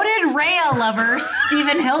Rhea lover,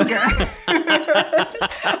 Steven Hilger.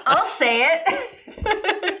 I'll say it.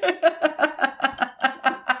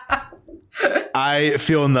 I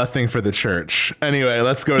feel nothing for the church. Anyway,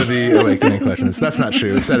 let's go to the awakening questions. That's not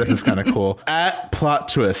true. Sedath is kind of cool. At Plot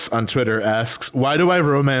Twists on Twitter asks, why do I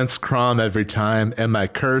romance Crom every time? Am I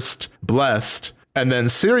cursed? Blessed? And then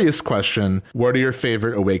serious question, what are your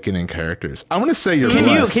favorite awakening characters? I want to say you're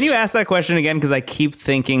blessed. Can you ask that question again? Because I keep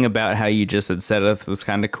thinking about how you just said Sedath was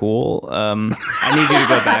kind of cool. I need you to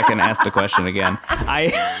go back and ask the question again.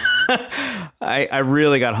 I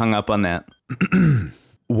really got hung up on that.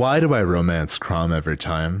 Why do I romance Crom every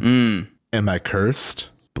time? Am I cursed?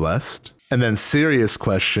 Blessed? And then serious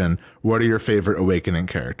question, what are your favorite awakening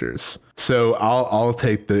characters? So I'll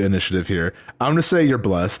take the initiative here. I'm going to say you're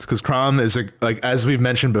blessed because Crom is like as we've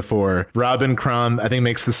mentioned before, Robin Crom I think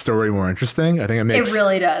makes the story more interesting. I think it makes It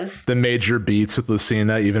really does. the major beats with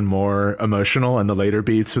Lucina even more emotional and the later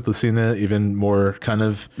beats with Lucina even more kind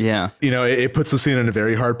of, it puts Lucina in a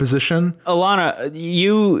very hard position. Alana,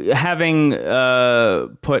 you having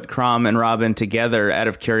put Crom and Robin together out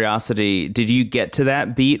of curiosity, did you get to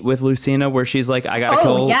that beat with Lucina where she's like, I gotta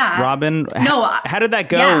kill Robin? No, how did that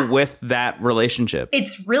go with that relationship?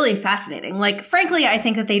 It's really fascinating. Like, frankly, I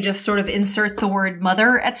think that they just sort of insert the word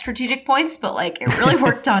mother at strategic points, but like, it really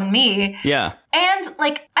worked on me. Yeah. And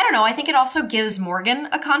like, I don't know, I think it also gives Morgan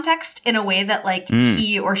a context in a way that like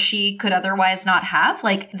he or she could otherwise not have.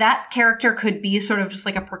 Like that character could be sort of just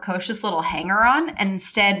like a precocious little hanger-on. And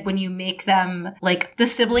instead, when you make them like the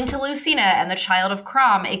sibling to Lucina and the child of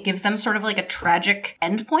Crom, it gives them sort of like a tragic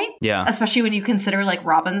endpoint. Yeah. Especially when you consider like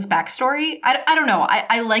Robin's backstory. I don't know.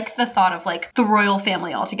 I like the thought of like the royal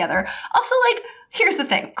family altogether. Also, like, here's the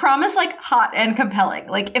thing. Crom is like hot and compelling.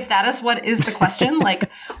 Like if that is what is the question,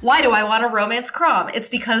 like why do I want to romance Crom? It's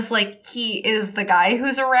because like he is the guy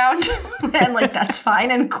who's around and like that's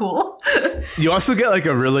fine and cool. You also get like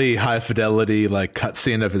a really high fidelity like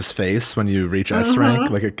cutscene of his face when you reach S rank.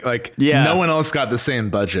 Like no one else got the same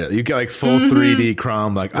budget. You get like full 3D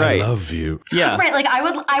Crom like I love you. Yeah. Right, like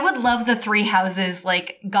I would love the Three Houses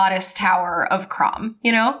like goddess tower of Crom,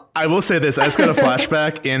 you know? I will say this, I just got a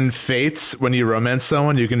flashback in Fates when you romance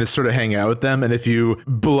someone, you can just sort of hang out with them, and if you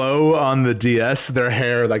blow on the DS, their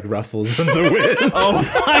hair like ruffles in the wind. Oh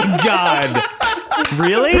my god.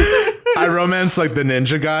 Really? I romance like the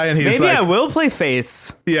ninja guy, and he's maybe like, I will play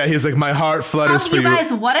Fates. Yeah, he's like, my heart flutters for you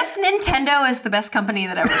guys, what if Nintendo is the best company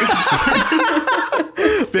that ever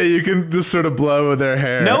existed? But you can just sort of blow with their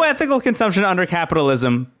hair. No ethical consumption under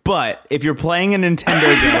capitalism. But if you're playing a Nintendo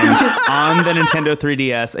game on the Nintendo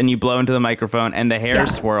 3DS and you blow into the microphone and the hair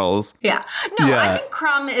swirls. Yeah. No, I think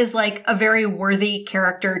Crumb is like a very worthy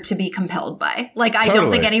character to be compelled by. Like, I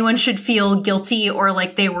don't think anyone should feel guilty or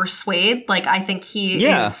like they were swayed. Like, I think he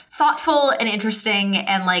is thoughtful and interesting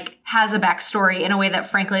and like has a backstory in a way that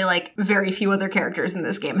frankly like very few other characters in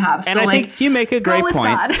this game have. And so I like, think you make a great point.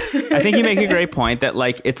 I think you make a great point that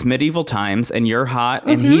like it's medieval times and you're hot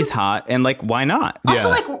and he's hot and like why not? Also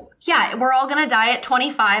like yeah, we're all gonna die at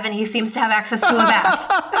 25 and he seems to have access to a bath.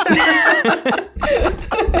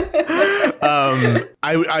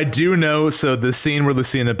 I do know, so the scene where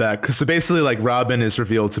Lucina so basically like Robin is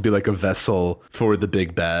revealed to be like a vessel for the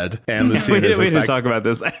big bad, and Lucina is like, we didn't talk about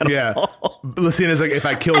this at all. Lucina's like, if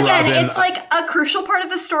I kill Again, Robin, it's like a crucial part of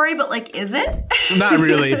the story, but like, is it? Not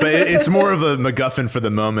really, but it's more of a MacGuffin for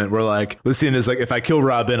the moment where like Lucina's like, if I kill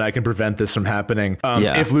Robin, I can prevent this from happening.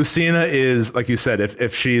 If Lucina is, like you said,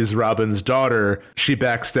 if she's Robin's daughter, she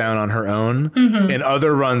backs down on her own. In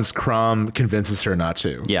other runs, Crom convinces her not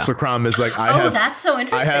to. Yeah. So Crom is like, that's so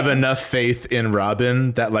interesting. I have enough faith in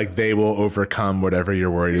Robin that like they will overcome whatever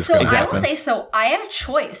you're worried is going to happen. I will say, so I had a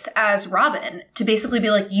choice as Robin to basically be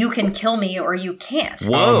like, you can kill me or you can't.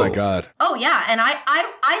 Whoa. Oh my God. Oh yeah. And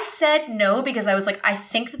I said no because I was like, I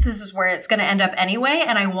think that this is where it's going to end up anyway.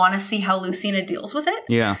 And I want to see how Lucina deals with it.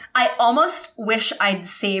 Yeah. I almost wish I'd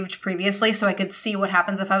saved previously so I could see what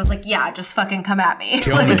happens if I was like, yeah, just fucking come at me.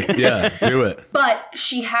 Kill me. Yeah, do it. But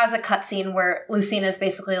she has a cutscene where Lucina is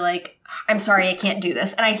basically like, I'm sorry, I can't do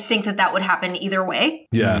this. And I think that would happen either way.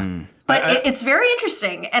 Yeah. But it's very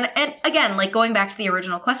interesting. And again, like going back to the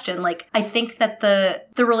original question, like I think that the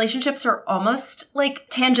relationships are almost like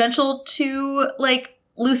tangential to like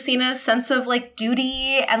Lucina's sense of like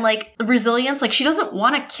duty and like resilience. Like she doesn't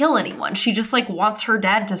want to kill anyone. She just like wants her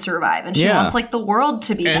dad to survive and she wants like the world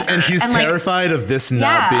to be better. And she's terrified of this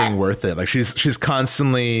not being worth it. Like she's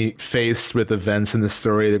constantly faced with events in the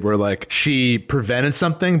story where like she prevented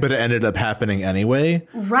something, but it ended up happening anyway.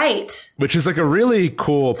 Right. Which is like a really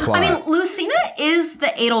cool plot. I mean, Lucina is the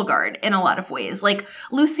Edelgard in a lot of ways. Like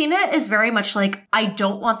Lucina is very much like, I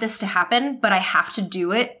don't want this to happen, but I have to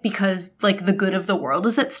do it because like the good of the world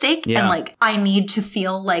is at stake. And like, I need to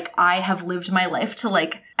feel like I have lived my life to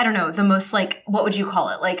like, I don't know, the most like, what would you call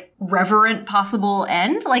it? Like reverent possible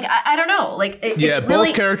end? Like, I don't know. Like, it's both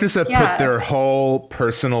really, characters have put their whole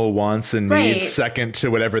personal wants and needs second to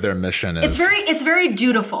whatever their mission is. It's very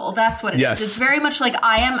dutiful. That's what it is. It's very much like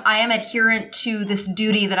I am adherent to this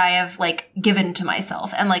duty that I have like given to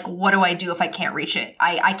myself. And like, what do I do if I can't reach it?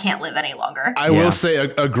 I can't live any longer. I will say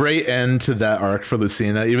a great end to that arc for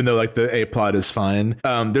Lucina, even though like the A plot is fine.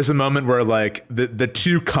 There's a moment where like the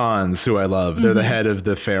two Khans who I love, they're the head of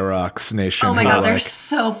the Ferox nation. Oh my God, they're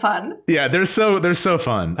so fun. Yeah, they're so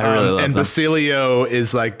fun. I really love and them. Basilio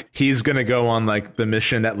is like, he's gonna go on like the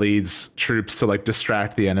mission that leads troops to like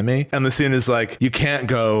distract the enemy. And Lucina is like, you can't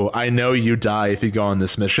go. I know you die if you go on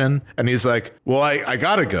this mission. And he's like, well, I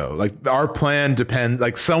gotta go. Like our plan depends.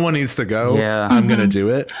 Like someone needs to go. Yeah. I'm gonna do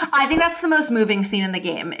it. I think that's the most moving scene in the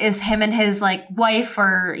game is him and his like wife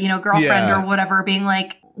or, you know, girlfriend or whatever being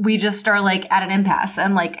like, we just are like at an impasse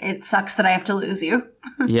and like it sucks that I have to lose you.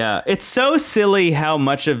 Yeah, it's so silly how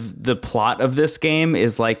much of the plot of this game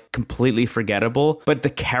is like completely forgettable, but the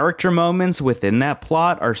character moments within that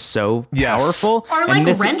plot are so powerful. Or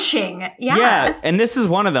like wrenching. Yeah, and this is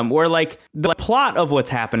one of them where like the plot of what's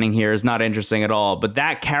happening here is not interesting at all, but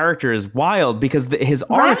that character is wild because his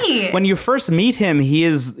arc, when you first meet him,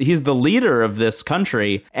 he's the leader of this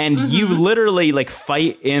country, and you literally like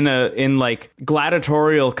fight in like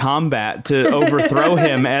gladiatorial combat to overthrow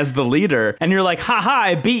him as the leader, and you're like, haha,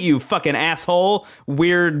 I beat you, fucking asshole,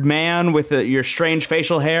 weird man with your strange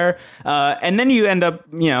facial hair. And then you end up,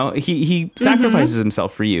 you know, he sacrifices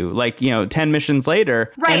himself for you, like, you know, 10 missions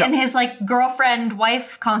later. Right. And his like girlfriend,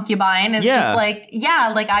 wife, concubine is just like,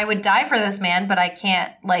 yeah, like I would die for this man, but I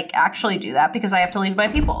can't like actually do that because I have to leave my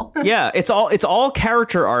people. Yeah. It's all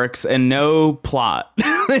character arcs and no plot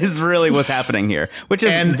is really what's happening here, which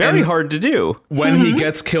is very hard to do. When he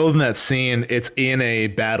gets killed in that scene, it's in a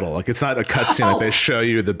battle. Like it's not a cutscene. Like they show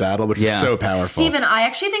you the battle, which is so powerful. Steven, I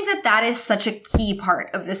actually think that is such a key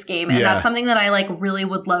part of this game. And that's something that I like really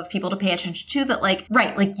would love people to pay attention to, that like,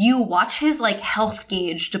 right, like you watch his like health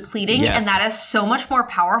gauge depleting and that is so much more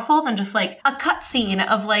powerful than just like a cutscene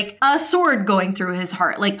of like a sword going through his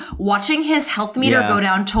heart. Like watching his health meter go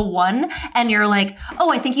down to 1 and you're like,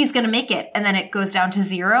 oh, I think he's going to make it. And then it goes down to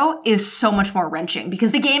 0 is so much more wrenching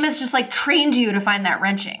because the game has just like trained you to find that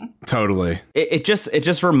wrenching. Totally. It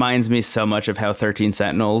just reminds me so much of how 13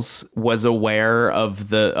 Sentinels was aware of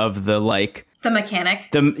the like The mechanic.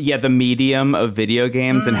 The medium of video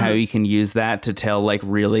games and how you can use that to tell like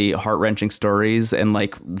really heart-wrenching stories and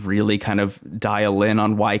like really kind of dial in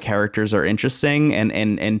on why characters are interesting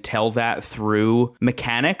and tell that through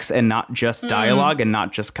mechanics and not just dialogue and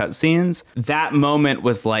not just cutscenes. That moment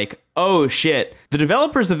was like, oh shit, the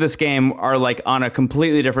developers of this game are like on a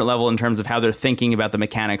completely different level in terms of how they're thinking about the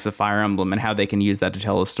mechanics of Fire Emblem and how they can use that to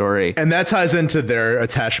tell a story. And that ties into their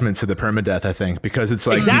attachment to the permadeath, I think, because it's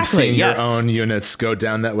like Exactly, you've seen yes. your own units go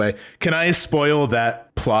down that way. Can I spoil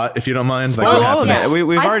that plot, if you don't mind? Spoil all of it.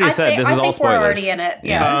 We've already said this is all spoilers. I think we're already in it.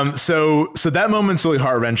 Yeah. So that moment's really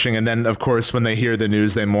heart-wrenching, and then of course when they hear the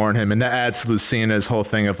news, they mourn him, and that adds to Lucina's whole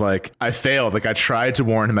thing of like, I failed, like I tried to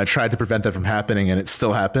warn him, I tried to prevent that from happening, and it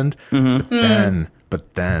still happened.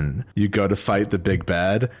 But then you go to fight the big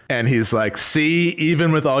bad, and he's like, see,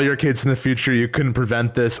 even with all your kids in the future, you couldn't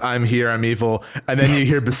prevent this. I'm here, I'm evil. And then you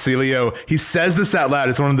hear Basilio, he says this out loud.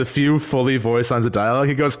 It's one of the few fully voiced lines of dialogue.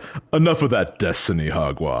 He goes, enough of that destiny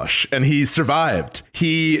hogwash. And he survived.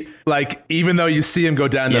 He, like, even though you see him go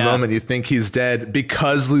down in the moment, you think he's dead,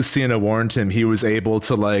 because Lucina warned him, he was able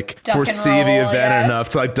to like foresee the event enough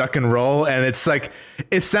to like duck and roll. And it's like,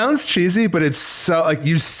 it sounds cheesy, but it's so like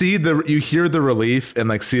you hear the relief and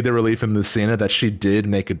like see the relief in Lucina that she did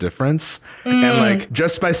make a difference. And like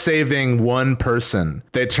just by saving one person,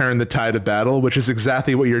 they turn the tide of battle, which is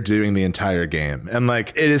exactly what you're doing the entire game. And like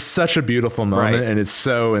it is such a beautiful moment, and it's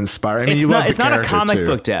so inspiring. I mean, it's not a comic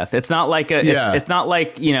book death. It's not like it's not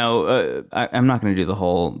like, you know, I'm not going to do the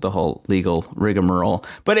whole legal rigmarole,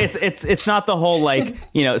 but it's not the whole like,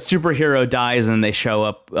 you know, superhero dies and they show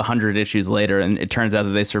up 100 issues later and it turns out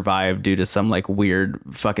that they survived due to some like weird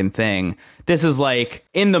fucking thing. This is like,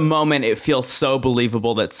 in the moment, it feels so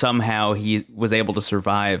believable that somehow he was able to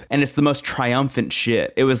survive. And it's the most triumphant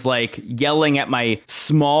shit. It was like yelling at my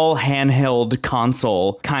small handheld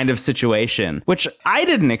console kind of situation, which I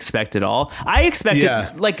didn't expect at all. I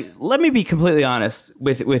expected, like, let me be completely honest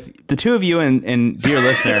with the two of you and dear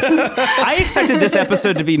listener. I expected this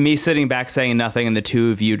episode to be me sitting back saying nothing and the two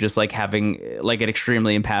of you just like having like an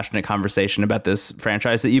extremely impassionate conversation about this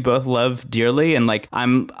franchise that you both love dearly. And like,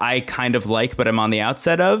 I kind of like, but I'm on the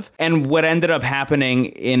outset of. And what ended up happening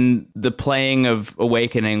in the playing of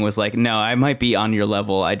Awakening was like, no, I might be on your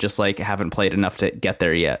level. I just like haven't played enough to get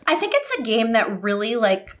there yet. I think it's a game that really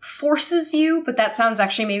like forces you, but that sounds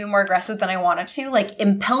actually maybe more aggressive than I wanted to, like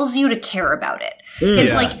impels you to care about it.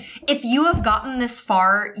 It's like, if you have gotten this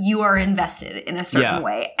far, you are invested in a certain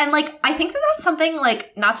way. And like, I think that that's something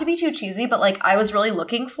like, not to be too cheesy, but like I was really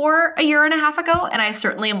looking for a year and a half ago, and I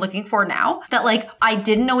certainly am looking for now, that like I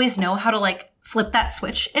didn't always know how to like flip that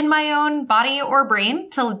switch in my own body or brain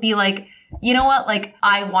to be like, you know what? Like,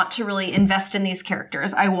 I want to really invest in these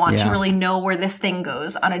characters. I want to really know where this thing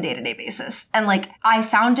goes on a day-to-day basis. And like, I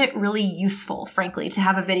found it really useful, frankly, to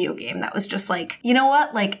have a video game that was just like, you know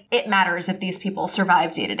what? Like, it matters if these people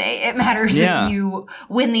survive day to day. It matters if you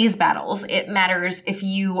win these battles. It matters if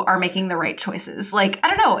you are making the right choices. Like, I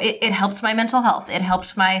don't know. It helped my mental health. It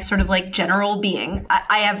helped my sort of like general being.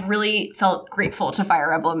 I have really felt grateful to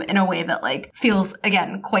Fire Emblem in a way that like feels,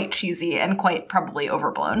 again, quite cheesy and quite probably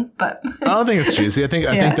overblown, but... I don't think it's cheesy. I think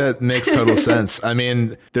that makes total sense. I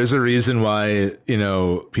mean, there's a reason why, you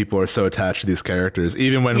know, people are so attached to these characters,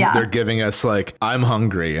 even when they're giving us like, I'm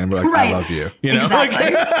hungry, and we're like, I love you. You know,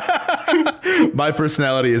 exactly. Like, my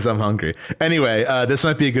personality is I'm hungry. Anyway, this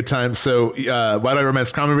might be a good time. So, why do I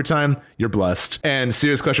romance crime every time? You're blessed. And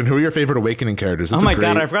serious question: who are your favorite Awakening characters? It's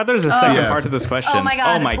God, I forgot there's a second part to this question. Oh my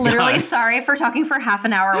God! Literally, sorry for talking for half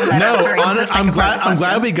an hour without answering the second part of the question. I'm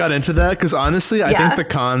glad we got into that, because honestly, I think the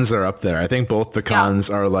cons are up there. I think both the cons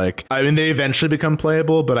are like, I mean, they eventually become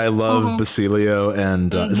playable, but I love Basilio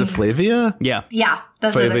and is it Flavia? Yeah.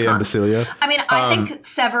 Those Flavia are the cons. and Basilio. I mean, I think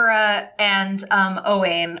Severa and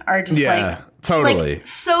Owain are just like... Totally. Like,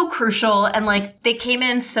 so crucial. And like, they came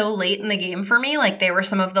in so late in the game for me. Like, they were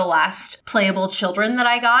some of the last playable children that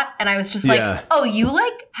I got. And I was just like, oh, you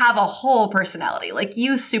like have a whole personality. Like,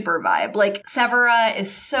 you super vibe. Like, Severa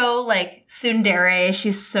is so like tsundere.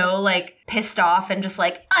 She's so like pissed off and just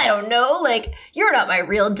like, I don't know, like, you're not my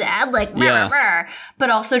real dad. Like, but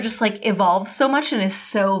also just like evolves so much and is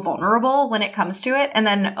so vulnerable when it comes to it. And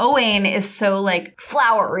then Owain is so like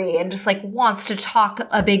flowery and just like wants to talk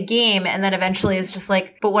a big game. And then eventually is just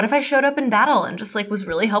like, but what if I showed up in battle and just like was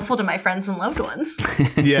really helpful to my friends and loved ones?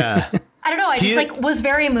 I don't know. I just like was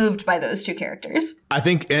very moved by those two characters. I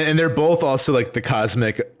think, and they're both also like the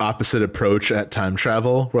cosmic opposite approach at time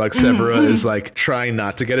travel, where like Severa is like trying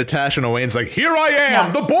not to get attached, and Owain's like, "Here I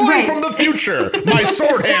am, the boy from the future. My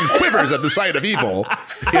sword hand quivers at the sight of evil."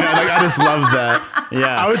 You know, like I just love that.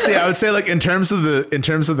 Yeah, I would say like in terms of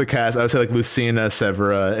the cast, I would say like Lucina,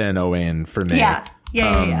 Severa, and Owain for me. Yeah.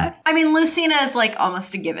 I mean, Lucina is like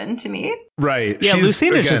almost a given to me. Right. Yeah,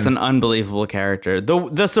 Lucina is just an unbelievable character.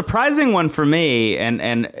 The surprising one for me,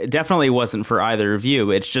 and definitely wasn't for either of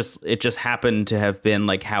you. It just happened to have been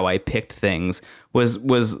like how I picked things. Was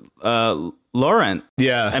Laurent.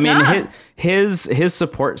 Yeah. I mean, his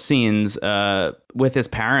support scenes with his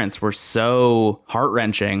parents were so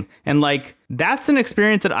heart-wrenching. And like, that's an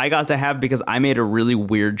experience that I got to have because I made a really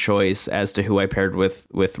weird choice as to who I paired with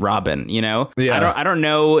Robin, you know? Yeah. I don't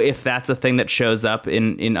know if that's a thing that shows up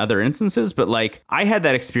in other instances, but like, I had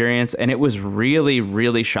that experience and it was really,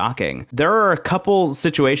 really shocking. There are a couple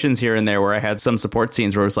situations here and there where I had some support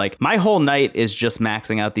scenes where it was like, my whole night is just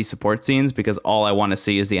maxing out these support scenes because all I want to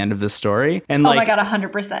see is the end of this story. And like, oh my God,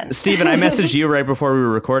 100%. Steven, I messaged you right before we were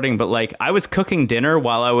recording, but like I was cooking dinner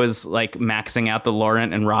while I was like maxing out the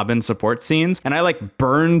Laurent and Robin support scenes, and I like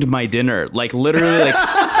burned my dinner, like literally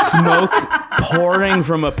like smoke pouring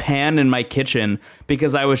from a pan in my kitchen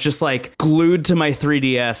because I was just like glued to my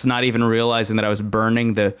 3DS, not even realizing that I was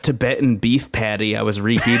burning the Tibetan beef patty I was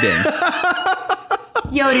reheating.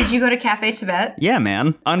 Yo, did you go to Cafe Tibet? Yeah,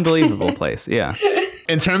 man. Unbelievable place. Yeah.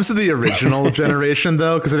 In terms of the original generation,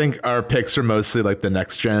 though, because I think our picks are mostly like the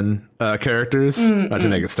next gen characters, not to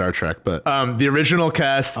make it Star Trek, but the original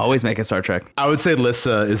cast. Always make a Star Trek. I would say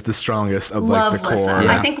Lissa is the strongest of Love like the Lissa. core.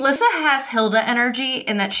 I think Lissa has Hilda energy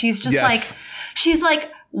in that she's just she's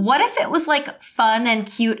like, what if it was like fun and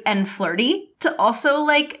cute and flirty to also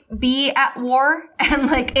like be at war, and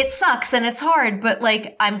like it sucks and it's hard, but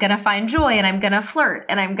like I'm gonna find joy and I'm gonna flirt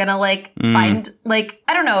and I'm gonna like find like,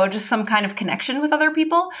 I don't know, just some kind of connection with other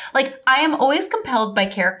people. Like I am always compelled by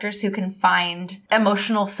characters who can find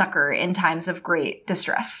emotional succor in times of great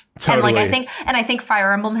distress. Totally. And like I think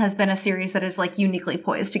Fire Emblem has been a series that is like uniquely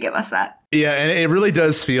poised to give us that. Yeah, and it really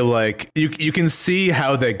does feel like you can see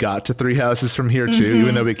how they got to Three Houses from here too,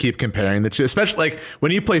 even though we keep comparing the two. Especially like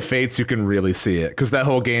when you play Fates, you can really see it because that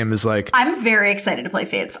whole game is like. I'm very excited to play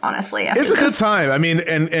Fates, honestly. After it's a good time. I mean,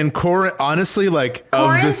 and Corrin, honestly, like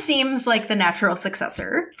Corrin seems like the natural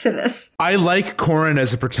successor to this. I like Corrin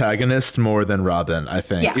as a protagonist more than Robin, I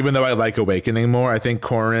think. Even though I like Awakening more, I think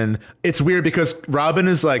Corrin. It's weird because Robin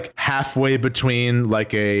is like halfway between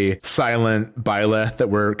like a silent Byleth that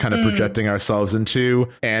we're kind of projecting ourselves into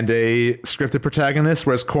and a scripted protagonist,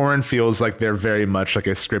 whereas Corrin feels like they're very much like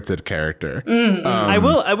a scripted character. I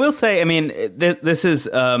will say, I mean, this is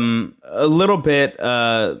a little bit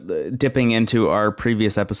dipping into our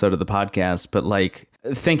previous episode of the podcast, but like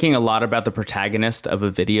thinking a lot about the protagonist of a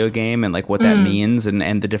video game and like what that means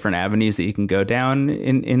and the different avenues that you can go down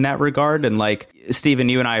in that regard. And like, Steven,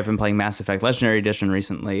 you and I have been playing Mass Effect Legendary Edition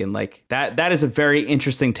recently, and like that is a very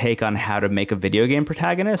interesting take on how to make a video game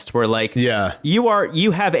protagonist where like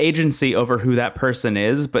you have agency over who that person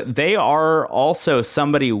is, but they are also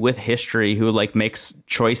somebody with history who like makes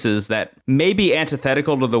choices that may be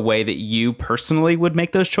antithetical to the way that you personally would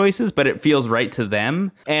make those choices, but it feels right to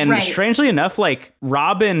them. And strangely enough, like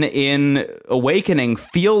Robin in Awakening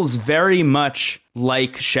feels very much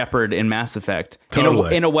like Shepard in Mass Effect.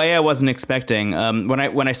 Totally. In a way I wasn't expecting.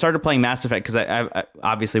 When I started playing Mass Effect, because I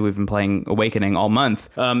obviously we've been playing Awakening all month,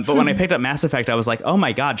 but when I picked up Mass Effect, I was like, oh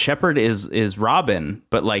my God, Shepard is Robin,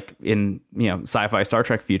 but like in sci-fi Star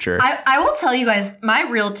Trek future. I will tell you guys, my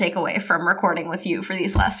real takeaway from recording with you for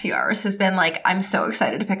these last few hours has been like, I'm so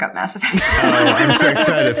excited to pick up Mass Effect. I'm so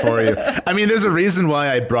excited for you. I mean, there's a reason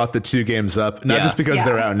why I brought the two games up, not just because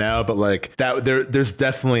they're out now, but like that there's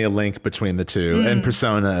definitely a link between the two. And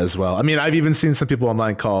Persona as well. I mean, I've even seen some people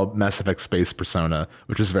online call Mass Effect Space Persona,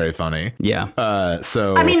 which is very funny. Yeah.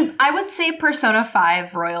 So I mean, I would say Persona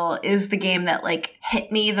 5 Royal is the game that like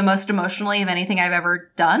hit me the most emotionally of anything I've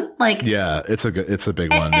ever done. Like, yeah, it's a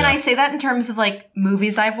big one. And I say that in terms of like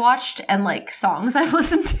movies I've watched and like songs I've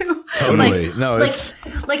listened to. Totally. Like, no, it's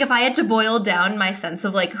like if I had to boil down my sense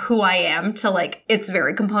of like who I am to like its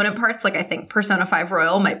very component parts, like I think Persona 5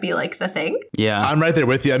 Royal might be like the thing. Yeah. I'm right there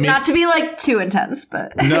with you. I mean, not to be like too intense,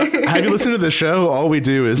 but No, have you listened to the show? All we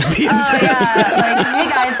do is be intense. oh yeah, like, hey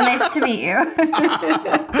guys, nice to meet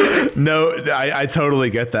you. No, I totally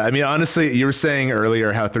get that. I mean, honestly, you were saying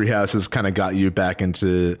earlier how Three Houses kind of got you back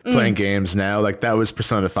into playing games now. Like, that was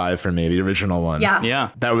Persona 5 for me, the original one.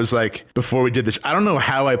 Yeah. That was like before we did this. I don't know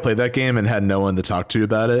how I played that game and had no one to talk to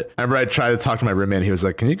about it. I remember I tried to talk to my roommate and he was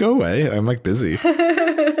like, "Can you go away? I'm like busy."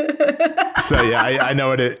 So yeah, I know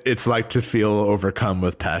what it's like to feel overcome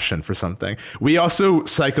with passion for something. We also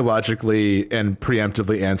psychologically and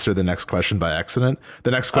preemptively answer the next question by accident.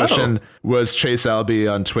 The next question was Chase Albee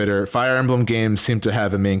on Twitter. Fire Emblem games seem to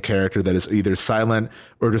have a main character that is either silent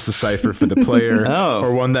or just a cipher for the player,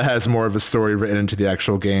 or one that has more of a story written into the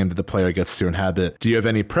actual game that the player gets to inhabit. Do you have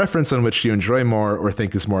any preference on which you enjoy more or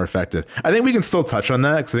think is more effective? I think we can still touch on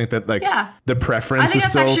that because I think that the preference is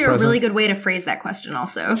still I think that's actually present. a really good way to phrase that question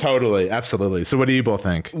also. Totally, absolutely. So what do you both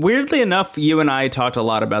think? Weirdly enough, you and I talked a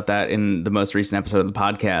lot about that in the most recent episode of the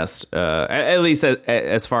podcast, at least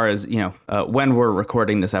as far as, when we're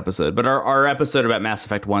recording this episode. But our episode about Mass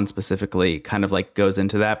Effect 1 specifically kind of like goes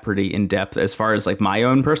into that pretty in depth as far as like my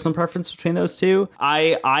own personal preference between those two.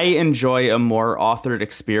 I enjoy a more authored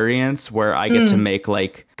experience where I get to make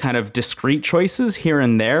like kind of discrete choices here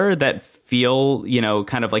and there that feel,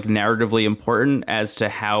 kind of like narratively important as to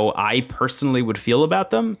how I personally would feel about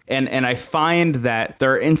them. And I find that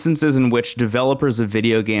there are instances in which developers of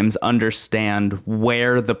video games understand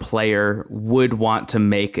where the player would want to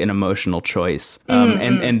make an emotional choice.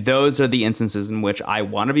 And those are the instances in which I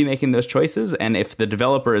want to be making those choices. And if the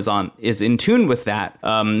developer is in tune with that,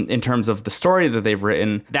 in terms of the story that they've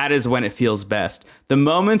written, that is when it feels best. The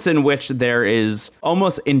moments in which there is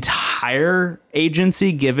almost entire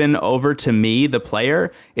agency given over to me, the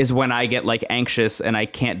player, is when I get like anxious and I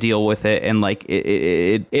can't deal with it, and like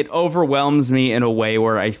it overwhelms me in a way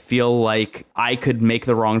where I feel like I could make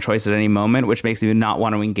the wrong choice at any moment, which makes me not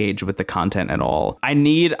want to engage with the content at all. I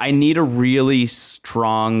need a really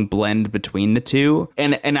strong blend between the two,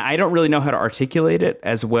 and I don't really know how to articulate it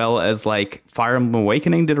as well as like Fire Emblem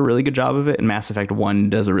Awakening did a really good job of it, and Mass Effect 1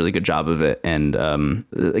 does a really good job of it, and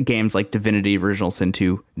games like Divinity Original Sin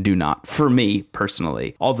 2 do not, for me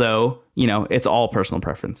personally, although it's all personal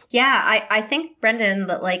preference. Yeah, I think, Brendan,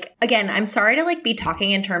 that like, again, I'm sorry to like be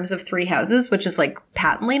talking in terms of Three Houses, which is like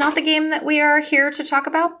patently not the game that we are here to talk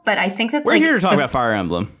about, but I think that we're here to talk about Fire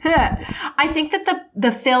Emblem. I think that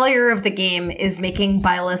the failure of the game is making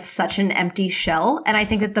Byleth such an empty shell, and I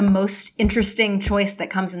think that the most interesting choice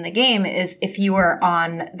that comes in the game is if you are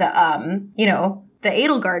on the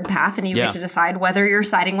Edelgard path and you get to decide whether you're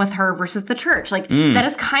siding with her versus the church. Like, that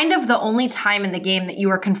is kind of the only time in the game that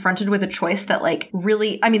you are confronted with a choice that, like,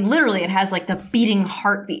 really, I mean, literally, it has, like, the beating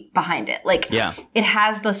heartbeat behind it. Like, it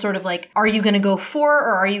has the sort of, like, are you going to go for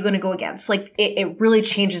or are you going to go against? Like, it really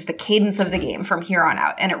changes the cadence of the game from here on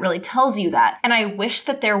out, and it really tells you that. And I wish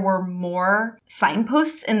that there were more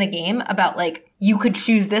signposts in the game about, like, you could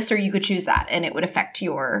choose this or you could choose that, and it would affect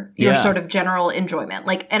your sort of general enjoyment.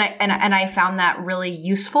 Like, and I found that really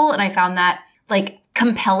useful, and I found that like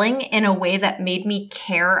compelling in a way that made me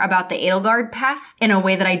care about the Edelgard path in a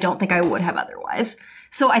way that I don't think I would have otherwise.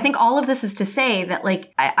 So I think all of this is to say that,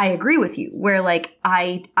 like, I agree with you, where, like,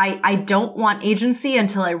 I don't want agency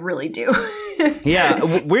until I really do.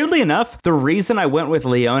 Weirdly enough, the reason I went with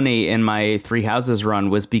Leonie in my Three Houses run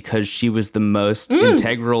was because she was the most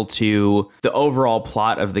integral to the overall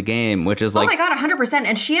plot of the game, which is like... Oh my god, 100%.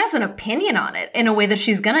 And she has an opinion on it in a way that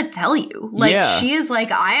she's gonna tell you. Like, she is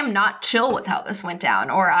like, I am not chill with how this went down,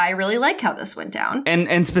 or I really like how this went down.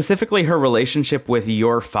 And specifically her relationship with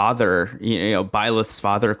your father, Byleth's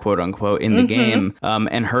father, quote unquote, in the game,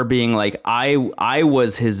 and her being like, I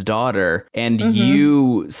was his daughter, and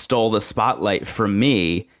you stole the spotlight from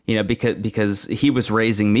me, because he was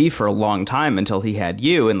raising me for a long time until he had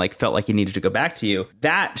you, and like felt like he needed to go back to you.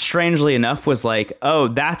 That, strangely enough, was like, oh,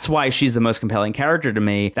 that's why she's the most compelling character to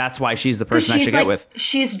me. That's why she's the person I should get with.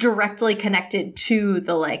 She's directly connected to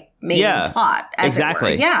the like main plot, as it were.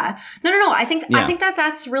 Yeah. No. I think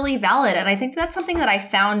that's really valid, and I think that's something that I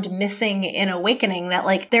found missing in Awakening. That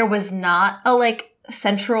like there was not a like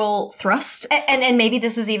central thrust, and maybe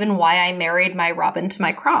this is even why I married my Robin to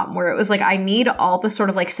my Crom, where it was like I need all the sort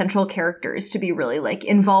of like central characters to be really like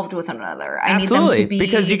involved with one another. I need them to be,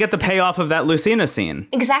 because you get the payoff of that Lucina scene.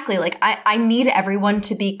 Exactly. Like I need everyone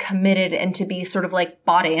to be committed and to be sort of like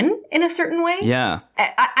bought in a certain way. Yeah.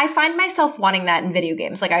 I find myself wanting that in video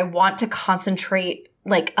games. Like I want to concentrate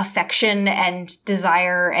like affection and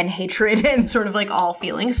desire and hatred and sort of like all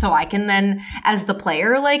feelings, so I can then as the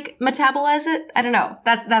player like metabolize it. I don't know.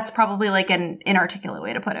 That's probably like an inarticulate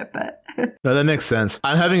way to put it, but No, that makes sense.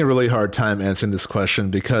 I'm having a really hard time answering this question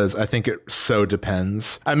because I think it so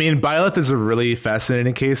depends. I mean, Byleth is a really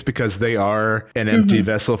fascinating case because they are an empty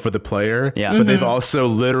vessel for the player, but they've also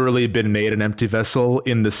literally been made an empty vessel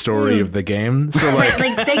in the story of the game. So like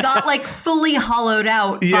they got like fully hollowed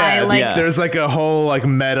out by like there's like a whole like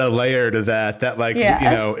meta layer to that like you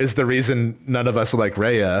know is the reason none of us like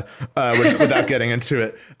Rhea without getting into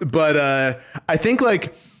it. But I think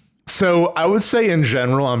like so I would say in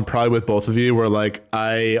general, I'm probably with both of you where like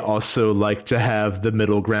I also like to have the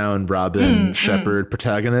middle ground Robin Shepard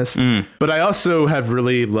protagonist. But I also have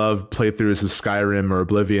really loved playthroughs of Skyrim or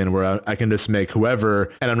Oblivion where I can just make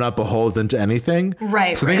whoever and I'm not beholden to anything.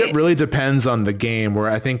 Right. So I think it really depends on the game where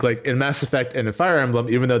I think like in Mass Effect and in Fire Emblem,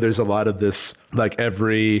 even though there's a lot of this, like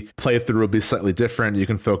every playthrough will be slightly different. You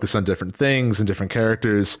can focus on different things and different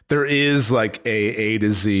characters. There is like A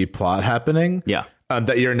to Z plot happening. Yeah.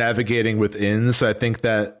 That you're navigating within. So I think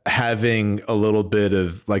that having a little bit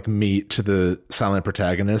of like meat to the silent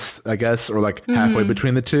protagonist, I guess, or like halfway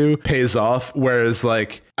between the two pays off. Whereas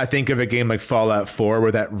like I think of a game like Fallout 4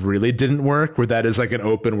 where that really didn't work, where that is like an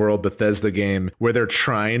open world Bethesda game where they're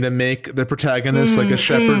trying to make the protagonist like a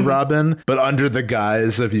Shepard Robin, but under the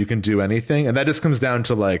guise of you can do anything. And that just comes down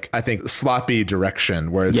to like, I think sloppy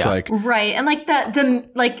direction where it's like, right. And like the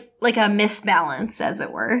like a misbalance, as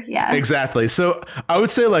it were. Yeah, exactly. So I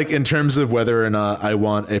would say like in terms of whether or not I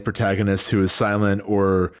want a protagonist who is silent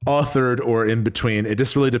or authored or in between, it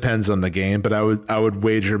just really depends on the game. But I would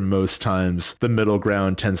wager most times the middle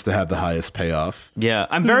ground tends to have the highest payoff. Yeah,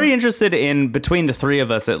 I'm very interested in, between the three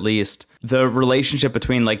of us at least, the relationship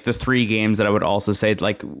between like the three games that I would also say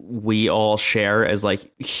like we all share as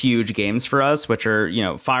like huge games for us, which are, you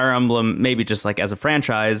know, Fire Emblem, maybe just like as a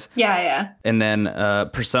franchise. Yeah. And then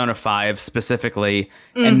Persona 5 specifically,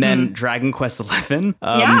 and then Dragon Quest 11.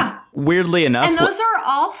 Weirdly enough. And those are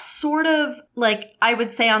all sort of like, I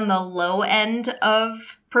would say on the low end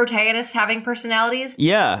of protagonists having personalities.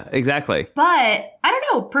 Yeah, exactly. But I don't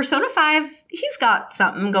know, Persona 5, he's got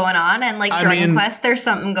something going on, and like Dragon Quest, there's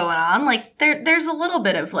something going on. Like there's a little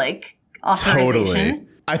bit of like authorization. Totally.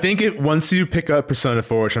 I think once you pick up Persona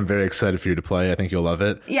 4, which I'm very excited for you to play, I think you'll love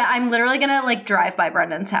it. Yeah, I'm literally gonna like drive by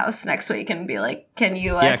Brendan's house next week and be like, "Can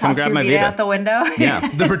you come toss your grab Vita out the window?" Yeah,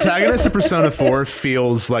 the protagonist of Persona 4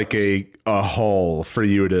 feels like a hole for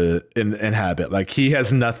you to inhabit. Like he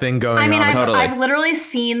has nothing going on. I mean, I've literally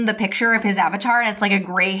seen the picture of his avatar, and it's like a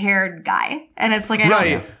gray-haired guy, and it's like I don't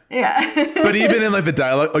know. Yeah. But even in like the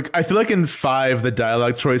dialogue, like I feel like in 5, the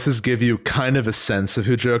dialogue choices give you kind of a sense of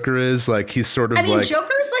who Joker is. Like he's sort of like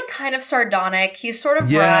Joker's like kind of sardonic. He's sort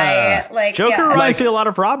of wry. Like Joker reminds me a lot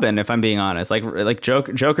of Robin, if I'm being honest. Like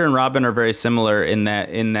Joker and Robin are very similar in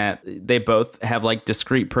that they both have like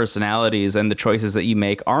discrete personalities, and the choices that you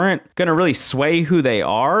make aren't going to really sway who they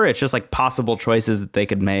are. It's just like possible choices that they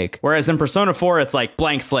could make. Whereas in Persona 4, it's like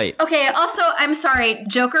blank slate. Okay, also, I'm sorry,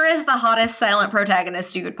 Joker is the hottest silent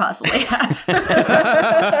protagonist you could possibly have.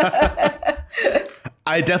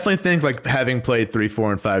 I definitely think like having played 3,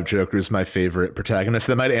 4, and 5, Joker is my favorite protagonist.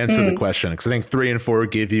 That might answer the question, because I think 3 and 4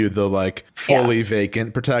 give you the like fully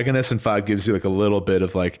vacant protagonist, and 5 gives you like a little bit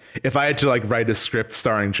of like, if I had to like write a script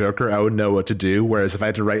starring Joker, I would know what to do. Whereas if I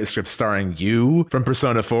had to write a script starring you from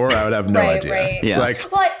Persona 4, I would have no idea. Right. Yeah.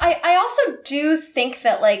 Well, I also do think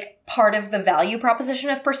that like part of the value proposition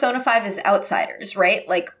of Persona 5 is outsiders, right?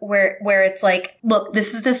 Like where it's like, look,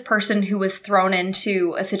 this is this person who was thrown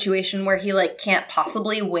into a situation where he like can't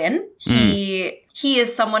possibly win. He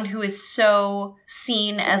is someone who is so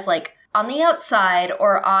seen as like on the outside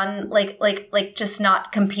or on like just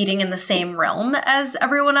not competing in the same realm as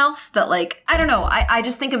everyone else, that like, I don't know. I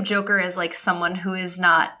just think of Joker as like someone who is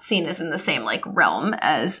not seen as in the same like realm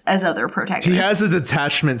as other protagonists. He has a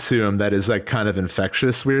detachment to him that is like kind of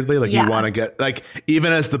infectious, weirdly. Like you want to get like,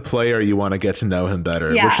 even as the player, you want to get to know him better,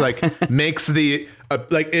 which like makes the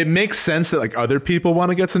like, it makes sense that like other people want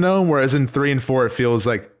to get to know him. Whereas in 3 and 4, it feels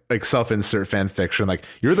like self-insert fan fiction, like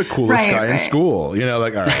you're the coolest guy in school, you know,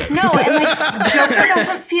 like all right. No, and like Joker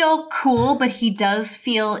doesn't feel cool, but he does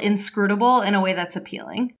feel inscrutable in a way that's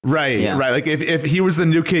appealing. Right. Like if he was the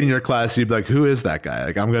new kid in your class, you'd be like, who is that guy?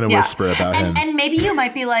 Like I'm gonna whisper about him. And maybe you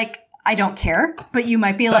might be like, I don't care, but you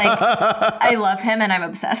might be like, I love him and I'm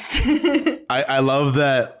obsessed. I love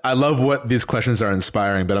that. I love what these questions are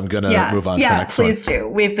inspiring, but I'm going to move on to the next one. Yeah, please do.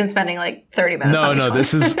 We've been spending like 30 minutes on each one.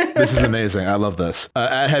 This is amazing. I love this.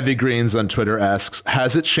 At Heavy Greens on Twitter asks,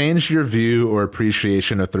 has it changed your view or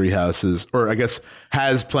appreciation of Three Houses, or I guess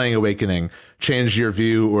has Playing Awakening changed your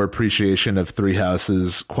view or appreciation of Three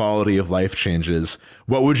Houses, quality of life changes,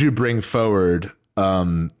 what would you bring forward,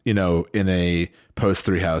 you know, in a post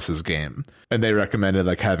Three Houses game? And they recommended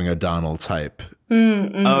like having a Donald type.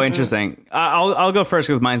 Oh, interesting. I'll go first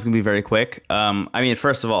because mine's gonna be very quick. I mean,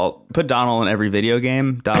 first of all, put Donald in every video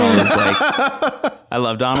game. Donald is like, I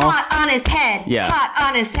love Donald. Hot on his head. Yeah. Hot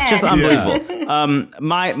on his head. Just unbelievable.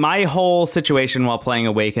 My whole situation while playing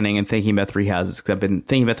Awakening and thinking about Three Houses, because I've been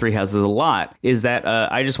thinking about Three Houses a lot, is that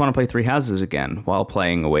I just want to play Three Houses again while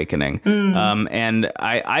playing Awakening. And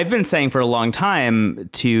I've been saying for a long time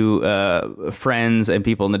to friends and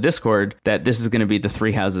people in the Discord that this is going to be the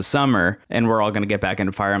Three Houses summer, and we're all going to get back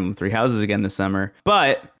into Fire Emblem Three Houses again this summer.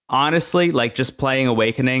 But honestly, like, just playing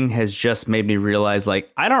Awakening has just made me realize,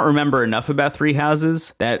 like, I don't remember enough about Three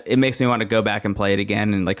Houses that it makes me want to go back and play it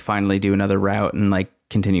again and like finally do another route and like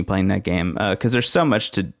continue playing that game, because there's so much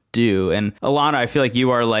to do. And Alana, I feel like you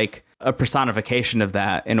are like a personification of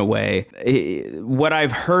that in a way. What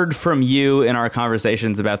I've heard from you in our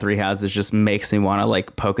conversations about Three Houses just makes me want to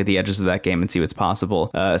like poke at the edges of that game and see what's possible.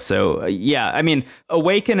 So yeah, I mean,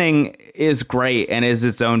 Awakening is great and is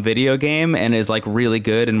its own video game and is like really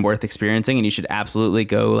good and worth experiencing. And you should absolutely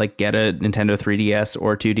go like get a Nintendo 3DS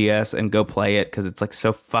or 2DS and go play it because it's like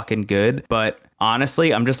so fucking good. But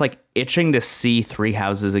honestly, I'm just like itching to see Three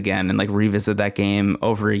Houses again and like revisit that game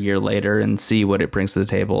over a year later and see what it brings to the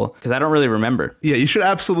table, because I don't really remember. Yeah, you should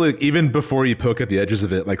absolutely, even before you poke at the edges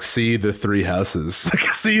of it, like see the Three Houses, like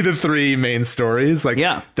see the three main stories. Like,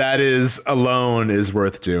 yeah, that is alone is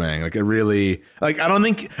worth doing. Like, it really, like,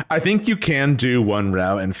 I think you can do one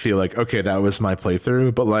route and feel like, okay, that was my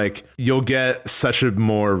playthrough, but like you'll get such a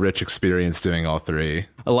more rich experience doing all three.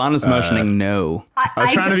 Alana's motioning no. I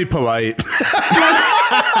was trying to be polite.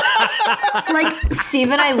 Like,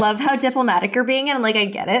 Steven, I love how diplomatic you're being, and like, I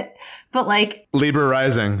get it. But like, Libra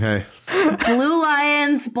Rising, hey. Blue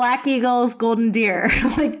Lions, Black Eagles, Golden Deer.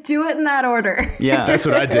 Like, do it in that order. Yeah. That's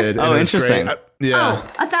what I did. Oh, interesting. Yeah.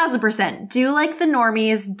 Oh, 1000%. Do like the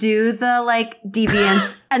normies, do the like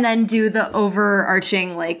deviants, and then do the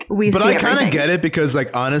overarching like we But see I everything. kind of get it because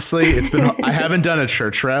like honestly, it's been I haven't done a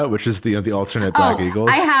church route, which is the alternate Black Eagles.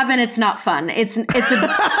 I haven't. It's not fun. It's a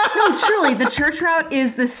no. Truly, the church route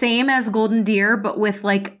is the same as Golden Deer, but with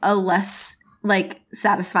like a less like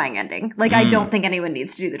satisfying ending. Like, I don't think anyone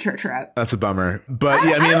needs to do the church route. That's a bummer. But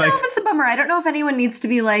yeah, I mean, I don't like, know if it's a bummer. I don't know if anyone needs to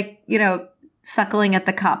be like, you know, suckling at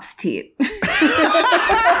the cop's teat. but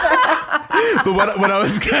what I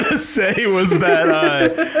was gonna say was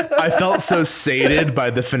that I felt so sated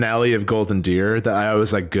by the finale of Golden Deer that I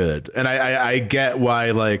was like, good. And I get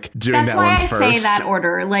why like doing That's that why one I first. say that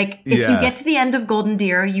order. Like, if you get to the end of Golden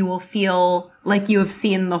Deer, you will feel like you have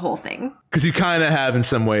seen the whole thing. Because you kind of have in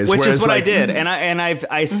some ways. Which whereas, is what like, I did. And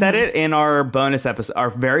I said it in our bonus episode,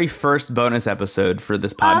 our very first bonus episode for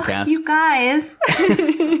this podcast. You guys.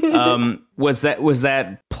 Was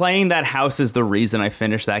that playing that house is the reason I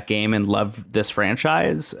finished that game and loved this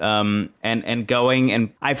franchise. And going,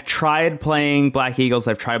 and I've tried playing Black Eagles,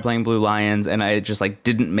 I've tried playing Blue Lions, and I just like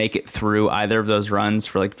didn't make it through either of those runs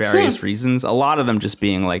for like various reasons. A lot of them just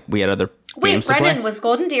being like we had other games to play. Brendan, was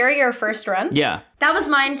Golden Deer your first run? Yeah. That was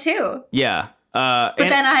mine too. Yeah. But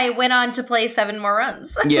then I went on to play 7 more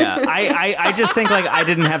runs. Yeah, I just think like I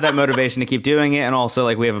didn't have that motivation to keep doing it, and also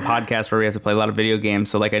like we have a podcast where we have to play a lot of video games,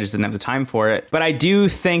 so like I just didn't have the time for it. But I do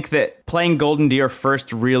think that playing Golden Deer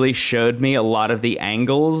first really showed me a lot of the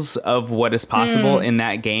angles of what is possible in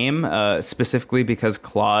that game, specifically because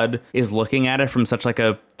Claude is looking at it from such like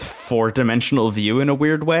a 4-dimensional view in a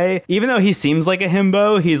weird way. Even though he seems like a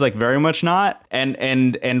himbo, he's like very much not,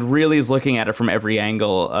 and really is looking at it from every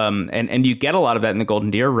angle. And you get a lot of that in the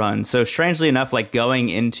Golden Deer run. So strangely enough, like going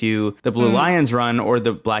into the Blue Lions run or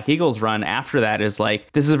the Black Eagles run after that is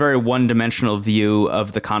like, this is a very one-dimensional view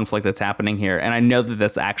of the conflict that's happening here. And I know that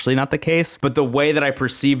that's actually not the case, but the way that I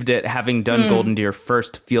perceived it, having done Golden Deer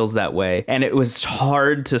first, feels that way. And it was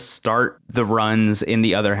hard to start the runs in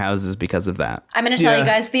the other houses because of that. I'm going to tell you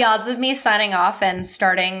guys, the odds of me signing off and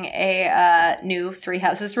starting a new Three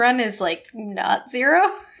Houses run is like not 0.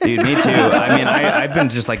 Dude, me too. I mean, I've been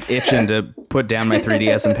just like itching to put down my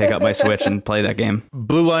 3DS and pick up my Switch and play that game.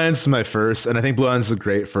 Blue Lions is my first, and I think Blue Lions is a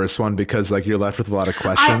great first one because like you're left with a lot of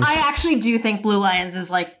questions. I actually do think Blue Lions is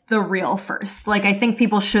like the real first. Like, I think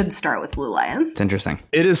people should start with Blue Lions. It's interesting.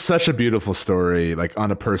 It is such a beautiful story, like on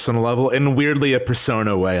a personal level, and weirdly a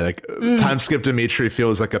Persona way. Like Time Skip Dimitri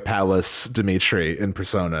feels like a Palace Dimitri in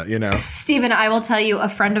Persona, you know? Steven, I will tell you, a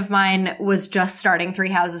friend of mine was just starting Three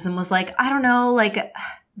Houses and was like, I don't know, like,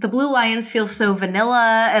 the Blue Lions feel so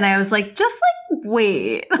vanilla. And I was like, just like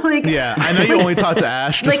wait. Like, Yeah, I know you only talk to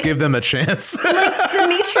Ash. Just Like- give them a chance. like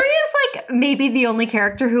Dimitri is like maybe the only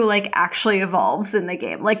character who like actually evolves in the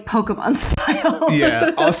game, like Pokemon style.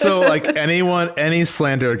 Yeah. Also, like any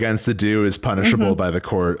slander against the Dew is punishable by the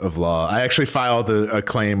court of law. I actually filed a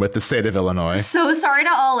claim with the state of Illinois. So sorry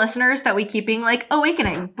to all listeners that we keep being like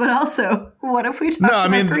Awakening, but also, what if we talked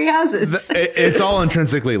about Three Houses? It's all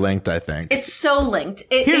intrinsically linked, I think. It's so linked.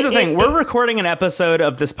 Here's the thing. We're recording an episode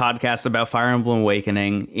of this podcast about Fire Emblem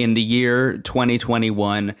Awakening in the year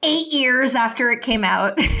 2021. 8 years after it came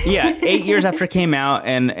out. Yeah, 8 years after it came out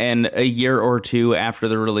and a year or two after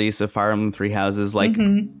the release of Fire Emblem Three Houses. Like,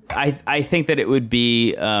 I think that it would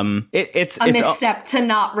be it's a misstep to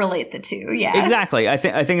not relate the two. Yeah. Exactly. I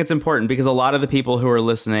think it's important because a lot of the people who are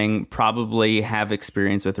listening probably have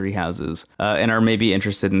experience with Three Houses and are maybe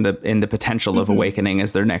interested in the potential of Awakening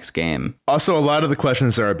as their next game. Also, a lot of the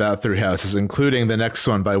questions are about Three Houses, including the next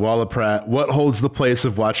one by Walla Pratt. What holds the place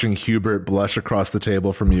of watching Hubert blush across the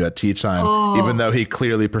table from you at tea time, even though he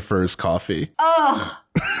clearly prefers coffee? Oh.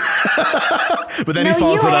 But then he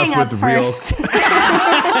follows it up with first.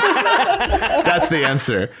 That's the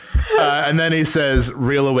answer. And then he says,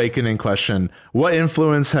 real Awakening question. What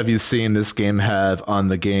influence have you seen this game have on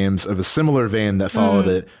the games of a similar vein that followed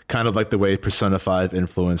it, kind of like the way Persona 5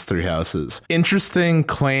 influenced Three Houses? Interesting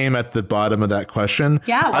claim at the bottom of that question.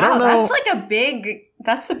 Yeah, wow. I don't know.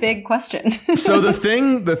 That's a big question. So the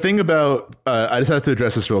thing about, I just have to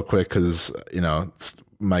address this real quick because, it's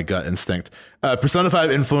my gut instinct. Persona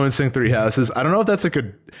 5 influencing Three Houses. I don't know if that's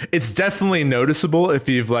it's definitely noticeable if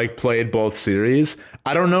you've like played both series.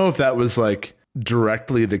 I don't know if that was like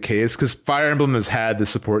directly the case because Fire Emblem has had the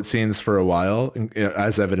support scenes for a while,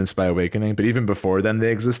 as evidenced by Awakening, but even before then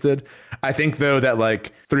they existed. I think though that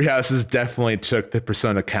like Three Houses definitely took the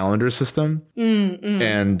Persona calendar system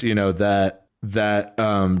and that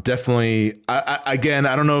definitely I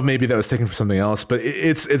don't know if maybe that was taken from something else, but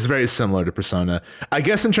it's very similar to Persona. I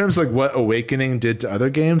guess in terms of like what Awakening did to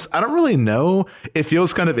other games, I don't really know. It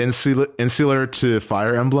feels kind of insular to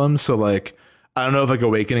Fire Emblem, so like I don't know if like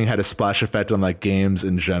Awakening had a splash effect on like games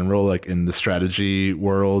in general, like in the strategy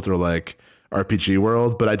world or like RPG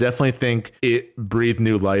world, but I definitely think it breathed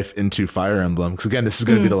new life into Fire Emblem because again, this is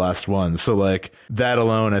going to be the last one, so like that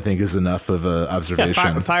alone I think is enough of a observation.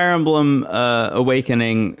 Yeah, Fire Emblem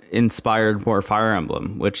Awakening inspired more Fire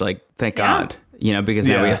Emblem, which like thank God. Because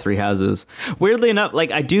now we have Three Houses. Weirdly enough, like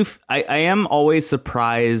I am always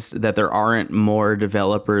surprised that there aren't more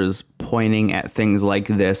developers pointing at things like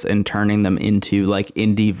this and turning them into like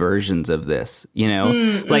indie versions of this.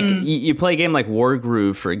 Like you play a game like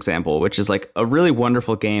Wargroove, for example, which is like a really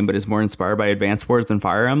wonderful game, but is more inspired by Advance Wars than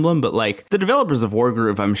Fire Emblem. But like the developers of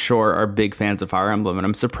Wargroove, I'm sure, are big fans of Fire Emblem, and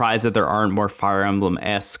I'm surprised that there aren't more Fire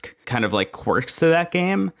Emblem-esque kind of like quirks to that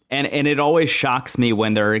game. And it always shocks me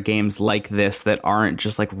when there are games like this that aren't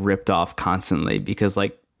just like ripped off constantly because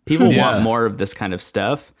like people want more of this kind of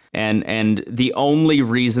stuff. And the only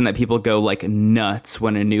reason that people go like nuts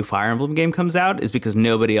when a new Fire Emblem game comes out is because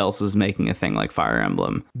nobody else is making a thing like Fire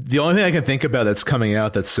Emblem. The only thing I can think about that's coming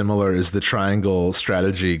out that's similar is the Triangle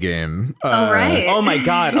strategy game. Right. Oh my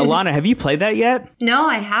God. Alana, have you played that yet? No,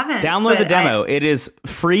 I haven't. Download the demo. It is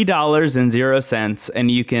 $3.00,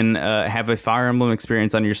 and you can have a Fire Emblem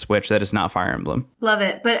experience on your Switch that is not Fire Emblem. Love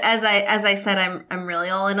it. But as I said, I'm really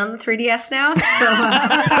all in on the 3DS now. So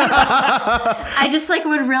I just like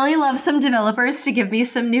would really love some developers to give me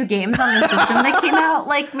some new games on the system that came out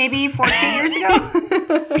like maybe 14 years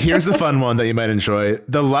ago. Here's a fun one that you might enjoy.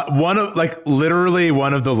 Literally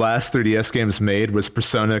one of the last 3DS games made was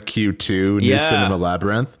Persona Q2 New Cinema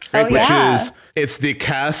Labyrinth, it's the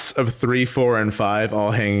casts of 3, 4, and 5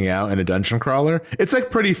 all hanging out in a dungeon crawler. It's like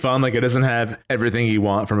pretty fun. Like it doesn't have everything you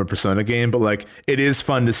want from a Persona game, but like it is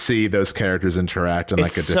fun to see those characters interact in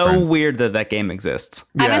like a different. It's so weird that game exists.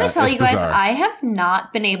 I'm going to tell you guys, bizarre. I have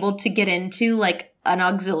not been able to get into like an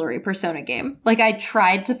auxiliary Persona game. Like I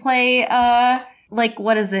tried to play like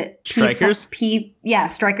what is it? Strikers?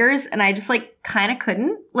 Strikers, and I just like kind of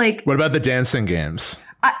couldn't. Like what about the dancing games?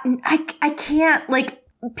 I can't like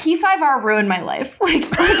P5R ruined my life. Like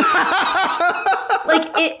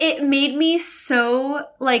it made me so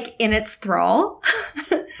like in its thrall.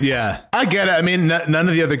 Yeah, I get it. I mean, none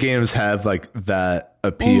of the other games have like that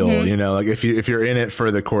appeal, like if you're in it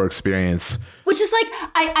for the core experience. Which is like,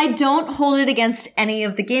 I don't hold it against any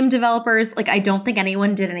of the game developers. Like, I don't think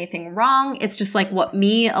anyone did anything wrong. It's just like what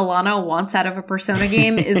me, Alana, wants out of a Persona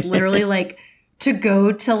game is literally like to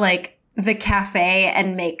go to like the cafe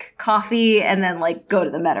and make coffee and then like go to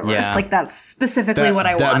the metaverse. Like that's specifically what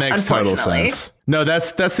I want. That makes total sense. No,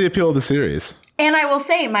 that's the appeal of the series. And I will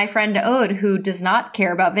say, my friend Ode, who does not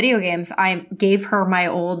care about video games, I gave her my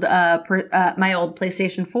old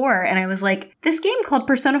PlayStation 4, and I was like, this game called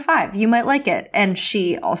Persona 5, you might like it. And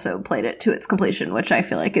she also played it to its completion, which I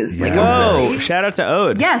feel like is like a Whoa, really... shout out to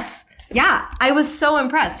Ode. Yes. Yeah. I was so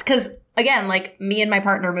impressed because, again, like me and my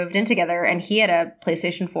partner moved in together and he had a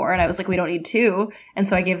PlayStation 4 and I was like, we don't need two. And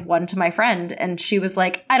so I gave one to my friend and she was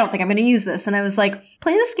like, I don't think I'm going to use this. And I was like,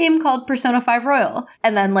 play this game called Persona 5 Royal.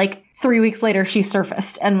 And then like 3 weeks later, she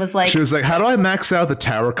surfaced and was like, she was like, how do I max out the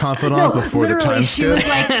Tower Confidant before the time she skip? was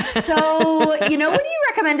like, so, you know, when you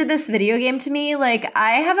recommended this video game to me, like,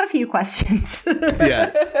 I have a few questions.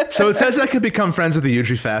 Yeah. So it says I could become friends with the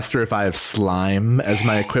Yuji faster if I have slime as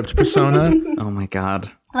my equipped persona. Oh my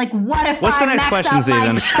God. Like, what if What's I the next max question,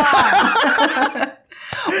 out my charm?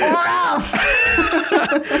 Or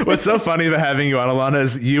else. What's so funny about having you on, Alana,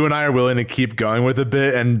 is you and I are willing to keep going with a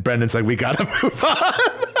bit, and Brendan's like, we gotta move on.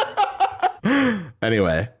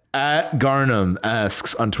 Anyway, at Garnham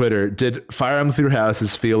asks on Twitter, did Fire Emblem Three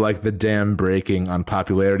Houses feel like the dam breaking on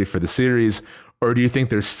popularity for the series, or do you think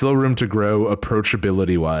there's still room to grow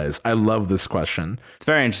approachability-wise? I love this question. It's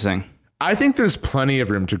very interesting. I think there's plenty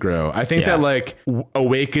of room to grow. I think that like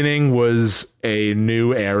Awakening was a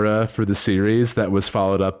new era for the series that was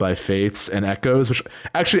followed up by Fates and Echoes, which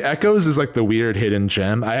actually Echoes is like the weird hidden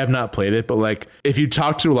gem. I have not played it, but like if you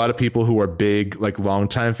talk to a lot of people who are big, like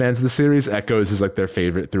longtime fans of the series, Echoes is like their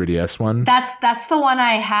favorite 3DS one. That's the one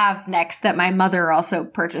I have next that my mother also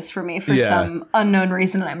purchased for me for some unknown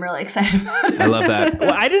reason, and I'm really excited about it. I love that.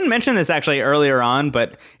 Well, I didn't mention this actually earlier on,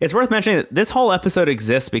 but it's worth mentioning that this whole episode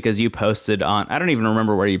exists because you posted on, I don't even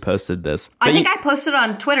remember where you posted this. I think I posted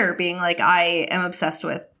on Twitter being like, I am obsessed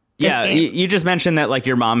with this game. You just mentioned that like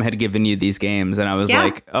your mom had given you these games, and I was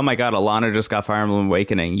like, oh my God, Alana just got Fire Emblem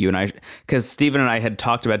Awakening. You and I, because Steven and I had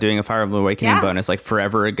talked about doing a Fire Emblem Awakening bonus like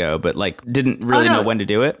forever ago, but like didn't really know when to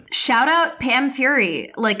do it. Shout out Pam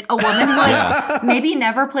Fury, like a woman who has maybe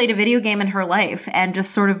never played a video game in her life and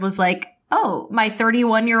just sort of was like, oh, my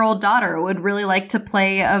 31-year-old daughter would really like to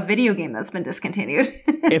play a video game that's been discontinued.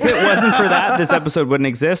 If it wasn't for that, this episode wouldn't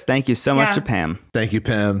exist. Thank you so much to Pam. Thank you,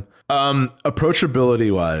 Pam.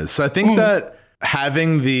 Approachability wise. So I think that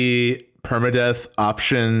having the permadeath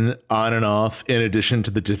option on and off in addition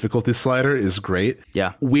to the difficulty slider is great.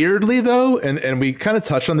 Yeah. Weirdly though, and we kind of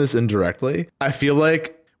touched on this indirectly, I feel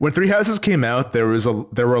like when Three Houses came out, there were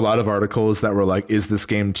a lot of articles that were like, is this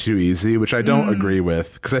game too easy? Which I don't agree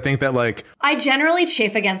with, because I think that like... I generally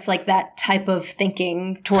chafe against like that type of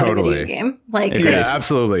thinking toward a video game. Like, yeah,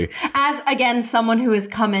 absolutely. As, again, someone who has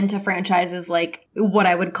come into franchises like what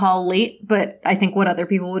I would call late, but I think what other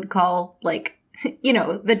people would call like... you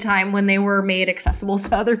know, the time when they were made accessible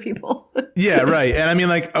to other people. Yeah, right. And I mean,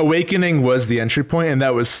 like, Awakening was the entry point, and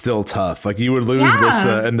that was still tough. Like, you would lose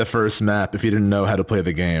Lissa in the first map if you didn't know how to play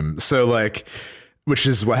the game. So, like, which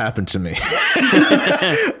is what happened to me.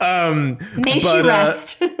 May she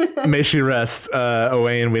rest. May she rest,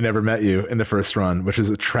 Owain, we never met you in the first run, which is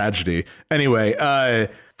a tragedy. Anyway,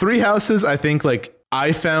 Three Houses, I think, like,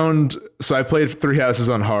 I played Three Houses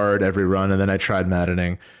on hard every run, and then I tried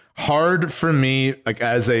maddening. Hard for me, like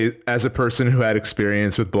as a person who had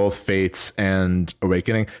experience with both Fates and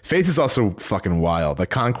Awakening. Fates is also fucking wild. Like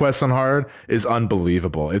Conquest on hard is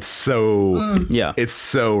unbelievable. It's so it's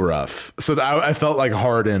so rough. So I felt like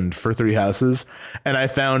hardened for Three Houses, and I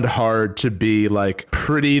found hard to be like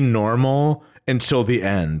pretty normal until the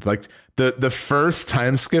end. Like the first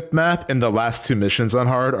time skip map and the last two missions on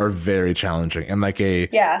hard are very challenging and like in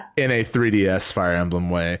a 3DS Fire Emblem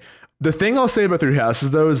way. The thing I'll say about Three Houses,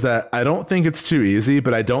 though, is that I don't think it's too easy,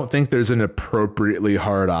 but I don't think there's an appropriately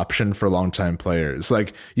hard option for longtime players.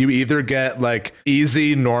 Like, you either get, like,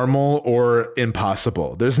 easy, normal, or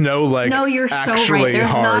impossible. There's no, like, no, you're so right.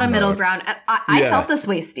 There's not a middle ground. And I felt this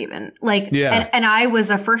way, Steven. Like, and I was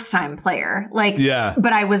a first-time player. Like,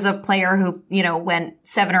 but I was a player who, you know, went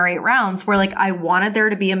 7 or 8 rounds where, like, I wanted there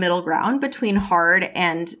to be a middle ground between hard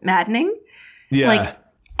and maddening. Yeah. Like,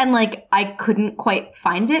 and, like, I couldn't quite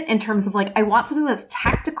find it in terms of, like, I want something that's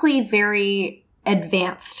tactically very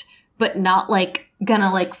advanced, but not, like,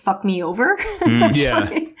 gonna, like, fuck me over,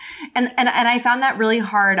 essentially. And I found that really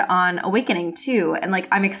hard on Awakening, too. And, like,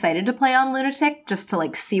 I'm excited to play on Lunatic just to,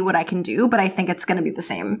 like, see what I can do, but I think it's gonna be the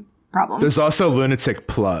same problem. There's also Lunatic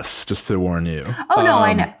Plus, just to warn you. Oh, no,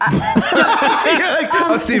 I know.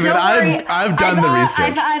 Steven, I've done the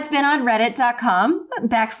research. I've been on reddit.com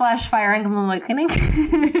 /Fire Emblem Awakening.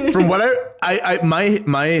 From what my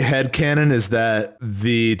headcanon is that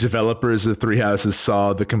the developers of Three Houses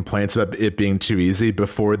saw the complaints about it being too easy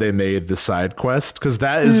before they made the side quest, because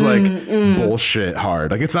that is like bullshit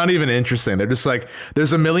hard. Like, it's not even interesting. They're just like,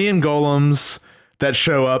 there's a million golems. that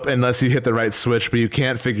show up unless you hit the right switch, but you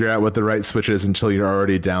can't figure out what the right switch is until you're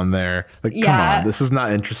already down there. Like, come on, this is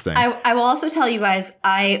not interesting. I will also tell you guys,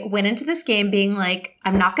 I went into this game being like,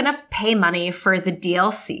 I'm not going to pay money for the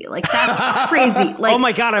DLC. Like, that's crazy. Like, oh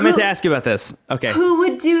my God, I meant to ask you about this. Okay. Who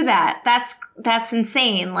would do that? That's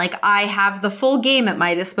insane. Like, I have the full game at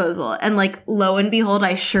my disposal. And like, lo and behold,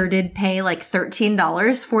 I sure did pay like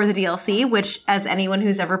 $13 for the DLC, which, as anyone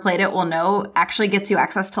who's ever played it will know, actually gets you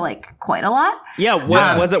access to like quite a lot. Yeah,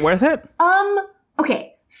 was it worth it? Okay.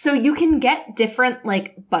 So you can get different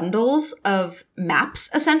like bundles of maps,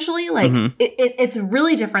 essentially. Like it's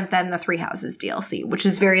really different than the Three Houses DLC, which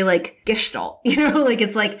is very like Gestalt, you know, like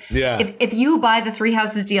it's like if you buy the Three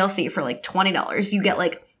Houses DLC for like $20, you get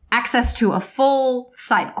like access to a full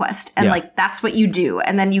side quest, and like that's what you do,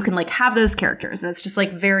 and then you can like have those characters, and it's just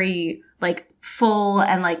like very like full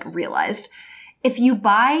and like realized. If you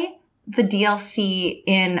buy the DLC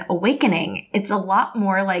in Awakening, it's a lot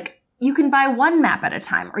more like you can buy one map at a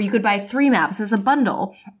time, or you could buy 3 maps as a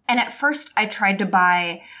bundle. And at first I tried to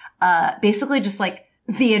buy basically just like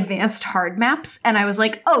the advanced hard maps. And I was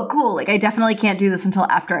like, oh, cool. Like, I definitely can't do this until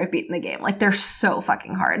after I've beaten the game. Like, they're so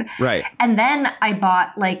fucking hard. Right. And then I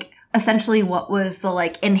bought like essentially what was the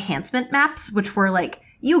like enhancement maps, which were like,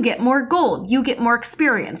 you get more gold, you get more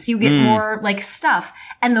experience, you get more like stuff.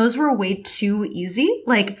 And those were way too easy.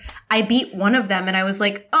 Like, I beat one of them and I was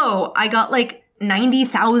like, oh, I got like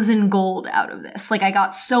 90,000 gold out of this. Like, I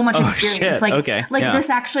got so much experience. Shit. Like, okay. This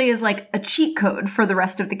actually is like a cheat code for the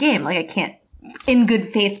rest of the game. Like, I can't in good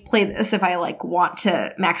faith play this if I like want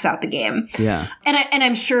to max out the game. Yeah. And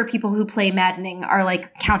I'm sure people who play Maddening are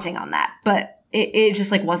like counting on that, but it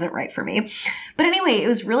just like wasn't right for me. But anyway, it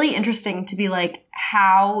was really interesting to be like,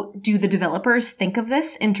 how do the developers think of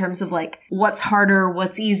this in terms of like what's harder,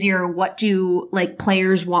 what's easier, what do like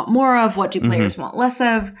players want more of, what do players want less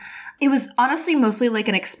of? It was honestly mostly like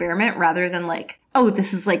an experiment rather than like, oh,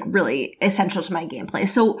 this is like really essential to my gameplay.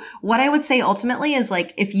 So what I would say ultimately is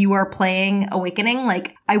like, if you are playing Awakening,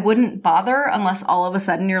 like I wouldn't bother unless all of a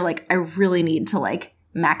sudden you're like, I really need to like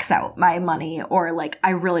max out my money, or like I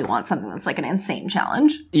really want something that's like an insane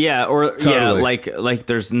challenge. Yeah, or Totally. like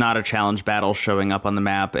there's not a challenge battle showing up on the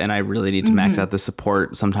map and I really need to max out the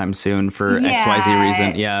support sometime soon for XYZ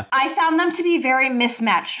reason. Yeah. I found them to be very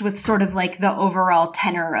mismatched with sort of like the overall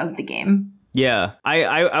tenor of the game. Yeah.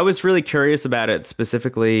 I was really curious about it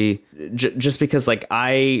specifically just because like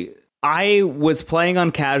I was playing on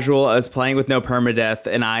casual, I was playing with no permadeath,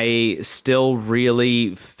 and I still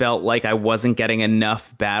really felt like I wasn't getting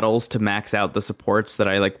enough battles to max out the supports that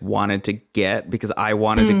I like wanted to get, because I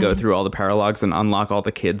wanted to go through all the paralogs and unlock all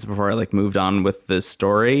the kids before I like moved on with the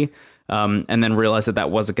story. And then realized that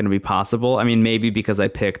wasn't going to be possible. I mean, maybe because I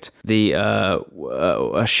picked the,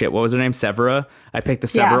 what was her name? Severa. I picked the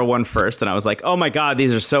Severa one first, and I was like, oh my God,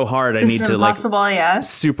 these are so hard. I need to like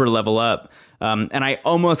super level up. And I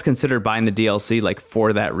almost considered buying the DLC like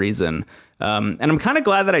for that reason. And I'm kind of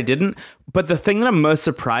glad that I didn't. But the thing that I'm most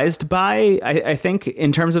surprised by, I think,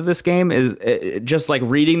 in terms of this game is just like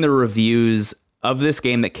reading the reviews of this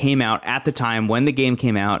game that came out at the time when the game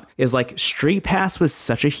came out, is like Street Pass was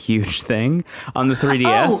such a huge thing on the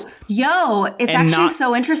 3DS. It's actually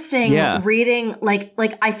so interesting reading like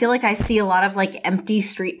I feel like I see a lot of like empty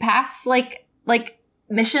Street Pass like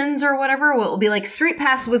missions or whatever will be like, Street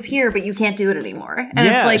Pass was here, but you can't do it anymore. And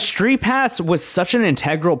it's like, Street Pass was such an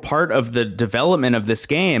integral part of the development of this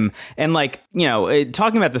game. And like, you know,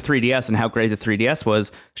 talking about the 3DS and how great the 3DS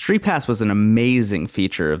was, Street Pass was an amazing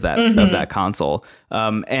feature of that of that console.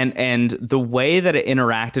 And the way that it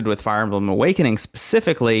interacted with Fire Emblem Awakening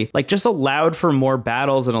specifically, like just allowed for more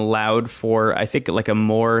battles and allowed for, I think, like a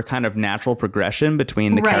more kind of natural progression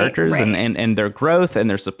between the characters and their growth and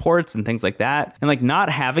their supports and things like that. And like not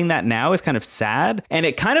having that now is kind of sad. And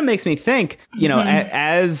it kind of makes me think, you know,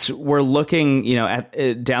 as we're looking, you know,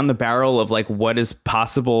 at down the barrel of like what is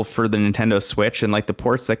possible for the Nintendo Switch and like the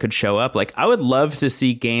ports that could show up, like I would love to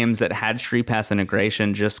see games that had Street Pass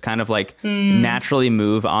integration just kind of like naturally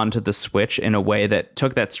move onto the Switch in a way that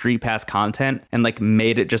took that Street Pass content and like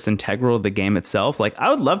made it just integral to the game itself. Like I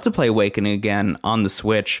would love to play Awakening again on the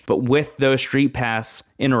Switch, but with those Street Pass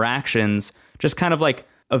interactions just kind of like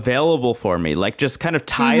available for me, like just kind of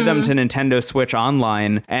tie them to Nintendo Switch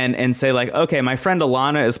Online and say like, okay, my friend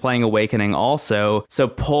Alana is playing Awakening also, so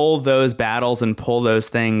pull those battles and pull those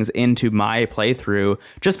things into my playthrough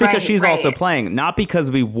just because she's also playing, not because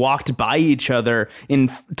we walked by each other in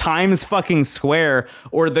Times fucking Square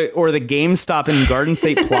or the GameStop in Garden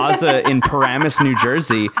State Plaza in Paramus, New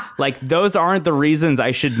Jersey. Like those aren't the reasons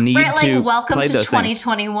I should need to welcome play to those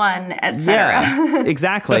 2021, etc. Yeah,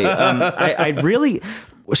 exactly. I really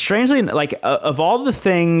Strangely, like of all the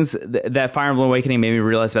things that Fire Emblem Awakening made me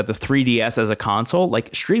realize about the 3DS as a console,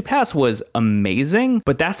 like Street Pass was amazing,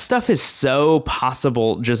 but that stuff is so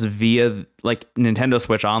possible just via like Nintendo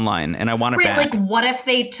Switch Online, and I want it back. Like, what if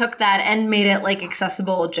they took that and made it like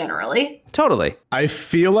accessible generally? Totally. I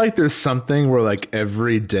feel like there's something where like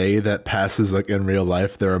every day that passes like in real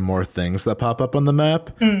life, there are more things that pop up on the map,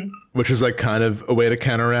 which is like kind of a way to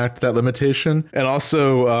counteract that limitation. And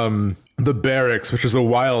also, the barracks, which is a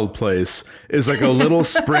wild place, is like a little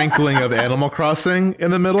sprinkling of Animal Crossing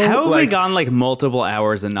in the middle. How have we gone like multiple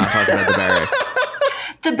hours and not talking about the barracks?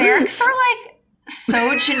 The barracks are like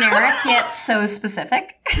so generic yet so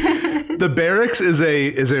specific. The barracks is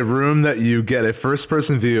a room that you get a first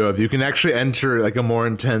person view of. You can actually enter like a more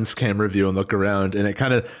intense camera view and look around, and it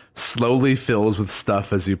kind of slowly fills with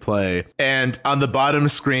stuff as you play. And on the bottom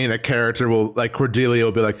screen, a character will, like Cordelia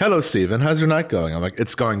will be like, "Hello, Steven, how's your night going?" I'm like,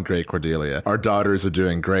 "It's going great, Cordelia. Our daughters are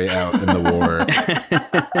doing great out in the war."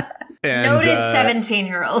 And, noted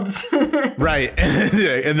 17-year-olds. Right.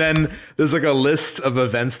 And then there's like a list of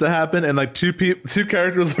events that happen, and like two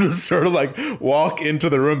characters will just sort of like walk into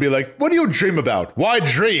the room and be like, "What do you dream about? Why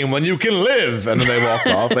dream when you can live?" And then they walk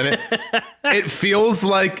off, and it feels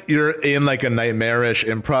like you're in like a nightmarish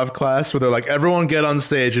improv class where they're like, "Everyone get on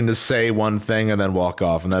stage and just say one thing and then walk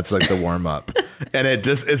off," and that's like the warm up. And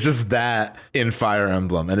it's just that in Fire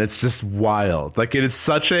Emblem, and it's just wild. Like it is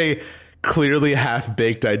such a clearly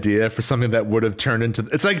half-baked idea for something that would have turned into,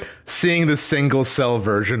 it's like seeing the single cell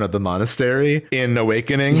version of the monastery in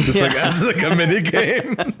Awakening, just like as like a mini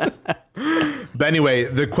game. But anyway,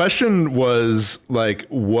 the question was like,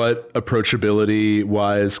 what approachability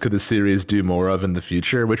wise could the series do more of in the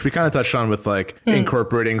future, which we kind of touched on with like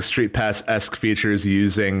incorporating Street Pass-esque features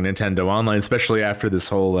using Nintendo Online, especially after this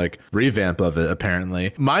whole like revamp of it.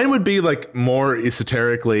 Apparently mine would be like more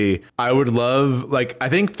esoterically, I would love, like, I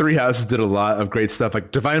think Three Houses did a lot of great stuff.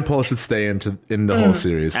 Like Divine Pulse should stay in the whole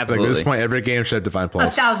series. Absolutely. Like at this point, every game should have Divine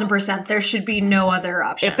Pulse. 1,000%. There should be no other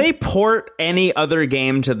option. If they port any other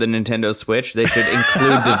game to the Nintendo Switch, they should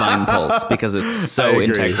include Divine Pulse because it's so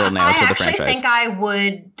integral now to the franchise. I actually think I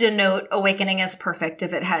would denote Awakening as perfect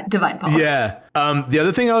if it had Divine Pulse. Yeah. The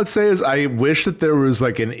other thing I would say is I wish that there was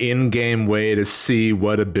like an in-game way to see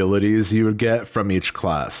what abilities you would get from each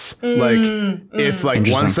class. If like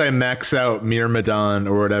once I max out Myrmidon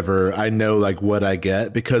or whatever, I know like what I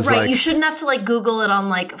get, because right, like you shouldn't have to like Google it on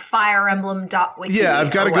like fireemblem.wiki. Yeah, I've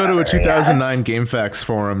got to go to a 2009 GameFAQs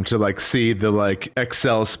forum to like see the like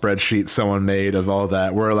Excel spreadsheet someone made of all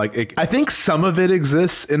that, where like I think some of it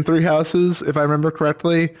exists in Three Houses if I remember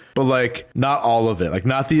correctly, but like not all of it, like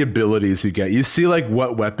not the abilities you get. You see like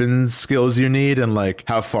what weapon skills you need and like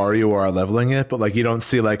how far you are leveling it, but like you don't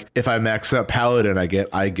see like if I max out Paladin I get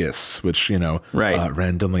Aegis, which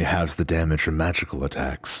randomly halves the damage from magical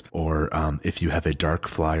attacks, or if you have a Dark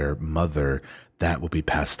Flyer Mother, that will be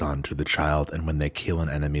passed on to the child, and when they kill an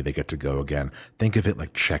enemy they get to go again. Think of it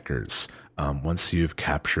like checkers. Once you've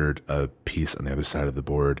captured a piece on the other side of the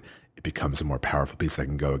board, it becomes a more powerful piece that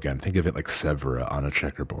can go again. Think of it like Severa on a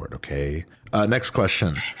checkerboard, okay? Next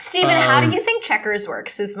question. Steven, how do you think checkers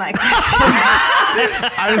works is my question.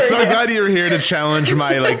 I'm so glad you're here to challenge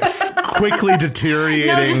my like quickly deteriorating.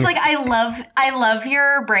 No, just like I love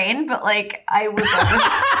your brain, but like I would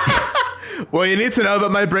love Well, you need to know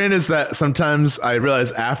about my brain is that sometimes I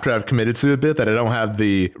realize after I've committed to a bit that I don't have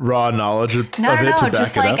the raw knowledge of it to back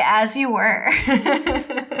just it like up. as you were.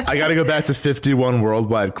 I got to go back to 51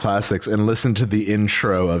 Worldwide Classics and listen to the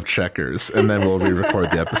intro of Checkers, and then we'll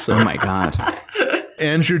re-record the episode. Oh my God.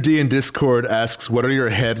 Andrew D in Discord asks, what are your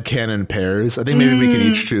headcanon pairs? I think maybe we can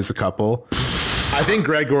each choose a couple. I think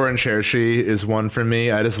Gregor and Chershi is one for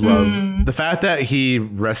me. I just love the fact that he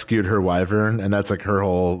rescued her wyvern, and that's like her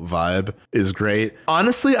whole vibe is great.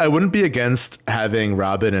 Honestly, I wouldn't be against having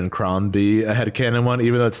Robin and Crom be a headcanon one,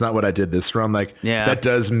 even though it's not what I did this run. Like, that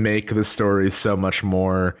does make the story so much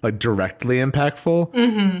more like directly impactful.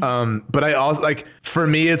 But I also like, for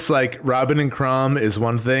me, it's like Robin and Crom is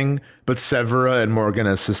one thing, but Severa and Morgan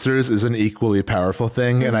as sisters is an equally powerful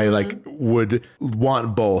thing, and I like would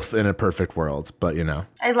want both in a perfect world. But you know,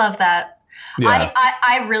 I love that. Yeah.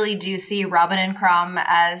 I really do see Robin and Crom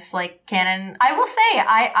as like canon. I will say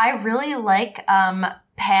I really like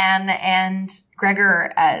Pan and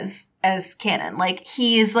Gregor as canon. Like,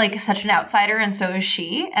 he is like such an outsider, and so is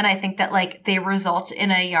she. And I think that like they result in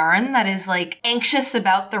a yarn that is like anxious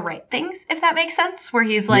about the right things, if that makes sense. Where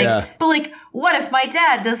he's like, but like, what if my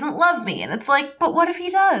dad doesn't love me? And it's like, but what if he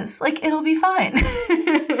does? Like, it'll be fine.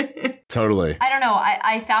 Totally. I don't know.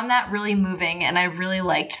 I found that really moving, and I really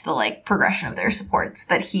liked the like progression of their supports,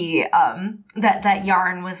 that he that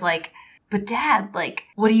yarn was like but Dad, like,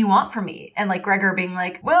 what do you want from me? And like Gregor being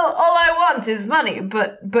like, well, all I want is money,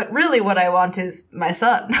 but really what I want is my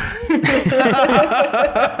son.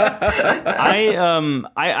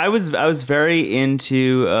 I was very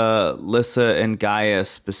into Lissa and Gaia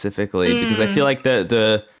specifically because I feel like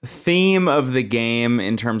the theme of the game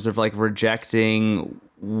in terms of like rejecting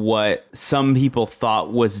what some people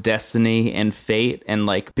thought was destiny and fate and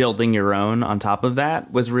like building your own on top of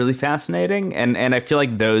that was really fascinating. And I feel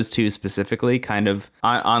like those two specifically kind of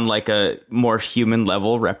on like a more human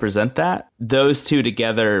level represent that. Those two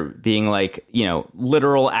together being like, you know,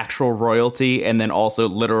 literal actual royalty and then also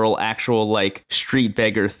literal actual like street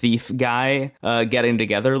beggar thief guy getting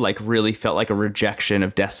together like really felt like a rejection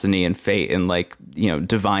of destiny and fate and like, you know,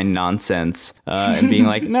 divine nonsense and being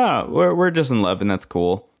like, no, we're just in love and that's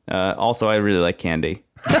cool. Also, I really like Candy.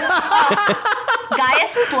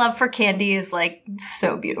 Gaius's love for Candy is like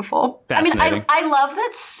so beautiful. I mean, I love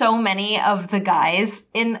that so many of the guys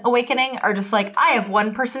in Awakening are just like, I have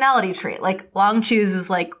one personality trait. Like Long Choose is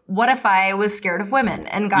like, what if I was scared of women?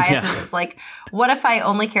 And Gaius is like, what if I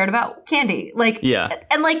only cared about Candy? Like,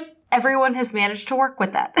 and like everyone has managed to work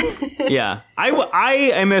with that. Yeah.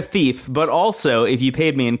 I am a thief, but also if you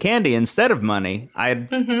paid me in candy instead of money, I'd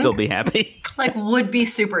still be happy. Like, would be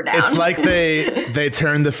super down. It's like they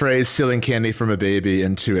turned the phrase stealing candy from a baby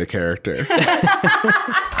into a character.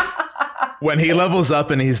 When he levels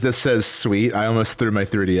up and he just says sweet, I almost threw my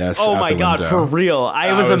 3DS Oh out my the God, window. for real.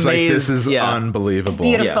 I was amazed. Like, this is unbelievable.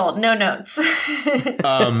 Beautiful. No notes.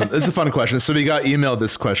 This is a fun question. So we got emailed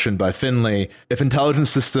this question by Finley. If intelligence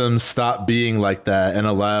systems stopped being like that and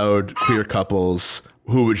allowed queer couples,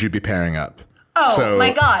 who would you be pairing up? Oh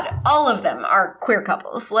my God. All of them are queer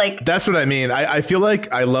couples. Like, that's what I mean. I feel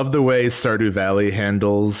like I love the way Stardew Valley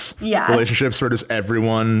handles relationships where just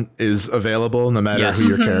everyone is available no matter who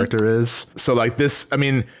your character is. So like this, I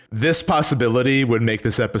mean, this possibility would make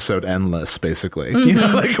this episode endless, basically. You know,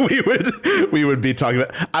 like we would be talking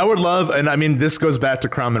about, I would love, and I mean, this goes back to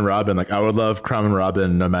Crom and Robin. Like I would love Crom and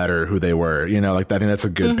Robin no matter who they were, you know, like I think that's a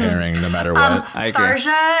good pairing no matter what.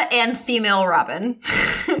 Tharja and female Robin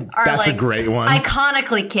are that's like a great one.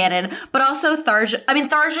 Iconically canon, but also Tharja. I mean,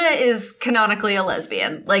 Tharja is canonically a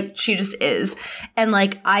lesbian. Like she just is. And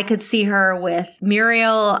like I could see her with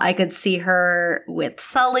Muriel. I could see her with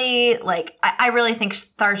Sully. Like I really think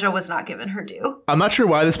Tharja was not given her due. I'm not sure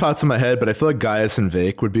why this pops in my head, but I feel like Gaius and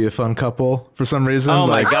Vake would be a fun couple for some reason. Oh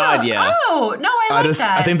my like, God, yeah. Oh, no, I like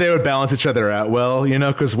that. I think they would balance each other out well, you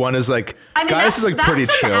know, because one is like, I mean, Gaius is like pretty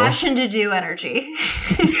that's chill. some Ashen to do energy,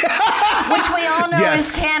 which we all know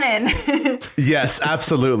is canon. Yes,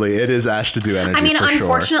 absolutely. It is Ash to do energy. I mean, for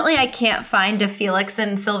unfortunately, I can't find a Felix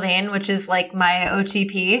and Sylvain, which is like my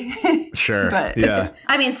OTP. Sure. But yeah.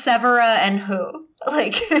 I mean, Severa and who?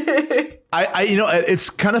 Like, I you know,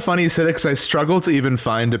 it's kind of funny you said it because I struggled to even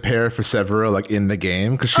find a pair for Severa like in the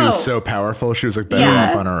game because she was so powerful. She was like better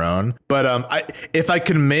off on her own. But if I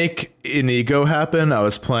could make Inigo happen, I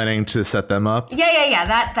was planning to set them up. Yeah.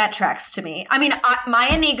 That tracks to me. I mean, my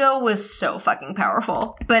Inigo was so fucking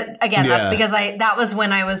powerful. But again, that's because that was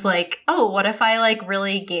when I was like, oh, what if I like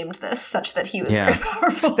really gamed this such that he was very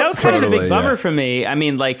powerful? That was kind of a big bummer for me. I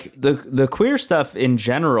mean, like the queer stuff in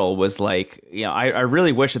general was like, you know, I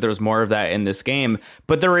really wish that there was more of that in this game.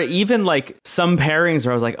 But there were even like some pairings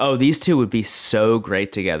where I was like, oh, these two would be so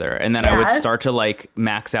great together. And then I would start to like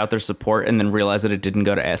max out their support and then realize that it didn't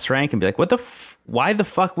go to S rank and be like, why the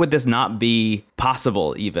fuck would this not be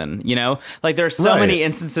possible even, you know? Like there are so many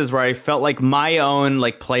instances where I felt like my own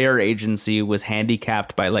like player agency was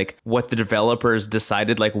handicapped by like what the developers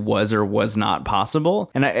decided like was or was not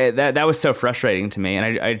possible. And that was so frustrating to me.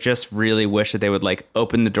 And I just really wish that they would like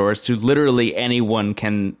open the doors to literally anyone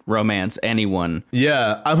can romance anyone.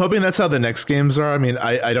 Yeah, I'm hoping that's how the next games are. I mean,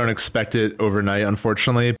 I don't expect it overnight,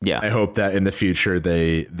 unfortunately. Yeah. I hope that in the future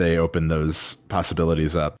they open those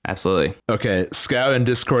possibilities up. Absolutely. Okay, Scout and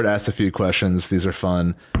Discord asked a few questions. These are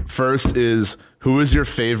fun. First is, who is your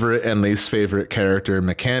favorite and least favorite character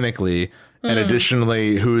mechanically? And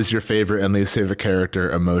additionally, who is your favorite and least favorite character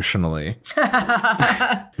emotionally?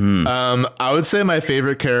 I would say my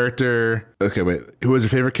favorite character... Okay, wait. Who was your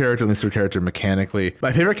favorite character and least favorite character mechanically?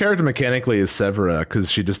 My favorite character mechanically is Severa,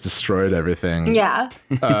 because she just destroyed everything. Yeah.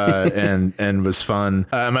 And was fun.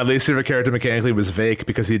 My least favorite character mechanically was Vake,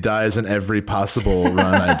 because he dies in every possible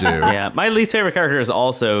run I do. Yeah, my least favorite character is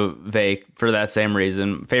also Vake for that same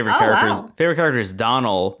reason. Favorite character is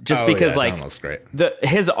Donald, just because like Donald's great.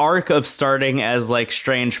 His arc of starting as like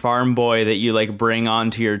strange farm boy that you like bring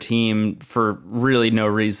onto your team for really no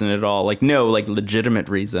reason at all, like no like legitimate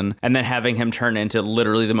reason, and then having him turn into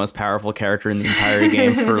literally the most powerful character in the entire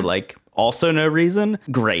game for like also no reason.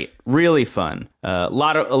 Great, really fun. A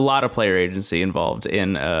lot of player agency involved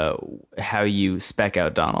in how you spec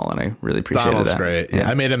out Donald, and I really appreciated Donald's that. great. Yeah,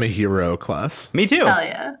 I made him a hero class. Me too. Hell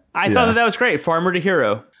yeah. I thought that was great. Farmer to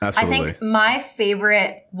hero. Absolutely. I think my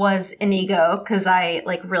favorite was Inigo because I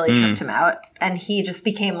like really tripped him out, and he just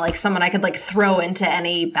became like someone I could like throw into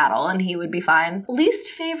any battle and he would be fine. Least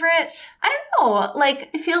favorite, I don't know. Like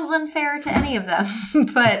it feels unfair to any of them,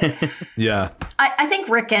 but yeah. I think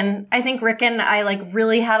Rickon. I like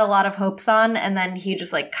really had a lot of hopes on, and then he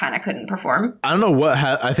just like kind of couldn't perform. I don't know what.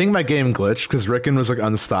 I think my game glitched because Rickon was like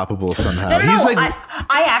unstoppable somehow. No, He's like.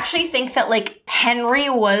 I actually think that like Henry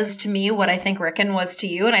was to me what I think Rickon was to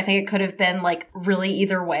you, and I think it could have been like really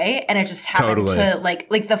either way, and it just happened to like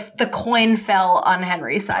the coin fell on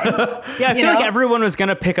Henry's side. Yeah, I feel like everyone was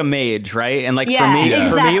gonna pick a mage, right? And like for me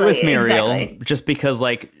it was Muriel, just because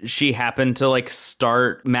like she happened to like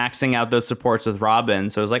start maxing out those supports with Robin.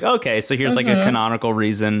 So it was like, okay, so here's like a canonical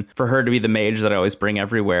reason for her to be the mage that I always bring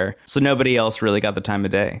everywhere. So nobody else really got the time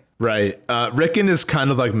of day. Right. Rickon is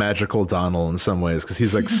kind of like magical Donald in some ways because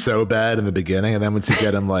he's like so bad in the beginning, and then once you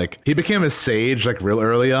get him, like he became a sage like real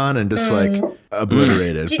early on and just like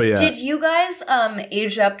obliterated. But yeah. Did you guys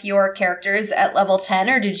age up your characters at level 10,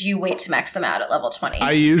 or did you wait to max them out at level 20?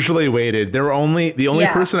 I usually waited. The only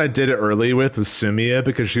person I did it early with was Sumia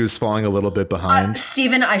because she was falling a little bit behind.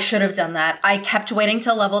 Steven, I should have done that. I kept waiting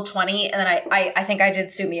till level 20, and then I think I did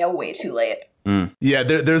Sumia way too late. Yeah,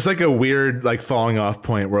 there's like a weird like falling off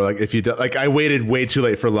point where like if you do, like I waited way too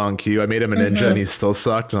late for Long Q. I made him a ninja and he still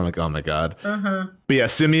sucked, and I'm like, oh my god. But yeah,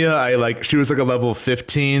 Sumia, she was like a level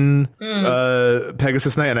 15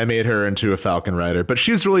 Pegasus Knight, and I made her into a Falcon Rider. But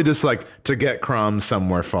she's really just like to get Crom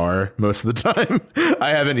somewhere far most of the time.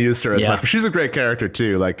 I haven't used her as much, but she's a great character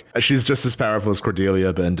too. Like she's just as powerful as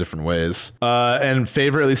Cordelia, but in different ways. And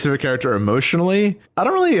least favorite character emotionally, I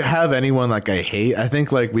don't really have anyone like I hate. I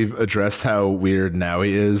think like we've addressed how weird Naui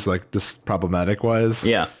is, like just problematic wise.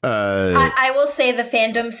 Yeah. I will say the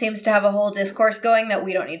fandom seems to have a whole discourse going that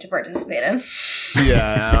we don't need to participate in.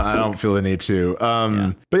 Yeah, I don't feel the need to.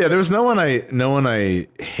 But yeah, there was no one I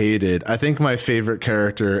hated. I think my favorite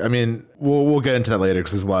character, I mean, we'll get into that later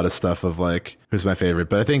because there's a lot of stuff of like who's my favorite,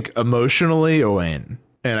 but I think emotionally Owain.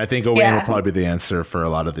 And I think Owain will probably be the answer for a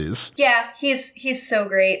lot of these. Yeah, he's so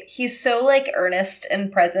great. He's so like earnest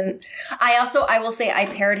and present. I will say I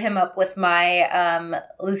paired him up with my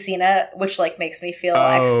Lucina, which like makes me feel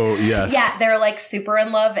yes. Yeah, they're like super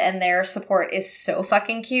in love, and their support is so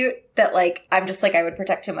fucking cute that like I'm just like I would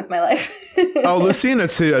protect him with my life. Lucina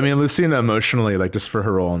too. I mean, Lucina emotionally, like just for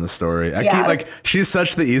her role in the story. I keep like she's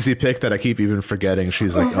such the easy pick that I keep even forgetting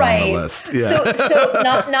she's like on the list. Yeah. So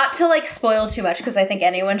not to like spoil too much because I think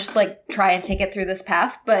anyone should like try and take it through this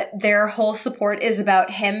path, but their whole support is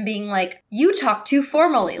about him being like, you talk too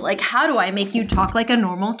formally. Like, how do I make you talk like a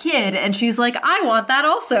normal kid? And she's like, I want that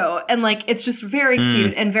also. And like, it's just very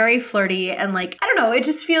cute and very flirty. And like, I don't know, it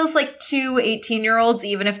just feels like two 18-year-olds,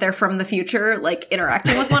 even if they're from the future, like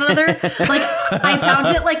interacting with one another. Like, I found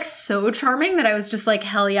it like so charming that I was just like,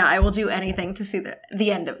 hell yeah, I will do anything to see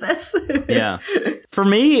the end of this. Yeah. For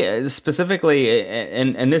me specifically,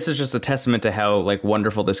 and this is just a testament to how like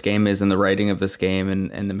wonderful this game is and the writing of this game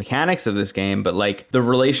and the mechanics of this game, but like the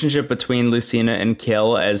relationship between Lucina and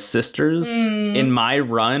Kill as sisters in my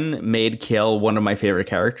run made Kill one of my favorite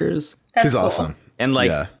characters. She's awesome. And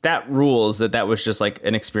like that rules that was just like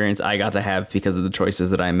an experience I got to have because of the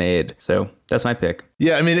choices that I made. So that's my pick.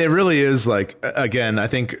 Yeah, I mean, it really is like, again, I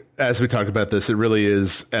think as we talk about this, it really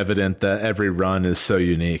is evident that every run is so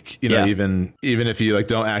unique. You know, even if you like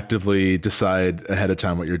don't actively decide ahead of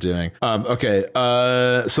time what you're doing. Okay,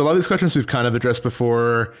 so a lot of these questions we've kind of addressed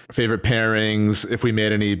before. Favorite pairings, if we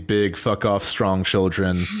made any big fuck off strong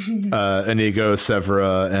children, Inigo,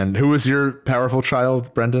 Severa, and who was your powerful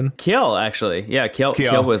child, Brendan? Kill, actually. Yeah, Kill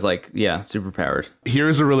was like, super powered.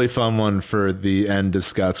 Here's a really fun one for the end of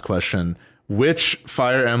Scott's question. Which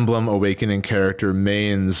Fire Emblem Awakening character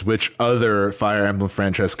mains which other Fire Emblem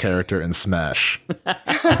franchise character in Smash?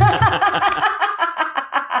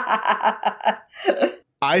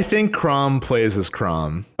 I think Crom plays as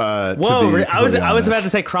Crom. Whoa, I was about to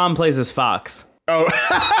say Crom plays as Fox. Oh.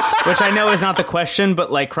 Which I know is not the question,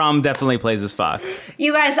 but like Crom definitely plays as Fox.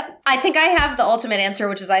 You guys, I think I have the ultimate answer,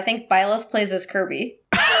 which is I think Byleth plays as Kirby.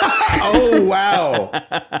 Oh, wow.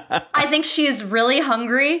 I think she's really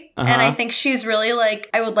hungry, and I think she's really like,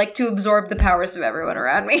 I would like to absorb the powers of everyone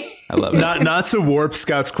around me. I love it. Not to warp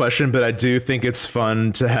Scott's question, but I do think it's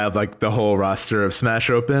fun to have like the whole roster of Smash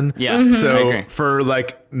open. Yeah. So for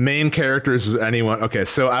like main characters is anyone. Okay,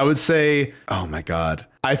 so I would say, oh my god,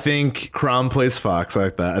 I think Chrom plays Fox. I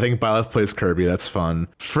like that. I think Byleth plays Kirby. That's fun.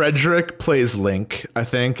 Frederick plays Link, I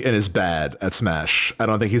think, and is bad at Smash. I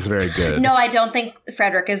don't think he's very good. No, I don't think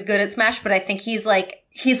Frederick is good at Smash, but I think he's like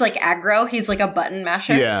aggro. He's like a button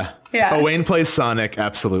masher. Yeah. Owain plays Sonic,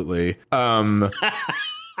 absolutely.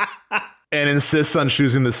 And insists on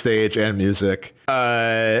choosing the stage and music.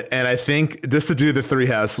 And I think, just to do the three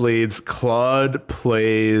house leads, Claude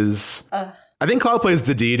plays... I think Claude plays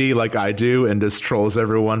Dedede like I do and just trolls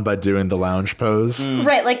everyone by doing the lounge pose.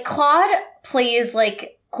 Right, like Claude plays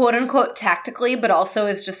like quote unquote tactically, but also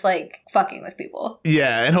is just like fucking with people.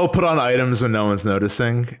 Yeah, and he'll put on items when no one's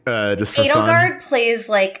noticing, just for Edelgard fun. plays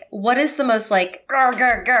like, what is the most like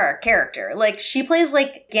grr character? Like she plays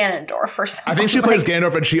like Ganondorf or something. I think she plays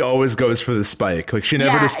Ganondorf and she always goes for the spike. Like she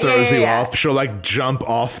never just throws you off. She'll like jump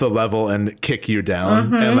off the level and kick you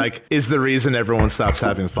down. And like is the reason everyone stops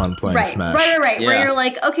having fun playing Smash. Right. Yeah. Where you're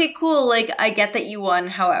like, okay, cool. Like I get that you won,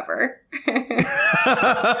 however. Who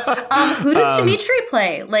does Dimitri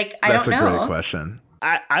play? Like I don't know. That's a great question.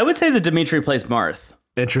 I would say that Dimitri plays Marth.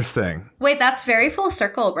 Interesting. Wait, that's very full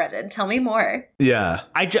circle, Brendan. Tell me more. Yeah.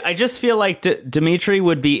 I just feel like Dimitri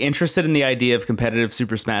would be interested in the idea of competitive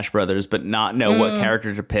Super Smash Brothers, but not know what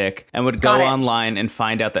character to pick, and would go online and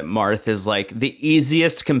find out that Marth is like the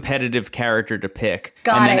easiest competitive character to pick,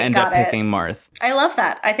 and then end up picking Marth. I love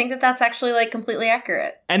that. I think that that's actually like completely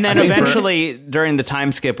accurate. And then eventually, during the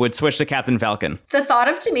time skip, would switch to Captain Falcon. The thought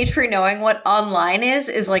of Dimitri knowing what online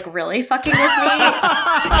is like really fucking with me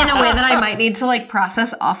in a way that I might need to like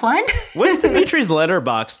process offline. What's Dimitri's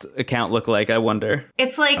Letterboxd account look like, I wonder?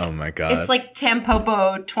 It's like, oh my God. It's like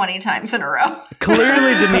Tampopo 20 times in a row.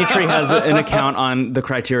 Clearly, Dimitri has an account on the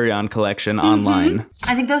Criterion Collection online.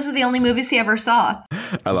 I think those are the only movies he ever saw.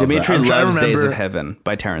 I love Dimitri that. loves Days of Heaven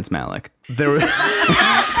by Terrence Malick. There was...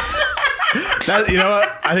 That, you know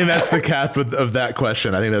what? I think that's the cap of that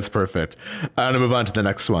question. I think that's perfect. I'm going to move on to the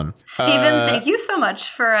next one. Steven, thank you so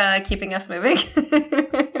much for keeping us moving.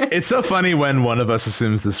 It's so funny when one of us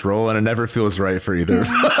assumes this role and it never feels right for either of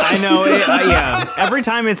us. I know. Yeah. Every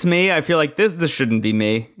time it's me, I feel like this shouldn't be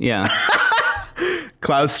me. Yeah.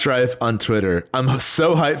 Cloud Strife on Twitter. I'm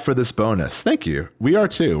so hyped for this bonus. Thank you. We are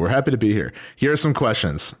too. We're happy to be here. Here are some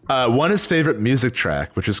questions. One is favorite music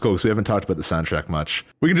track, which is cool because we haven't talked about the soundtrack much.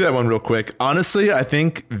 We can do that one real quick. Honestly, I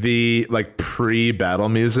think the like pre-battle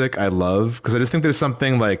music I love because I just think there's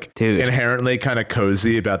something like inherently kind of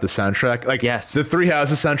cozy about the soundtrack. Like the Three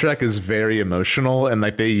Houses soundtrack is very emotional and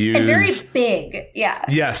like they use and very big. Yeah.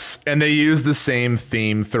 Yes, and they use the same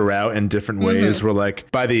theme throughout in different ways. Where like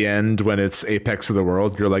by the end when it's Apex of the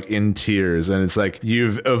World, you're like in tears and it's like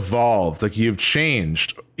you've evolved, like you've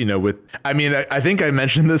changed, you know, with I think I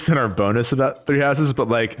mentioned this in our bonus about Three Houses, but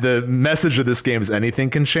like the message of this game is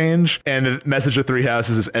anything can change and the message of Three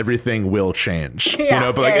Houses is everything will change. You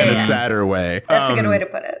know, but like in a sadder way. That's a good way to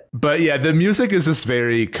put it. But yeah, the music is just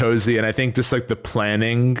very cozy and I think just like the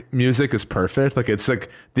planning music is perfect. Like it's like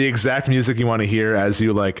the exact music you want to hear as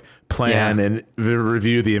you like plan and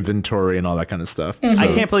review the inventory and all that kind of stuff. So, I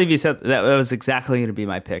can't believe you said that was exactly going to be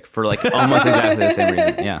my pick for like almost exactly the same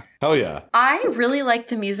reason. Yeah. Hell yeah. I really like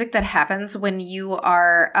the music that happens when you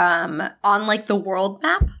are on like the world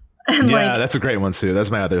map. Yeah, that's a great one too.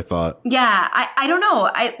 That's my other thought. Yeah, I don't know.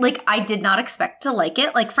 I did not expect to like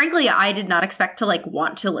it. Like, frankly, I did not expect to like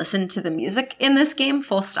want to listen to the music in this game,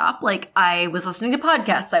 full stop. Like, I was listening to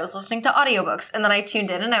podcasts, I was listening to audiobooks, and then I tuned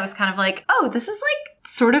in and I was kind of like, oh, this is like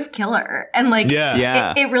sort of killer. And like,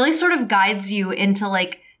 it really sort of guides you into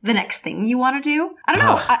like the next thing you want to do. I don't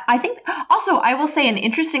know. I think also I will say an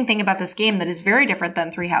interesting thing about this game that is very different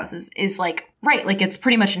than Three Houses is like, right, like it's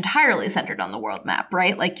pretty much entirely centered on the world map,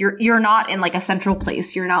 right? Like you're not in like a central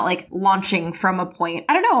place. You're not like launching from a point.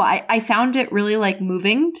 I don't know. I found it really like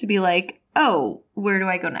moving to be like, oh, where do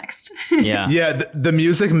I go next? Yeah. The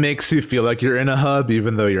music makes you feel like you're in a hub,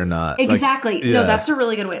 even though you're not. Exactly. Like, no, that's a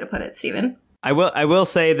really good way to put it, Steven. I will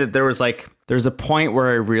say that there's a point where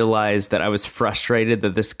I realized that I was frustrated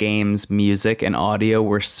that this game's music and audio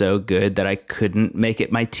were so good that I couldn't make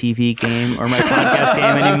it my TV game or my podcast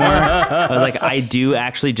game anymore. I was like, I do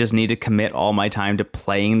actually just need to commit all my time to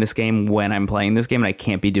playing this game when I'm playing this game and I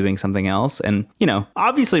can't be doing something else. And, you know,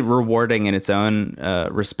 obviously rewarding in its own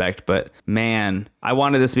respect, but man, I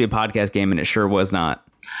wanted this to be a podcast game and it sure was not.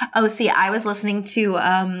 Oh, see, I was listening to,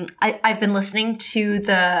 I've been listening to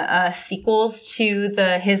the sequels to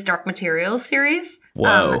the His Dark Materials series.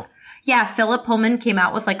 Whoa. Yeah, Philip Pullman came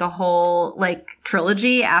out with like a whole like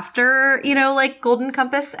trilogy after, like Golden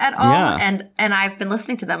Compass et al. Yeah. And I've been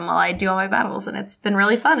listening to them while I do all my battles, and it's been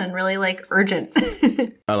really fun and really like urgent.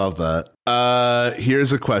 I love that.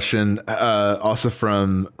 Here's a question, also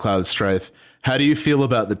from Cloud Strife. How do you feel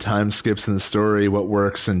about the time skips in the story? What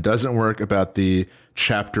works and doesn't work about the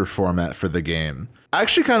chapter format for the game? I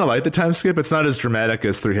actually kind of like the time skip. It's not as dramatic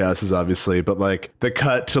as Three Houses, obviously, but like the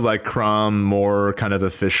cut to like Crom more kind of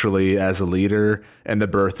officially as a leader and the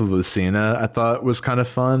birth of Lucina, I thought was kind of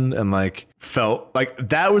fun and like felt like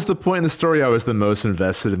that was the point in the story I was the most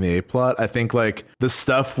invested in the A plot. I think like the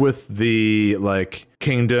stuff with the like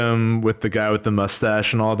kingdom with the guy with the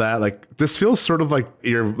mustache and all that, like this feels sort of like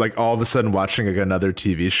you're like all of a sudden watching like another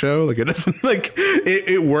TV show. Like it doesn't like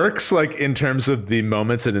it works like in terms of the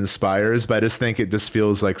moments it inspires, but I just think it just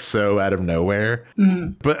feels like so out of nowhere.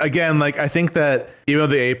 But again, like I think that even though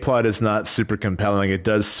the A plot is not super compelling, it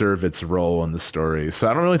does serve its role in the story. So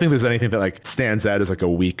I don't really think there's anything that like stands out as like a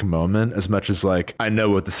weak moment as much as like I know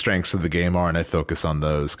what the strengths of the game are and I focus on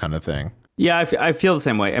those kind of thing. Yeah, I feel the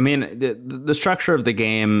same way. I mean, the structure of the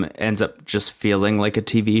game ends up just feeling like a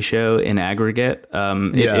TV show in aggregate.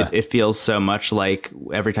 It feels so much like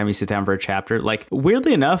every time you sit down for a chapter. Like,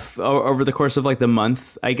 weirdly enough, over the course of like the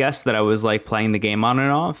month, I guess, that I was like playing the game on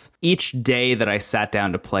and off, each day that I sat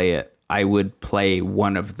down to play it, I would play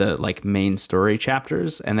one of the like main story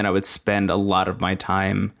chapters, and then I would spend a lot of my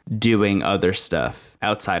time doing other stuff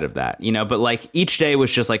outside of that, but like each day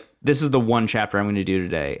was just like, this is the one chapter I'm going to do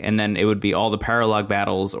today. And then it would be all the paralog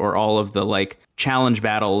battles or all of the like challenge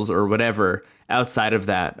battles or whatever outside of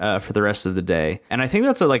that for the rest of the day. And I think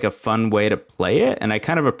that's like a fun way to play it. And I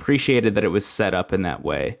kind of appreciated that it was set up in that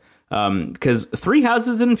way. Because Three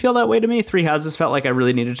Houses didn't feel that way to me. Three Houses felt like I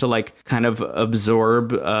really needed to like kind of absorb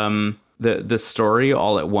the story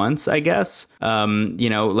all at once, I guess.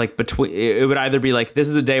 Like between it would either be like, this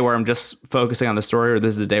is a day where I'm just focusing on the story, or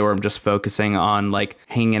this is a day where I'm just focusing on like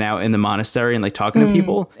hanging out in the monastery and like talking to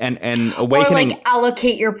people and Awakening, or like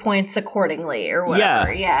allocate your points accordingly or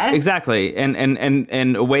whatever. Yeah, exactly.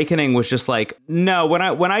 And Awakening was just like, no,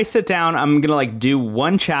 when I sit down, I'm gonna like do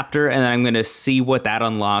one chapter and then I'm gonna see what that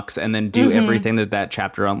unlocks and then do everything that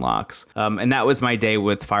chapter unlocks. And that was my day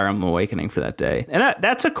with Fire Emblem Awakening for that day. And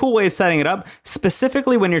that's a cool way of setting it up,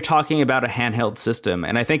 specifically when you're talking about a handheld system.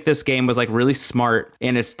 And I think this game was like really smart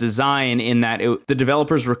in its design in that the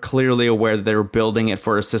developers were clearly aware that they were building it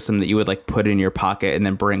for a system that you would like put in your pocket and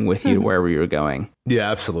then bring with you to wherever you were going.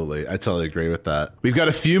 Yeah, absolutely. I totally agree with that. We've got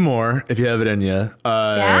a few more if you have it in you.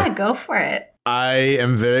 Yeah, go for it. I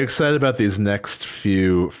am very excited about these next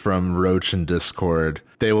few from Roach and Discord.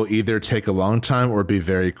 They will either take a long time or be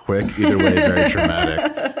very quick. Either way, very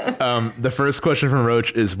dramatic. The first question from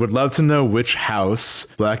Roach is, would love to know which house,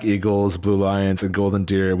 Black Eagles, Blue Lions, and Golden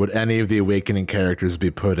Deer, would any of the Awakening characters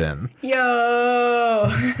be put in?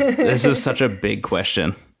 Yo! This is such a big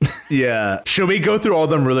question. Yeah. Should we go through all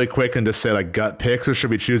of them really quick and just say like gut picks, or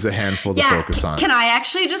should we choose a handful to focus on? Can I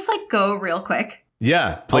actually just like go real quick?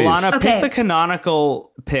 Yeah, please. Alana, pick the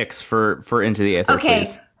canonical picks for Into the Aether,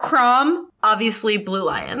 please. Crom, obviously Blue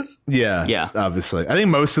Lions. Yeah, obviously. I think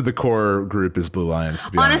most of the core group is Blue Lions,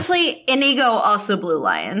 to be honest. Honestly, Inigo also Blue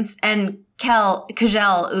Lions, and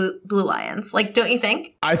Kjell Blue Lions. Like, don't you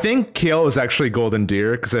think? I think Kjell is actually Golden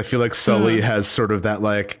Deer, because I feel like Sully has sort of that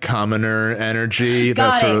like commoner energy.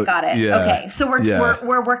 Got it. Yeah, okay, so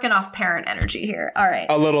we're working off parent energy here. All right.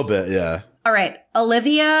 A little bit, yeah. All right,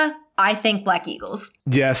 Olivia, I think Black Eagles.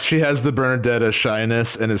 Yes, she has the Bernadetta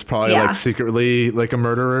shyness and is probably like secretly like a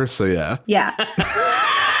murderer. So yeah. Yeah.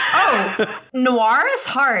 Noir is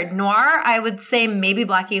hard. Noir, I would say maybe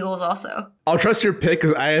Black Eagles also. I'll trust your pick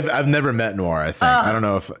because I've never met Noir. I think I don't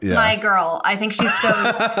know if my girl. I think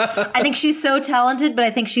she's so talented, but I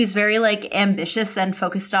think she's very like ambitious and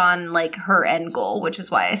focused on like her end goal, which is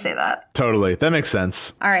why I say that. Totally, that makes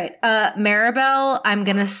sense. All right, Maribel, I'm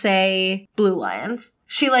gonna say Blue Lions.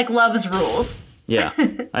 She like loves rules. Yeah,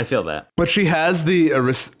 I feel that. But she has the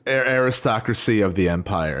aristocracy of the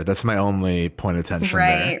Empire. That's my only point of tension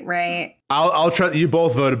there. Right. I'll try. You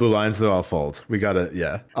both voted Blue Lions, though. I'll fold. We got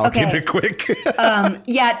to, I'll keep it quick.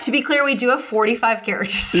 To be clear, we do have 45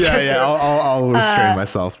 characters. Yeah. I'll restrain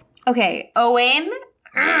myself. Okay, Owain.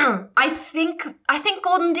 I think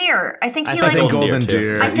Golden Deer. I think Golden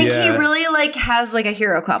Deer. I think he really like has like a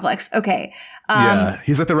hero complex. Okay.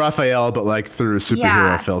 He's like the Raphael, but like through a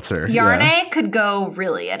superhero filter. Yarne could go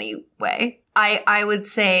really any way. I would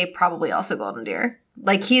say probably also Golden Deer.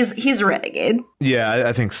 Like he's a renegade. Yeah,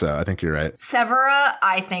 I think so. I think you're right. Severa,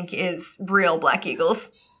 I think, is real Black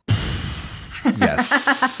Eagles.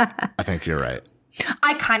 Yes, I think you're right.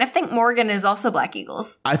 I kind of think Morgan is also Black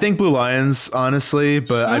Eagles. I think Blue Lions, honestly,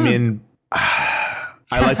 but I mean,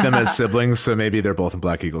 I like them as siblings, so maybe they're both in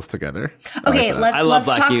Black Eagles together. Okay, I love let's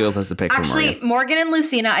Black talk. Eagles as the pick for Actually, Morgan. Morgan and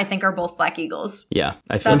Lucina, I think, are both Black Eagles. Yeah,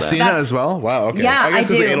 I feel that. Lucina as well? Wow, okay. Yeah, I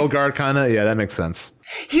guess I it's do. Edelgard kind of. Yeah, that makes sense.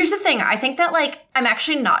 Here's the thing. I think that, like, I'm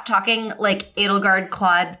actually not talking, like, Edelgard,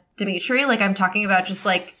 Claude, Dimitri. Like, I'm talking about just,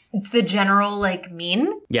 like, the general, like,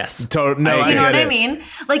 mean. Yes. No, Do you know I what get I it. mean?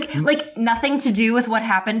 Like nothing to do with what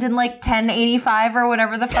happened in, like, 1085 or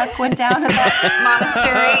whatever the fuck went down in that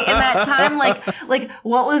monastery in that time. Like,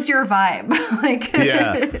 what was your vibe? Like,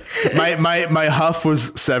 Yeah. My huff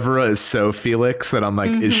was Severa is so Felix that I'm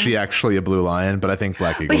like, is she actually a Blue Lion? But I think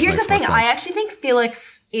Black Eagles But here's the makes more thing. I sense. actually think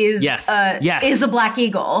Felix is Yes. is a Black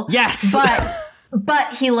Eagle. Yes.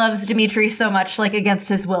 But he loves Dimitri so much, like, against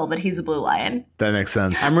his will, that he's a Blue Lion. That makes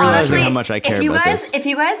sense. I'm realizing Honestly, how much I care if you about guys, this. If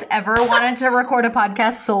you guys ever wanted to record a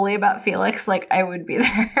podcast solely about Felix, like, I would be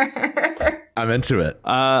there. I'm into it.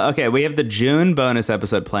 Okay, we have the June bonus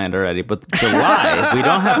episode planned already, but July we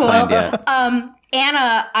don't have planned yet.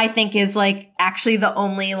 Anna, I think, is, like, actually the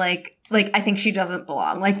only, like I think she doesn't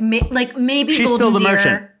belong. Like maybe She's Golden still the Deer,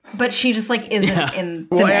 merchant. but she just, like, isn't in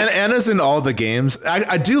the Well, mix. Anna's in all the games.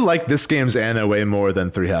 I do like this game's Anna way more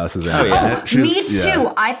than Three Houses Anna. yeah. Me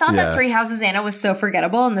too. I thought Yeah. that Three Houses Anna was so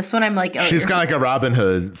forgettable, and this one I'm like, oh, She's you're kind of like a Robin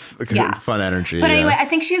Hood, Yeah. fun energy. But yeah. anyway, I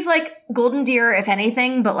think she's like Golden Deer, if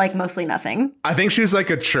anything, but, like, mostly nothing. I think she's like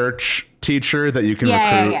a church teacher that you can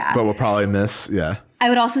Yeah, recruit, yeah. but will probably miss. Yeah. I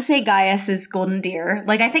would also say Gaius is Golden Deer.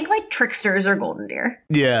 Like, I think, like, tricksters are Golden Deer.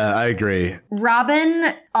 Yeah, I agree. Robin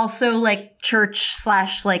also, like, church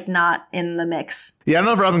 / like, not in the mix. Yeah, I don't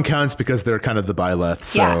know if Robin counts because they're kind of the Byleth.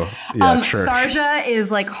 So, yeah, church. Tharja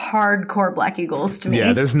is, like, hardcore Black Eagles to me.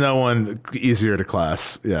 Yeah, there's no one easier to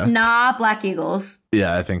class. Yeah. Nah, Black Eagles.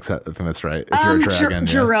 Yeah, I think that's right. If you're a dragon. yeah.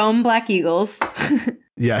 Jerome, Black Eagles.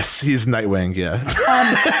 Yes, he's Nightwing. Yeah.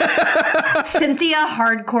 Cynthia,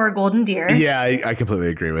 hardcore Golden Deer. Yeah, I completely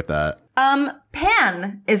agree with that.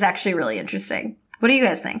 Pan is actually really interesting. What do you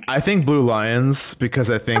guys think? I think Blue Lions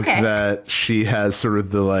because I think Okay. that she has sort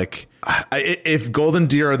of the like. If Golden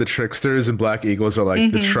Deer are the tricksters and Black Eagles are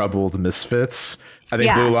like the troubled misfits, I think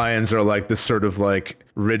Mm-hmm. Yeah. Blue Lions are like the sort of like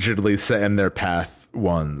rigidly set in their path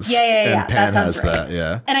ones. Yeah. And Pan That sounds has right. that.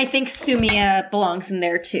 Yeah. And I think Sumia belongs in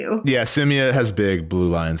there too. Yeah, Sumia has big Blue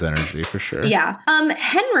Lions energy for sure. Yeah.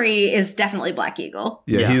 Henry is definitely Black Eagle.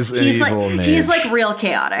 Yeah, Yeah. he's an He's evil like mage. he's like real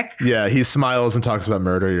chaotic. Yeah, he smiles and talks about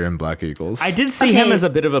murder. You're in Black Eagles. I did see him as a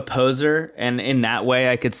bit of a poser, and in that way,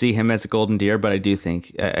 I could see him as a Golden Deer. But I do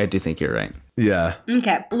think you're right. Yeah.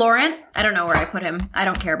 Okay. Laurent, I don't know where I put him. I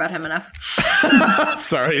don't care about him enough.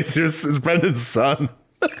 Sorry, it's Brendan's son.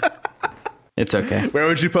 It's okay. Where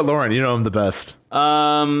would you put Lauren? You know him the best.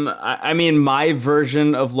 I mean, my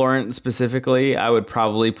version of Laurent specifically, I would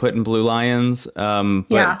probably put in Blue Lions.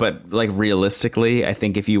 But like realistically, I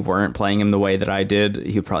think if you weren't playing him the way that I did,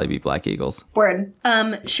 he'd probably be Black Eagles. Word.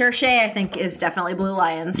 Shershay, I think, is definitely Blue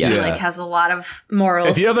Lions. She Yes. like has a lot of morals.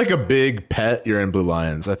 If you have like a big pet, you're in Blue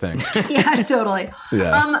Lions, I think. Yeah, totally.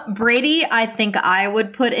 Yeah. Brady, I think I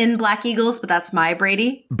would put in Black Eagles, but that's my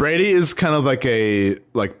Brady. Brady is kind of like a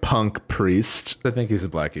punk priest. I think he's a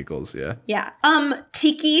Black Eagles, yeah. Yeah.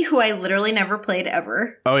 Tiki, who I literally never played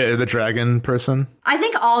ever. Oh yeah, the dragon person. I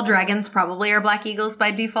think all dragons probably are Black Eagles by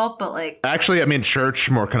default, but like Actually, I mean Church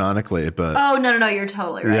more canonically, but oh no, you're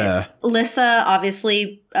totally right. Yeah. Lissa,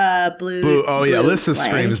 obviously blue. oh yeah, blue Lissa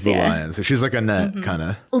screams Blue yeah. Lions. She's like a net kind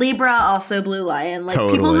of. Libra, also Blue Lion. Like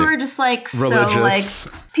people Totally. who are just like Religious. so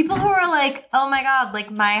like people who are like, oh my god, like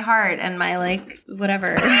my heart and my like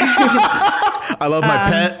whatever. I love my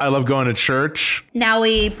pet. I love going to church.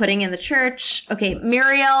 Naui putting in the church. Okay,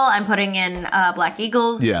 Muriel, I'm putting in Black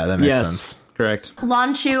Eagles. Yeah, that makes Yes, sense. correct.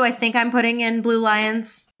 Lanchu, I think I'm putting in Blue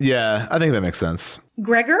Lions. Yeah, I think that makes sense.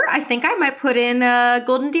 Gregor, I think I might put in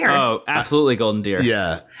Golden Deer. Oh, absolutely Golden Deer.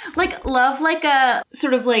 Yeah. Like, love, like a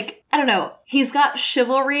sort of like, I don't know. He's got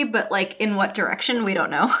chivalry, but like in what direction? We don't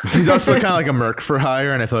know. He's also kind of like a merc for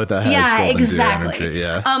hire, and I feel like that has Yeah, Golden Deer exactly. energy.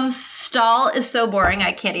 Yeah. Stahl is so boring.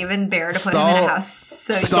 I can't even bear to put him in Stahl- a house.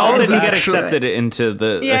 So Stahl Paul is didn't get actually- accepted into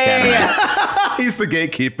the yeah, academy. yeah. He's the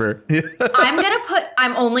gatekeeper.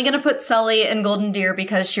 I'm only gonna put Sully in Golden Deer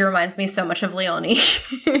because she reminds me so much of Leonie.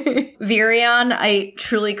 Virion, I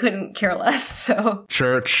truly couldn't care less. So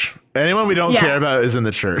Church. Anyone we don't care about is in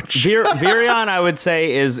the church. Virion, I would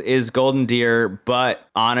say, is Golden Deer, but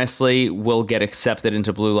honestly will get accepted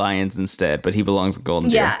into Blue Lions instead, but he belongs in Golden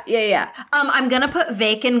Deer. Yeah. I'm gonna put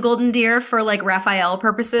Vake in Golden Deer for like Raphael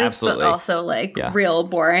purposes, Absolutely. but also like real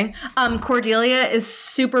boring. Cordelia is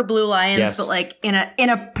super Blue Lions, but like in a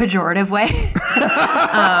pejorative way.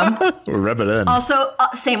 Rub it in. Also,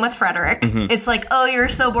 same with Frederick. Mm-hmm. It's like, oh, you're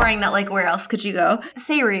so boring that like where else could you go?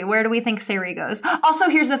 Sayri, where do we think Sayri goes? Also,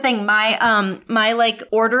 here's the thing. My like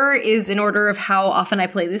order is in order of how often I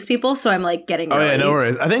play these people, so I'm like getting yeah, no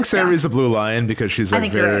worries. I think Sayri's a Blue Lion because she's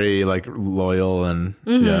like very like loyal and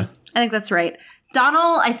I think that's right.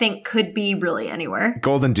 Donald, I think, could be really anywhere.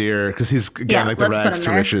 Golden Deer, because he's again like the rags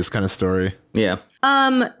to riches kind of story. Yeah.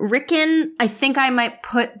 Rickon, I think I might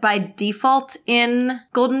put by default in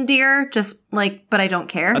Golden Deer, just like, but I don't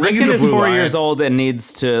care. Rickon is 4 years old and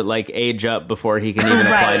needs to like age up before he can even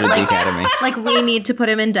apply to the academy. Like, we need to put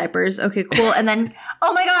him in diapers. Okay, cool. And then,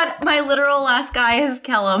 oh my god, my literal last guy is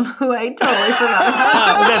Kellum, who I totally forgot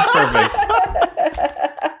about. That's perfect.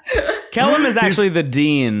 Kellum is actually the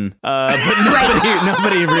dean, but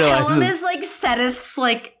nobody realizes. Kellum is like Sedith's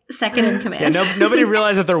like second in command. Yeah, nobody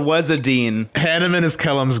realized that there was a dean. Hanneman is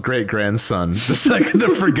Kellum's great-grandson.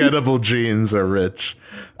 The forgettable genes are rich.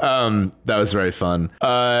 That was very fun.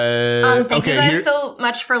 Thank you guys so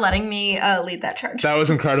much for letting me lead that charge. That was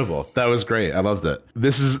incredible. That was great. I loved it.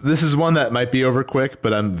 This is one that might be over quick,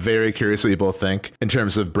 but I'm very curious what you both think in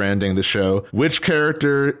terms of branding the show. Which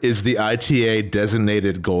character is the ITA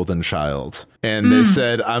designated golden child? And they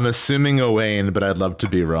said, I'm assuming Owain, but I'd love to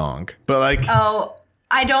be wrong. But like... Oh...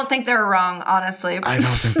 I don't think they're wrong, honestly. I don't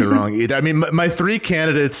think they're wrong either. I mean, my three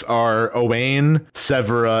candidates are Owain,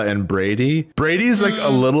 Severa, and Brady. Brady's like a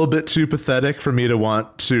little bit too pathetic for me to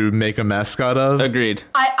want to make a mascot of. Agreed.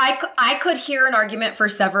 I could hear an argument for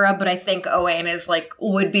Severa, but I think Owain is like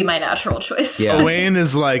would be my natural choice. Yeah. Owain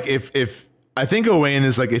is like if I think Owain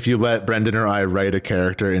is like if you let Brendan or I write a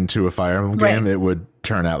character into a Fire Emblem game, it would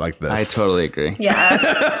turn out like this. I totally agree.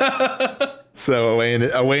 Yeah. So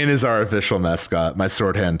Owain is our official mascot. My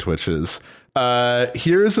sword hand twitches.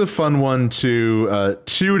 Here's a fun one two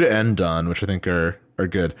to end on, which I think are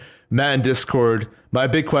good. Matt in Discord, my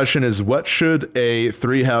big question is, what should a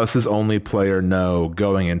Three Houses only player know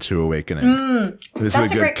going into Awakening? This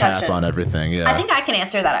is a good cap question on everything. Yeah, I think I can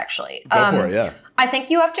answer that actually. Go for it. Yeah, I think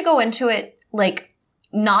you have to go into it like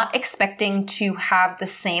not expecting to have the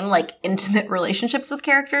same like intimate relationships with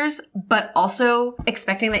characters, but also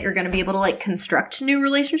expecting that you're going to be able to like construct new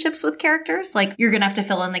relationships with characters. Like you're going to have to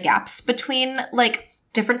fill in the gaps between like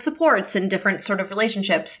different supports and different sort of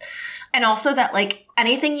relationships. And also that like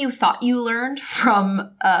anything you thought you learned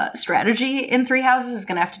from strategy in Three Houses is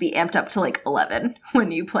going to have to be amped up to like 11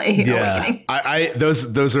 when you play Awakening.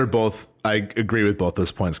 Those are both, I agree with both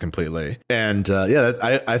those points completely. And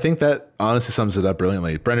I think that honestly sums it up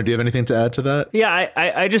brilliantly. Brendan, do you have anything to add to that? Yeah,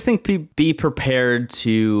 I just think be prepared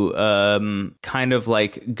to kind of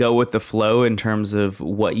like go with the flow in terms of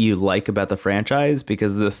what you like about the franchise,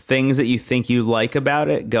 because the things that you think you like about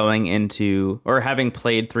it going into or having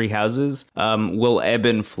played Three Houses will ebb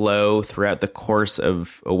and flow throughout the course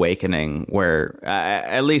of Awakening, where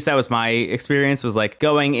at least that was my experience, was like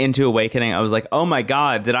going into Awakening, I was like, oh my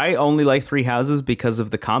god, did I only like Three Houses because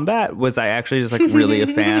of the combat? Was I actually just like really a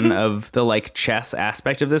fan of the like chess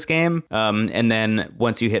aspect of this game? And then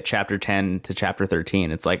once you hit chapter 10 to chapter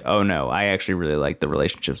 13, it's like, oh no, I actually really like the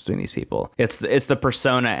relationships between these people. It's the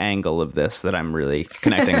persona angle of this that I'm really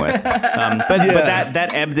connecting with. But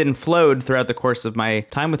that ebbed and flowed throughout the course of my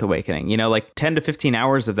time with Awakening. You know, like 10 to 15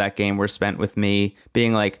 hours of that game were spent with me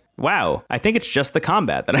being like, wow, I think it's just the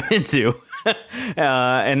combat that I'm into.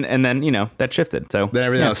 And then, you know, that shifted. So then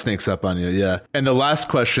everything else sneaks up on you. Yeah. And the last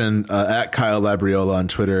question at Kyle Labriola on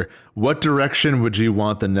Twitter, what direction would you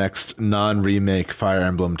want the next non-remake Fire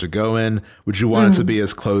Emblem to go in? Would you want it to be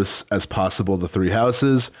as close as possible to Three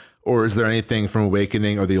Houses? Or is there anything from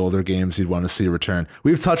Awakening or the older games you'd want to see return?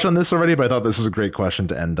 We've touched on this already, but I thought this was a great question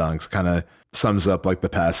to end on, because it kind of sums up like the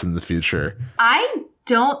past and the future. I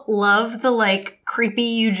don't love the like creepy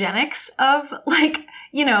eugenics of like,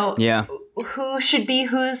 you know, who should be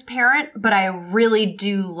whose parent, but I really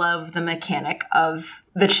do love the mechanic of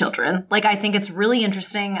the children. Like, I think it's really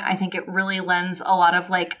interesting. I think it really lends a lot of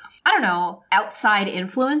like, I don't know, outside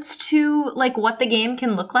influence to like what the game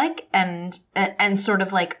can look like, and sort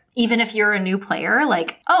of like, even if you're a new player,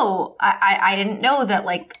 like, oh, I didn't know that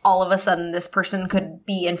like all of a sudden this person could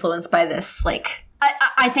be influenced by this. Like,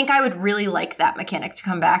 I think I would really like that mechanic to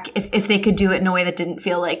come back if they could do it in a way that didn't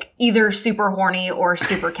feel like either super horny or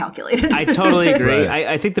super calculated. I totally agree. Right.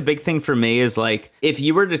 I think the big thing for me is like, if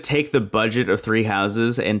you were to take the budget of Three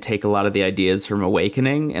Houses and take a lot of the ideas from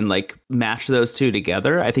Awakening and like match those two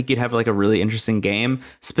together, I think you'd have like a really interesting game.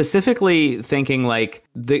 Specifically thinking like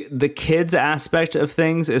the kids aspect of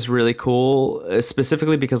things is really cool,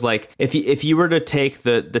 specifically because like if you were to take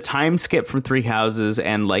the time skip from Three Houses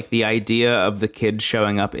and like the idea of the kids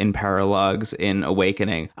showing up in paralogs in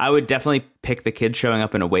Awakening, I would definitely pick the kids showing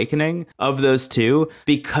up in Awakening of those two,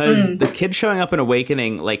 because the kids showing up in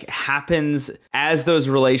Awakening like happens as those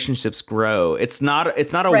relationships grow. It's not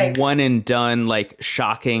a one and done like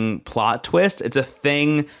shocking plot twist. It's a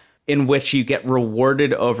thing in which you get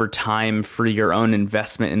rewarded over time for your own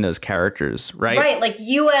investment in those characters, right? Right, like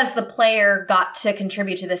you as the player got to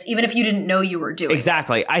contribute to this, even if you didn't know you were doing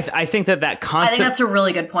Exactly. I think that constant... I think that's a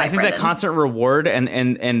really good point, I think Brendan. that constant reward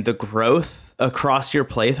and the growth across your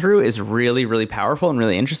playthrough is really, really powerful and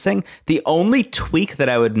really interesting. The only tweak that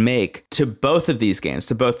I would make to both of these games,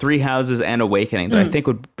 to both Three Houses and Awakening, that I think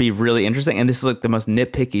would be really interesting, and this is like the most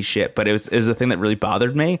nitpicky shit, but it was the thing that really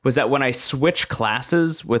bothered me, was that when I switch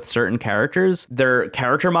classes with certain characters, their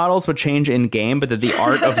character models would change in game, but that the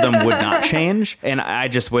art of them would not change. And I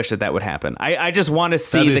just wish that would happen. I just want to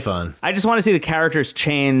see fun. I just want to see the characters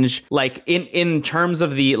change, like in terms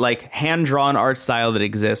of the like hand-drawn art style that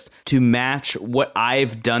exists, to match what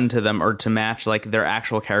I've done to them, or to match like their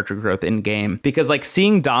actual character growth in game. Because like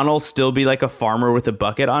seeing Donald still be like a farmer with a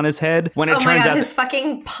bucket on his head when it turns out his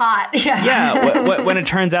fucking pot. When it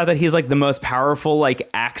turns out that he's like the most powerful like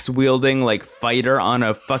axe wielding like fighter on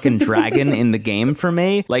a fucking dragon in the game, for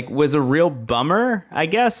me like was a real bummer, I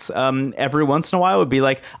guess. Every once in a while would be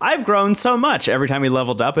like, I've grown so much. Every time he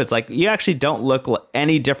leveled up, it's like, you actually don't look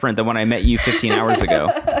any different than when I met you 15 hours ago.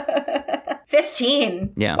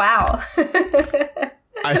 15. Yeah. Wow.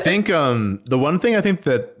 I think the one thing I think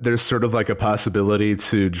that there's sort of like a possibility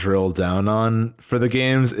to drill down on for the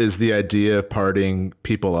games is the idea of partying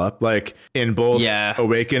people up, like in both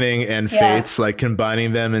Awakening and Fates, like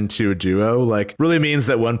combining them into a duo, like really means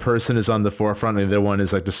that one person is on the forefront and the other one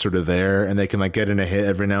is like just sort of there, and they can like get in a hit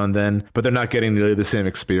every now and then, but they're not getting nearly the same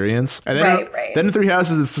experience. And then then in Three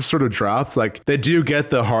Houses, it's just sort of dropped. Like they do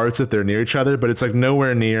get the hearts if they're near each other, but it's like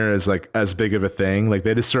nowhere near as like as big of a thing. Like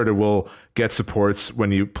they just sort of will get supports when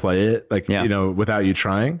you play it, like, you know, without you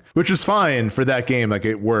trying, which is fine for that game. Like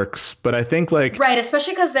it works. But I think like... Right,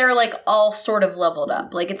 especially because they're like all sort of leveled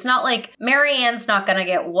up. Like it's not like Marianne's not going to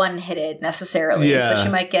get one-hitted necessarily, but she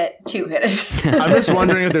might get two-hitted. I'm just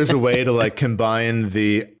wondering if there's a way to like combine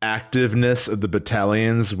the activeness of the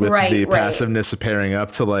battalions with the passiveness of pairing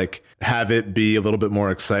up to like have it be a little bit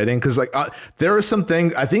more exciting. Because like there are some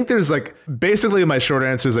things, I think there's like, basically my short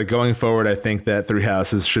answer is like going forward, I think that Three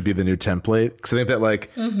Houses should be the new template. Because I think that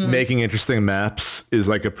like making interesting maps is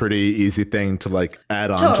like a pretty easy thing to like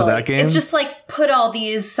add on to that game. It's just like put all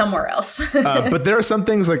these somewhere else. But there are some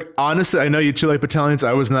things like, honestly, I know you two like battalions.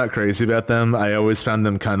 I was not crazy about them. I always found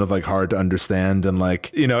them kind of like hard to understand. And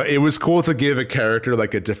like, you know, it was cool to give a character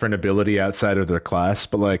like a different ability outside of their class.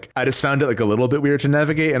 But like, I just found it like a little bit weird to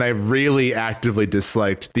navigate. And I really actively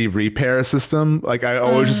disliked the repair system. Like I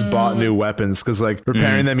always just bought new weapons because like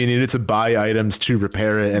repairing them, you needed to buy items to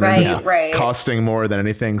repair it. And it costing more than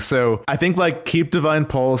anything. So I think like keep Divine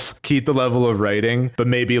Pulse, keep the level of writing, but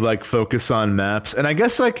maybe like focus on maps. And I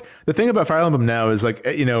guess like the thing about Fire Emblem now is like,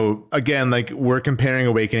 you know, again, like we're comparing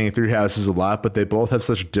Awakening and Three Houses a lot, but they both have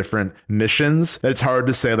such different missions that it's hard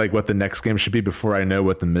to say like what the next game should be before I know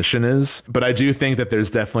what the mission is. But I do think that there's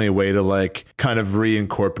definitely a way to like kind of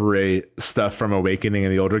reincorporate stuff from Awakening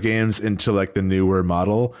and the older games into like the newer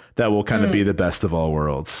model that will kind of be the best of all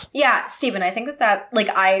worlds. Yeah, Stephen, I think that like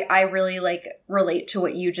I really like relate to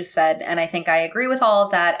what you just said, and I think I agree with all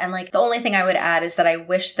of that. And like the only thing I would add is that I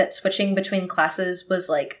wish that switching between classes was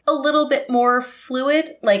like a little bit more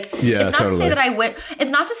fluid. Like it's not to say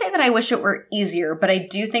that I wish it were easier, but I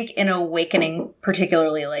do think in Awakening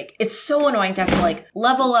particularly, like it's so annoying to have to like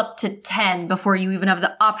level up to 10 before you even have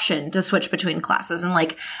the option to switch between classes. And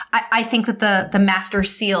like I think that the Master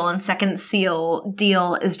Seal and Second Seal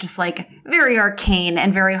deal is just like very arcane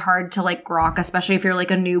and very hard to like grok, especially if you're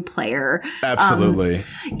like a new player. Absolutely.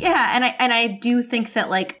 And I do think that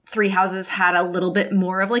like Three Houses had a little bit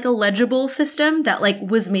more of like a legible system that like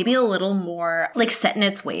was maybe a little more like set in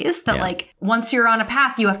its ways, that like once you're on a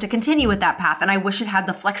path, you have to continue with that path. And I wish it had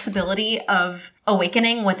the flexibility of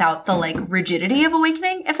Awakening without the like rigidity of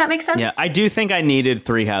Awakening, if that makes sense. Yeah, I do think I needed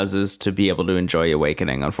Three Houses to be able to enjoy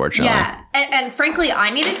Awakening, unfortunately. Yeah, and frankly, I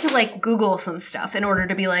needed to like Google some stuff in order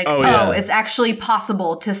to be like, yeah. it's actually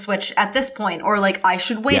possible to switch at this point, or like I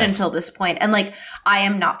should wait until this point. And like, I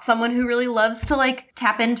am not someone who really loves to like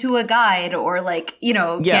tap into a guide or like,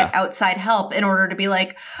 get outside help in order to be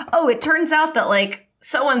like, oh, it turns out that like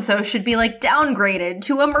so-and-so should be like downgraded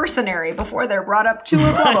to a mercenary before they're brought up to a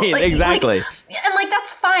level. Right, exactly. And like,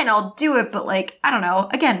 that's fine. I'll do it. But like, I don't know.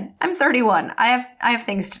 Again, I'm 31. I have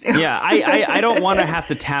things to do. Yeah. I don't want to have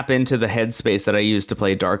to tap into the headspace that I used to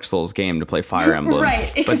play Dark Souls game to play Fire Emblem.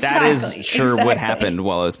 Right. But that is what happened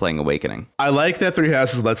while I was playing Awakening. I like that Three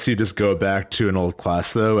Houses lets you just go back to an old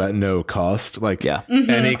class though at no cost. Like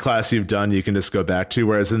any class you've done, you can just go back to.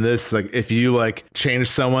 Whereas in this, like if you like change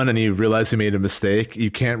someone and you realize you made a mistake, you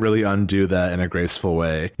can't really undo that in a graceful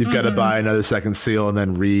way. You've got to buy another second seal and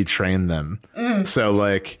then retrain them. So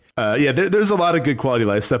like, there's a lot of good quality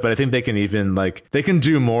life stuff, but I think they can even like, they can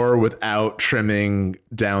do more without trimming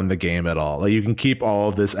down the game at all. Like you can keep all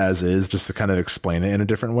of this as is just to kind of explain it in a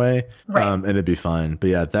different way. Right. And it'd be fine. But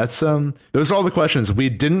yeah, that's, those are all the questions. We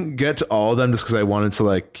didn't get to all of them just because I wanted to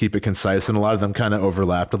like keep it concise, and a lot of them kind of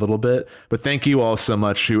overlapped a little bit. But thank you all so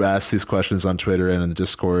much who asked these questions on Twitter and in the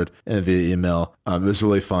Discord and via email. It was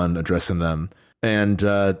really fun addressing them. And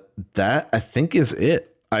that I think is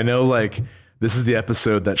it. I know like this is the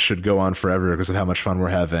episode that should go on forever because of how much fun we're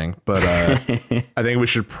having. But I think we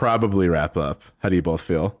should probably wrap up. How do you both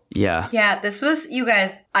feel? Yeah. Yeah, this was, you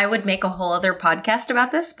guys, I would make a whole other podcast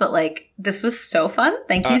about this, but like, this was so fun.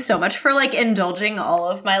 Thank you so much for like indulging all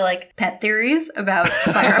of my like pet theories about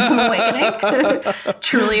Fire Emblem Awakening.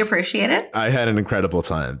 Truly appreciate it. I had an incredible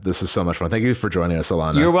time. This is so much fun. Thank you for joining us,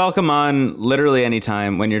 Alana. You're welcome on literally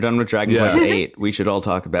anytime. When you're done with Dragon Quest 8, we should all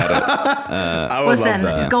talk about it. I would Listen,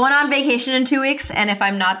 love that. going on vacation in 2 weeks, and if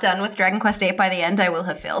I'm not done with Dragon Quest 8 by the end, I will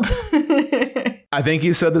have failed. I think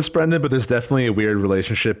you said this, Brendan, but there's definitely a weird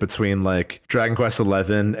relationship between like Dragon Quest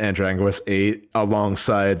 11 and Dragon Quest 8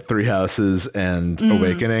 alongside Three Houses and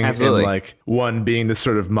Awakening. Absolutely. And like one being this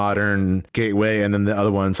sort of modern gateway, and then the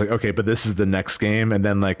other one's like, okay, but this is the next game. And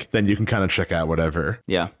then you can kind of check out whatever.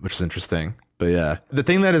 Yeah. Which is interesting. But yeah, the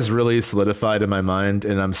thing that has really solidified in my mind,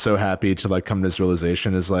 and I'm so happy to like come to this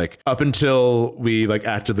realization, is like up until we like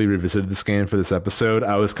actively revisited this game for this episode,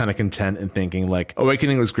 I was kind of content in thinking like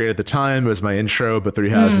Awakening was great at the time. It was my intro, but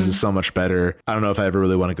Three Houses is so much better. I don't know if I ever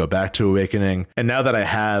really want to go back to Awakening. And now that I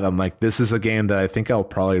have, I'm like, this is a game that I think I'll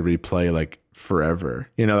probably replay like forever.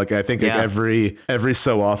 Like I think like every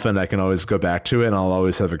so often I can always go back to it and I'll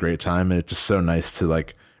always have a great time. And it's just so nice to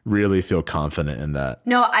like really feel confident in that.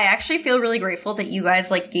 No, I actually feel really grateful that you guys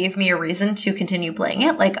like gave me a reason to continue playing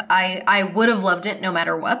it. Like I would have loved it no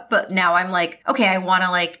matter what, but now I'm like, okay, I want to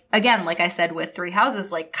like, again, like I said with Three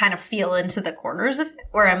Houses, like kind of feel into the corners of it,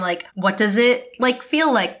 where I'm like, what does it like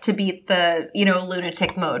feel like to beat the,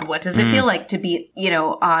 lunatic mode? What does it feel like to beat,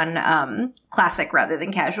 on classic rather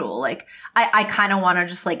than casual? Like I kind of want to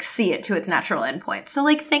just like see it to its natural endpoint. So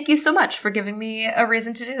like, thank you so much for giving me a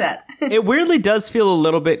reason to do that. It weirdly does feel a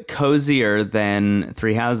little bit cozier than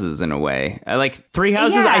Three Houses in a way. I like Three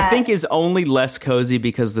Houses, I think, is only less cozy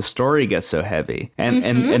because the story gets so heavy.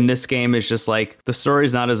 And this game is just like, the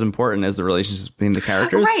story's not as important as the relationships between the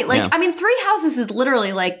characters. Right. Like, I mean, Three Houses is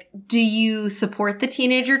literally like, do you support the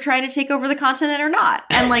teenager trying to take over the continent or not?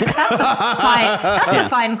 And like, that's a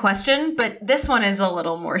fine question. But this one is a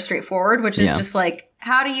little more straightforward, which is just like,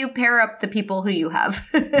 how do you pair up the people who you have?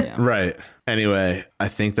 Right. Anyway, I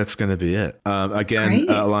think that's going to be it. Again,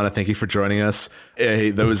 Alana, thank you for joining us. Hey,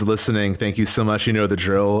 those listening, thank you so much. You know the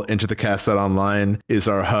drill. IntoTheCast.online is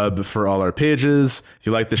our hub for all our pages. If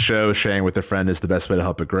you like the show, sharing with a friend is the best way to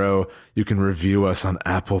help it grow. You can review us on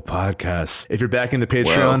Apple Podcasts. If you're back in the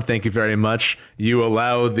Patreon, thank you very much. You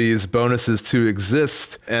allow these bonuses to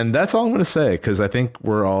exist. And that's all I'm going to say, because I think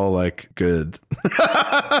we're all like good.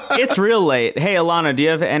 It's real late. Hey, Alana, do you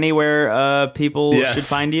have anywhere people should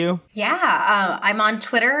find you? Yeah, I'm on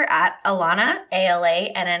Twitter at Alana,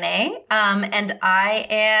 ALANNA, and I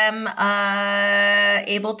am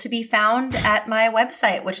able to be found at my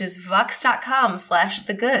website, which is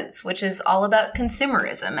vox.com/thegoods, which is all about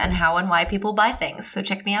consumerism and how and why people buy things. So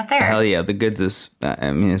check me out there. Hell yeah, The Goods is,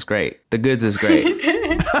 it's great. The Goods is great.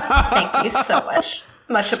 Thank you so much.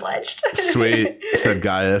 Much obliged. Sweet, said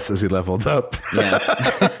Gaius as he leveled up.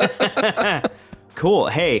 Yeah. Cool.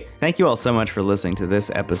 Hey, thank you all so much for listening to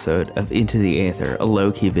this episode of Into the Aether, a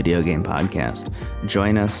low-key video game podcast.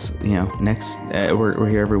 Join us, next. We're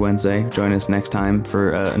here every Wednesday. Join us next time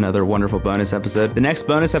for another wonderful bonus episode. The next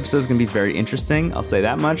bonus episode is going to be very interesting. I'll say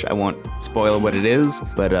that much. I won't spoil what it is,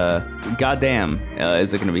 but goddamn,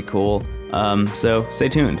 is it going to be cool? So stay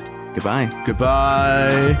tuned. Goodbye.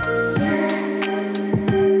 Goodbye.